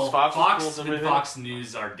Fox and Fox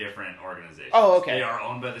News are different organizations. Oh, okay. They are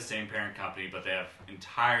owned by the same parent company, but they have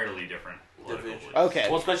entirely different political beliefs. Okay.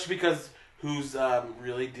 Well, especially because who's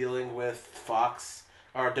really dealing with Fox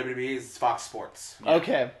or WWE is Fox Sports. Yeah.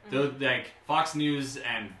 Okay. Like Fox News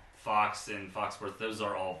and Fox Sports, those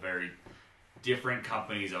are all very different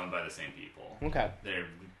companies owned by the same people. Okay. They're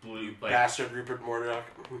blue, like Bastard Rupert Murdoch.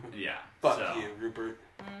 yeah. Fuck so, you, Rupert.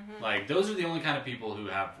 Like those are the only kind of people who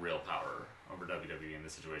have real power over WWE in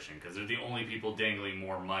this situation because they're the only people dangling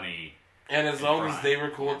more money. And as long as Prime. they were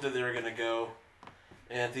cool with it, they were gonna go.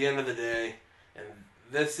 And at the end of the day, and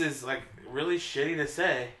this is like really shitty to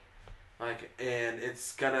say, like, and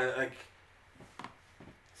it's gonna like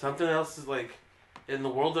something else is like in the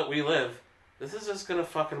world that we live. This is just gonna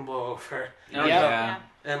fucking blow over. Oh, Yeah. yeah.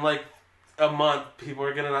 And like a month, people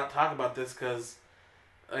are gonna not talk about this because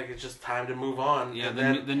like it's just time to move on. Yeah, and the,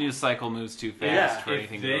 then the news cycle moves too fast Yeah. for If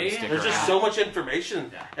anything to they- really stick there's around. just so much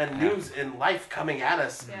information Yeah. and news and life coming at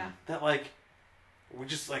us Yeah. that like we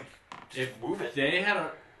just like If move it. they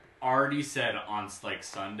had already said on like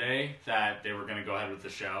Sunday that they were going to go ahead with the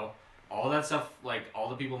show, all that stuff, like all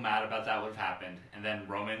the people mad about that would have happened, and then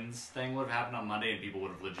Roman's thing would have happened on Monday, and people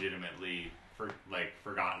would have legitimately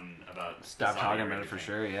forgotten about Stop Saudi talking about Arabia it for thing.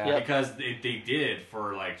 sure, yeah. Yep. Because they did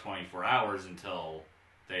for like 24 hours until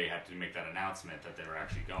they had to make that announcement that they were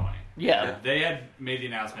actually going. Yeah. If they had made the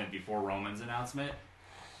announcement before Roman's announcement,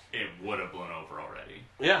 it would have blown over already.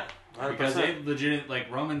 Yeah, 100%. Because they legit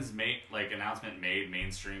Roman's announcement made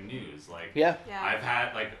mainstream news. Like Yeah. Yeah. I've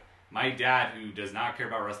had my dad, who does not care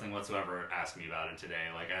about wrestling whatsoever, asked me about it today.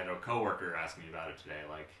 Like I had a coworker ask me about it today.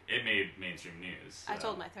 Like it made mainstream news. I so.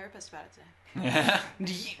 told my therapist about it today.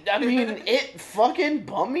 I mean, it fucking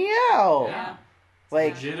bummed me out. Yeah,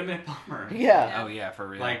 Like, legitimate bummer. yeah. Oh yeah, for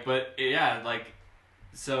real. But yeah,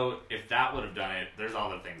 so if that would have done it, there's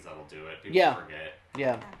other things that'll do it. People Yeah. forget.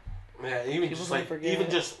 Yeah. Yeah, even People just don't like forget. even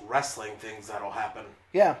just wrestling things that'll happen,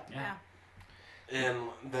 Yeah. Yeah. and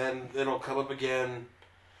then it'll come up again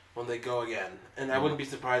when they go again. And I wouldn't be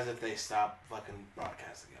surprised if they stop fucking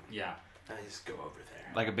broadcasting them. Yeah. And they just go over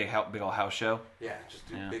there. like a big old house show. Yeah, just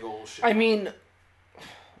do Yeah. big old shit. I mean,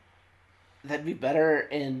 that'd be better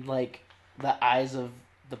in, like, the eyes of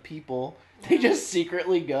the people. They just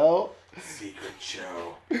secretly go. Secret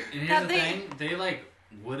show. And here's Yeah, the they- thing: they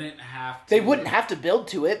wouldn't have. To, They wouldn't have to build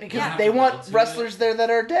to it because Yeah. they Have to want build to wrestlers there that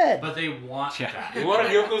are dead. but they want Yeah. that. They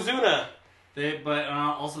wanted Yokozuna. But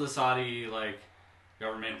also the Saudi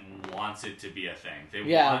government wants it to be a thing. They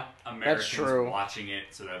Yeah, want Americans true. watching it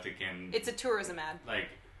so that they can It's a tourism ad.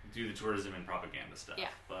 do the tourism and propaganda stuff. Yeah.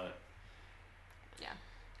 But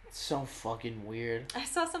It's so fucking weird. I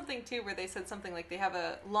saw something too where they said something like they have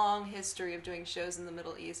a long history of doing shows in the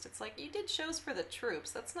Middle East. It's like, you did shows for the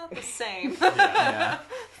troops. That's not the same. Yeah.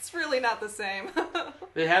 It's really not the same.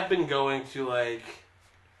 They have been going to the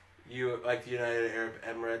United Arab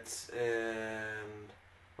Emirates and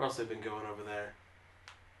where else have they been going over there?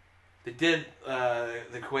 They did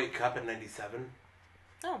the Kuwait Cup in '97.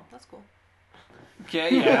 Oh, that's cool.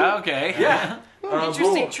 Okay, yeah, okay. Yeah.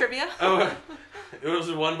 Interesting trivia. Oh, it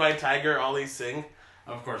was won by Tiger Ali Singh.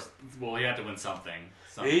 of course, well, he had to win something.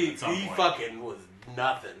 He at some point. fucking was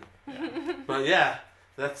nothing. But yeah,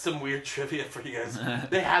 that's some weird trivia for you guys.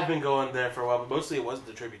 They have been going there for a while, but mostly it wasn't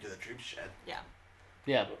a tribute to the troop shed. Yeah.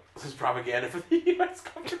 Yeah. This is propaganda for the U.S.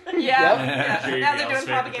 government. Yeah. Yep. yeah. JBL's Now they're doing favorite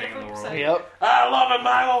propaganda thing in the for world. percent. Yep. I love it,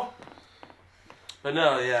 Michael. But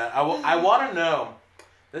no, yeah, I want to know.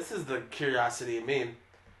 This is the curiosity of me.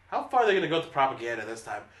 How far are they going to go with the propaganda this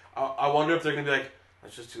time? I wonder if they're going to be like,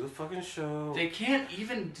 let's just do the fucking show. They can't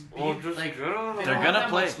even be Or just like get on they it. They're don't gonna have that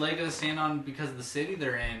play- much leg to stand on because the city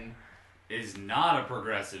they're in is not a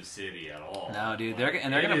progressive city at all. No, dude, Like,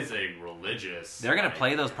 they're gonna it is a religious. they're gonna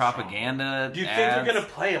play those propaganda. Do you think ads. they're going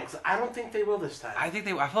to play them? Because I don't think they will this time. I think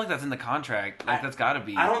I feel like that's in the contract. Like that's got to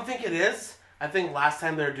be. I don't think it is. I think last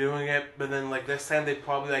time they were doing it, but then this time they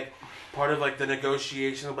probably part of the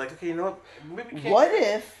negotiation of okay, you know what? Maybe we can't. What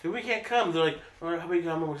if? Maybe we can't come. They're like, all right, how about you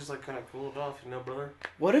come? And we just kind of cooled off, brother.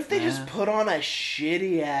 What if they Yeah. just put on a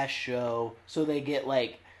shitty ass show so they get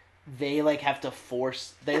they have to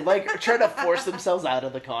force try to force themselves out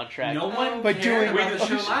of the contract? No one But cared doing about the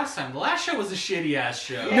show it- last time. The last show was a shitty ass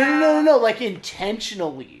show. No, like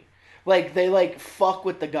intentionally. They fuck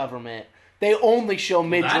with the government. They only show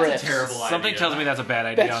midriffs. That's a terrible idea. Something tells me that's a bad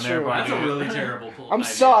idea That's on their true. part. That's a really terrible. I'm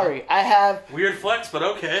idea. sorry. I have Weird flex, but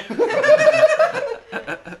okay.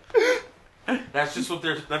 That's just what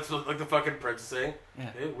that's what the fucking Prince is saying. Yeah.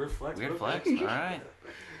 Hey, weird flex. Weird but okay. flex.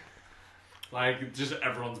 All right. Just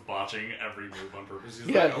everyone's botching every move on purpose. He's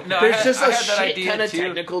yeah. like, okay. No, I there's had- just I a had that shit idea ton of too.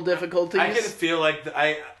 technical difficulties. I can feel we're not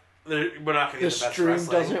gonna the get the best stream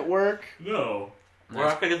wrestling. doesn't work. No. We're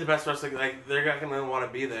not gonna get the best wrestling. Like they're not gonna want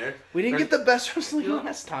to be there. We didn't get the best wrestling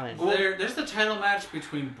last time. There's the title match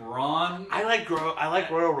between Braun. I like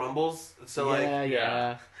Royal Rumbles. So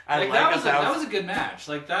yeah. That was a good match.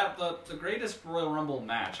 Like that, the greatest Royal Rumble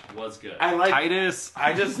match was good. I like Titus.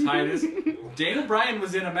 Titus. Daniel Bryan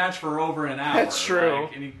was in a match for over an hour. That's true.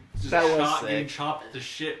 Like, and he just That was sick. getting chopped to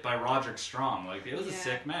shit by Roderick Strong. Like it was a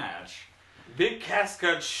sick match. Big Cass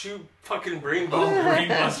got shoot fucking brainbuster.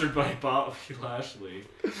 Brainbustered by Bobby Lashley.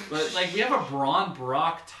 But like we have a Braun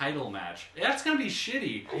Brock title match. That's gonna be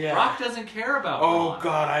shitty. Yeah. Brock doesn't care about Oh Braun.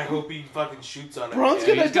 god, I hope he fucking shoots on him. Braun's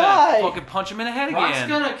again. gonna He's die. fucking punch him in the head Brock's again.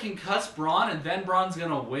 gonna concuss Braun, and then Braun's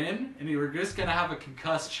gonna win, and we're just gonna have a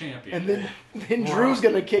concussed champion. And then Drew's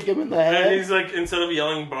gonna kick him in the And head. he's like, instead of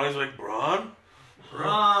yelling Braun, he's like, Braun?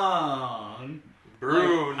 Braun.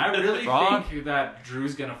 Broon. Like, I really Braun? think that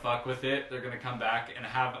Drew's gonna fuck with it. They're gonna come back and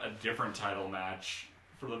have a different title match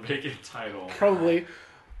for the vacant title. Probably.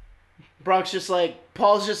 Brock's just like,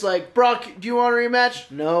 Paul's just like, Brock, do you want a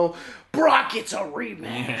rematch? No. Brock, it's a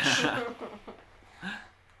rematch.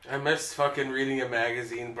 I miss fucking reading a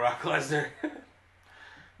magazine, Brock Lesnar.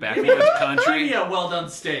 Back in his Bring country. me a well done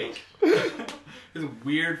steak. His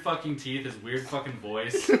weird fucking teeth, his weird fucking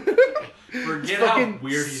voice. Forget how Fucking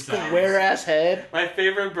weird he sounds. square ass head. My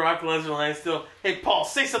favorite Brock Lesnar line is still, hey Paul,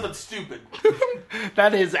 say something stupid.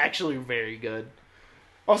 That is actually very good.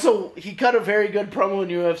 Also, he cut a very good promo in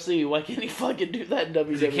UFC. Why can't he fucking do that in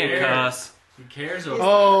WWE? He can't cuss. Who cares over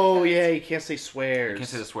Oh, yeah, he can't say swears. Can't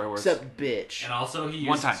say the swear words. Except bitch. And also, he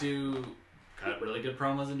One used time. to cut really good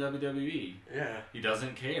promos in WWE. Yeah. He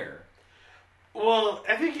doesn't care. Well,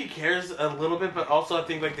 I think he cares a little bit, but also I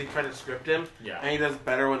think like they try to script him. Yeah. And he does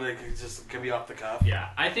better when they can be off the cuff. Yeah,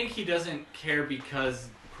 I think he doesn't care because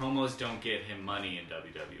promos don't get him money in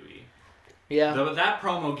WWE. Yeah, Though that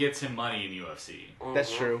promo gets him money in UFC.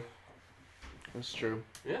 that's true. That's true.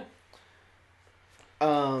 Yeah.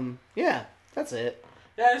 Yeah, that's it.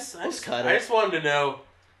 Yeah, I just wanted to know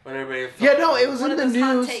what everybody thought. Yeah, no, it was One in of the those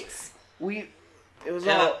hot news. takes. It was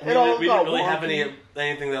Yeah, all. we It all didn't got really have wonky.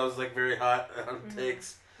 anything that was like very hot on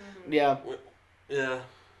takes. Yeah, Yeah.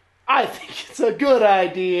 I think it's a good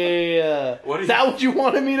idea. What do Is you- that what you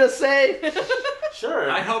wanted me to say? Sure.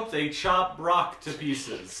 I hope they chop Brock to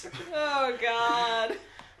pieces. Oh God.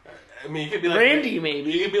 I mean, you could be like Randy,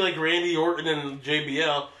 maybe. You could be like Randy Orton and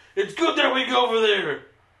JBL. It's good that we go over there.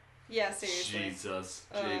 Yeah, seriously. Jesus,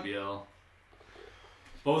 JBL.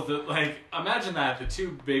 Both the, like, imagine that, the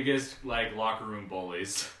two biggest, like, locker room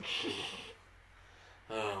bullies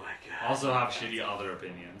Oh my god. also have shitty other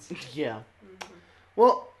opinions. Yeah.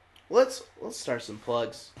 Well, let's start some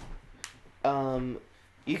plugs.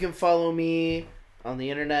 You can follow me on the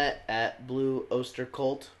internet at Blue Oster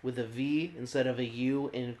Cult with a V instead of a U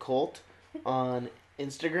in cult on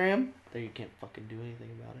Instagram. There, you can't fucking do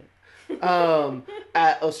anything about it.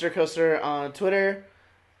 At Oster Coaster on Twitter,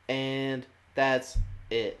 and that's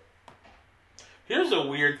it. Here's a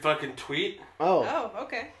weird fucking tweet. Oh, Oh,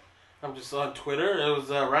 okay. I'm just on Twitter. It was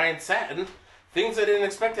Ryan Satin. Things I didn't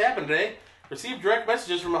expect to happen today. Received direct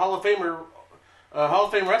messages from a Hall of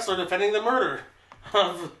Fame wrestler defending the murder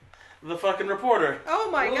of the fucking reporter. Oh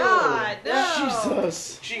my God. No.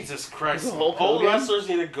 Jesus. Jesus Christ. Was it Hulk Old Hogan? wrestlers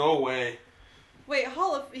need to go away. Wait,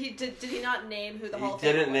 did he not name who the He Hall of Famer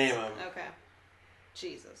didn't was? name him. Okay.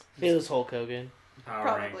 Jesus. It was Hulk Hogan. All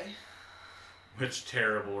Probably. right. Which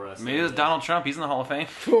terrible wrestler. Maybe it was Donald Trump. He's in the Hall of Fame.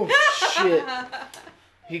 Oh shit.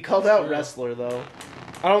 He called out wrestler though.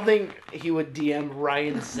 I don't think he would DM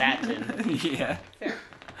Ryan Satin. Yeah. Fair.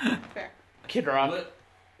 Fair. Kid Rock.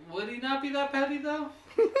 Would he not be that petty, though?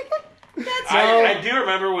 I do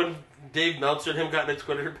remember when Dave Meltzer and him got in a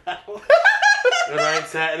Twitter battle. And Ryan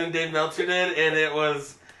Satin and Dave Meltzer did, and it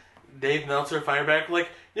was Dave Meltzer fired back like,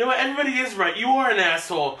 you know what, everybody is right. You are an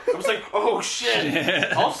asshole. I was like, oh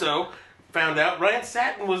shit. Also, found out Ryan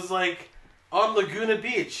Satin was like on Laguna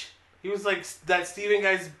Beach. He was like that Steven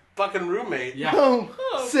guy's fucking roommate. Yeah. Oh,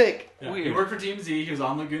 sick. Yeah. Weird. He worked for Team Z. He was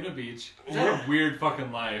on Laguna Beach. What a weird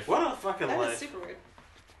fucking life. What a fucking That is life. super weird.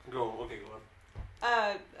 Go on.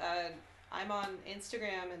 I'm on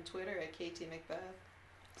Instagram and Twitter at KT Macbeth.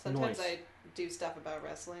 Sometimes Nice. I do stuff about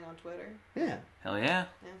wrestling on Twitter. Yeah. Hell yeah.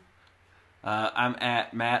 Yeah. I'm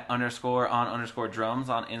at Matt_on_drums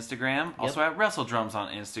on Instagram. Also at Wrestle Drums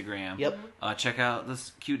on Instagram. Yep. Check out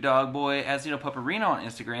this cute dog boy Asino Paparino on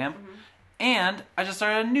Instagram. And I just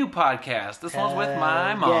started a new podcast. This one's with my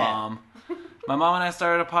yeah. mom. My mom and I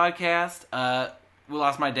started a podcast. We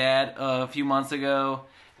lost my dad a few months ago.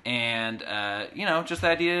 And, just the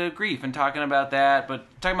idea of grief and talking about that. But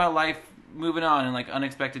talking about life moving on and, like,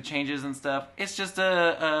 unexpected changes and stuff. It's just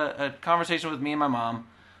a conversation with me and my mom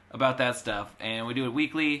about that stuff, and we do it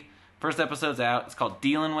weekly. First episode's out. It's called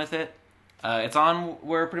Dealing With It. It's on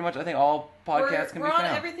where pretty much I think all podcasts can be We're on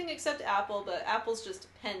found. everything except Apple, but Apple's just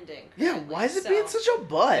pending. Yeah, currently, why is it so- being such a It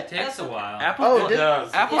butt? takes a while. Apple, Oh, It did-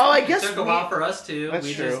 does. Apple, Oh, I guess it took a we- while for us too. That's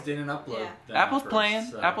We true. just didn't upload. Yeah. them Apple's first, playing.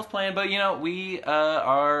 so. Apple's playing, but we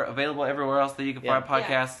are available everywhere else that you can Yeah. find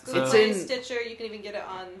podcasts. Google So Play, in- Stitcher. You can even get it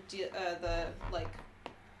on the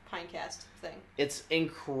Pinecast thing. It's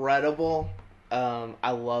incredible.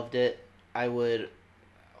 I loved it. I would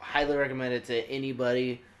highly recommend it to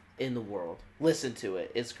anybody in the world. Listen to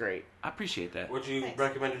it. It's great. I appreciate that. Would you Thanks.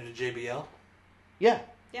 recommend it to JBL? Yeah.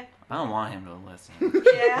 I don't want him to listen.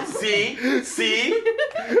 Yeah. See?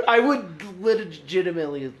 I would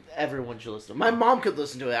legitimately, everyone should listen. My mom could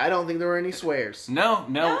listen to it. I don't think there were any swears. No,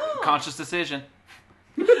 No. conscious decision.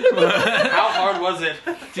 How hard was it?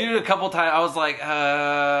 Dude, a couple times I was like,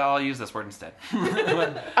 I'll use this word instead.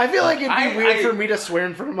 I feel like it'd be I- weird I- for me to swear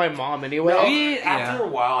in front of my mom anyway. After a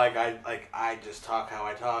while, I just talk how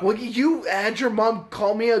I talk. Well, you had your mom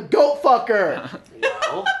call me a goat fucker.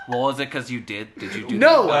 Well, Well, is it because you did? Did you do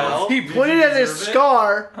No, that? Well, he did pointed you at his deserve it?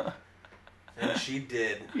 scar. and she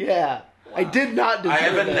did. Yeah, I did not deserve I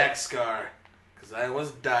have a it. neck scar because I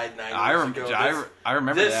almost died 9 I, years rem- ago. I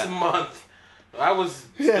remember This that. month, I was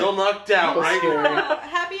still knocked out. That was Right? scary.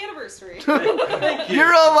 Happy anniversary. Thank you.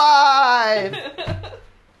 You're alive.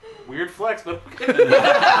 Weird flex, but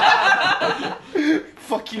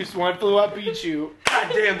Fuck you, swine flu. I beat you.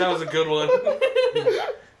 god damn, that was a good one.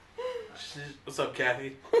 What's up,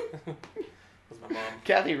 Kathy? That's my mom.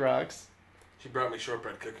 Kathy rocks. She brought me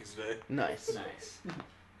shortbread cookies today. Nice. Nice.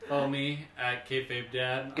 Follow me at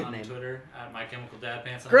KFabeDad Good on name. Twitter, at My Chemical Dad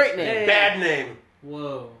Pants. on Great Instagram. name. Bad name.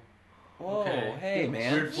 Whoa. Whoa, Okay. hey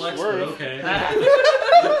man. Weird flex, but Word. okay.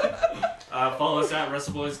 Follow us at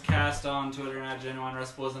WrestleBoysCast on Twitter and at Genuine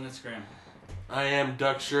WrestleBoys on Instagram. I am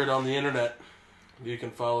Duck Shirt on the internet. You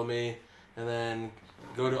can follow me and then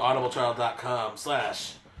go to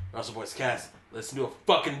audibletrial.com/RussellBoysCast. Listen to a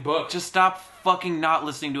fucking book. Just stop fucking not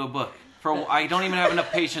listening to a book. I don't even have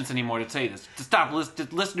enough patience anymore to say this. Just stop.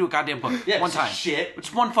 Just listen to a goddamn book. Yeah, one time. shit.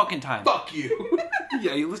 Just one fucking time. Fuck you.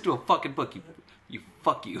 Yeah, you listen to a fucking book. You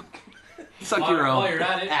fuck you. Suck your While own. you're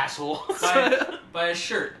at it, Asshole. buy a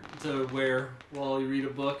shirt to wear while you read a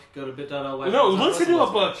book. Go to bit.ly. No, listen to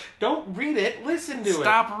a book. Don't read it. Listen to it.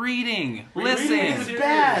 Stop reading. Reading is Listen.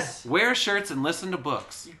 bad. Wear shirts and listen to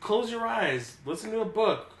books. You close your eyes. Listen to a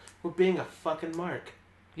book. We're being a fucking mark.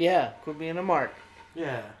 Yeah, quit being a mark.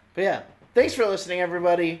 Yeah. But yeah, thanks for listening,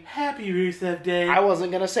 everybody. Happy Rusev Day. I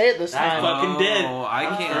wasn't gonna say it this I time. fucking did. I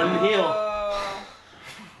can't. Turn heel. Oh.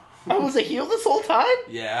 I was a heel this whole time?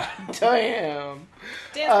 Yeah. Damn.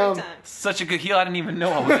 Dance break time. Such a good heel. I didn't even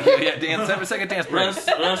know I was a heel yet. Dan, 7-second dance break.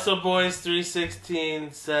 Russell Boys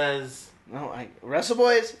 316 says. No, Wrestle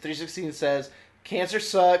Boys 316 says, cancer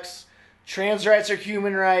sucks, trans rights are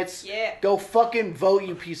human rights. Yeah. Go fucking vote,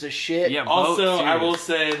 you piece of shit. Yeah. Also, vote, I too. will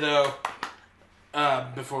say though,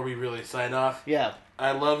 before we really sign off, Yeah.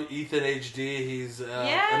 I love Ethan HD. He's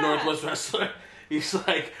Yeah. a Northwest wrestler. He's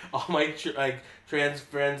like all my trans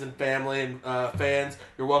friends and family and fans.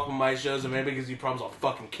 You're welcome to my shows, and maybe because you promise I'll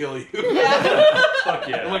fucking kill you. Fuck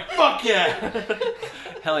yeah. I'm like, fuck yeah.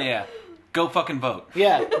 Hell yeah. Go fucking vote.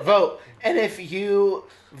 Yeah, vote. And if you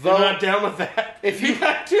I'm vote, not down with that. If you-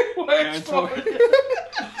 got 2 words for it.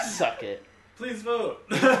 suck it. Please vote.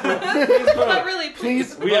 Not really,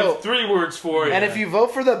 Please We vote. have 3 words for it. And if you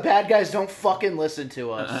vote for the bad guys, don't fucking listen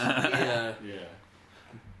to us. yeah. Yeah.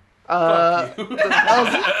 Fuck you.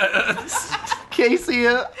 Casey,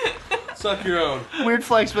 Suck your own. weird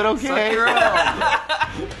flex, but okay. Suck your own.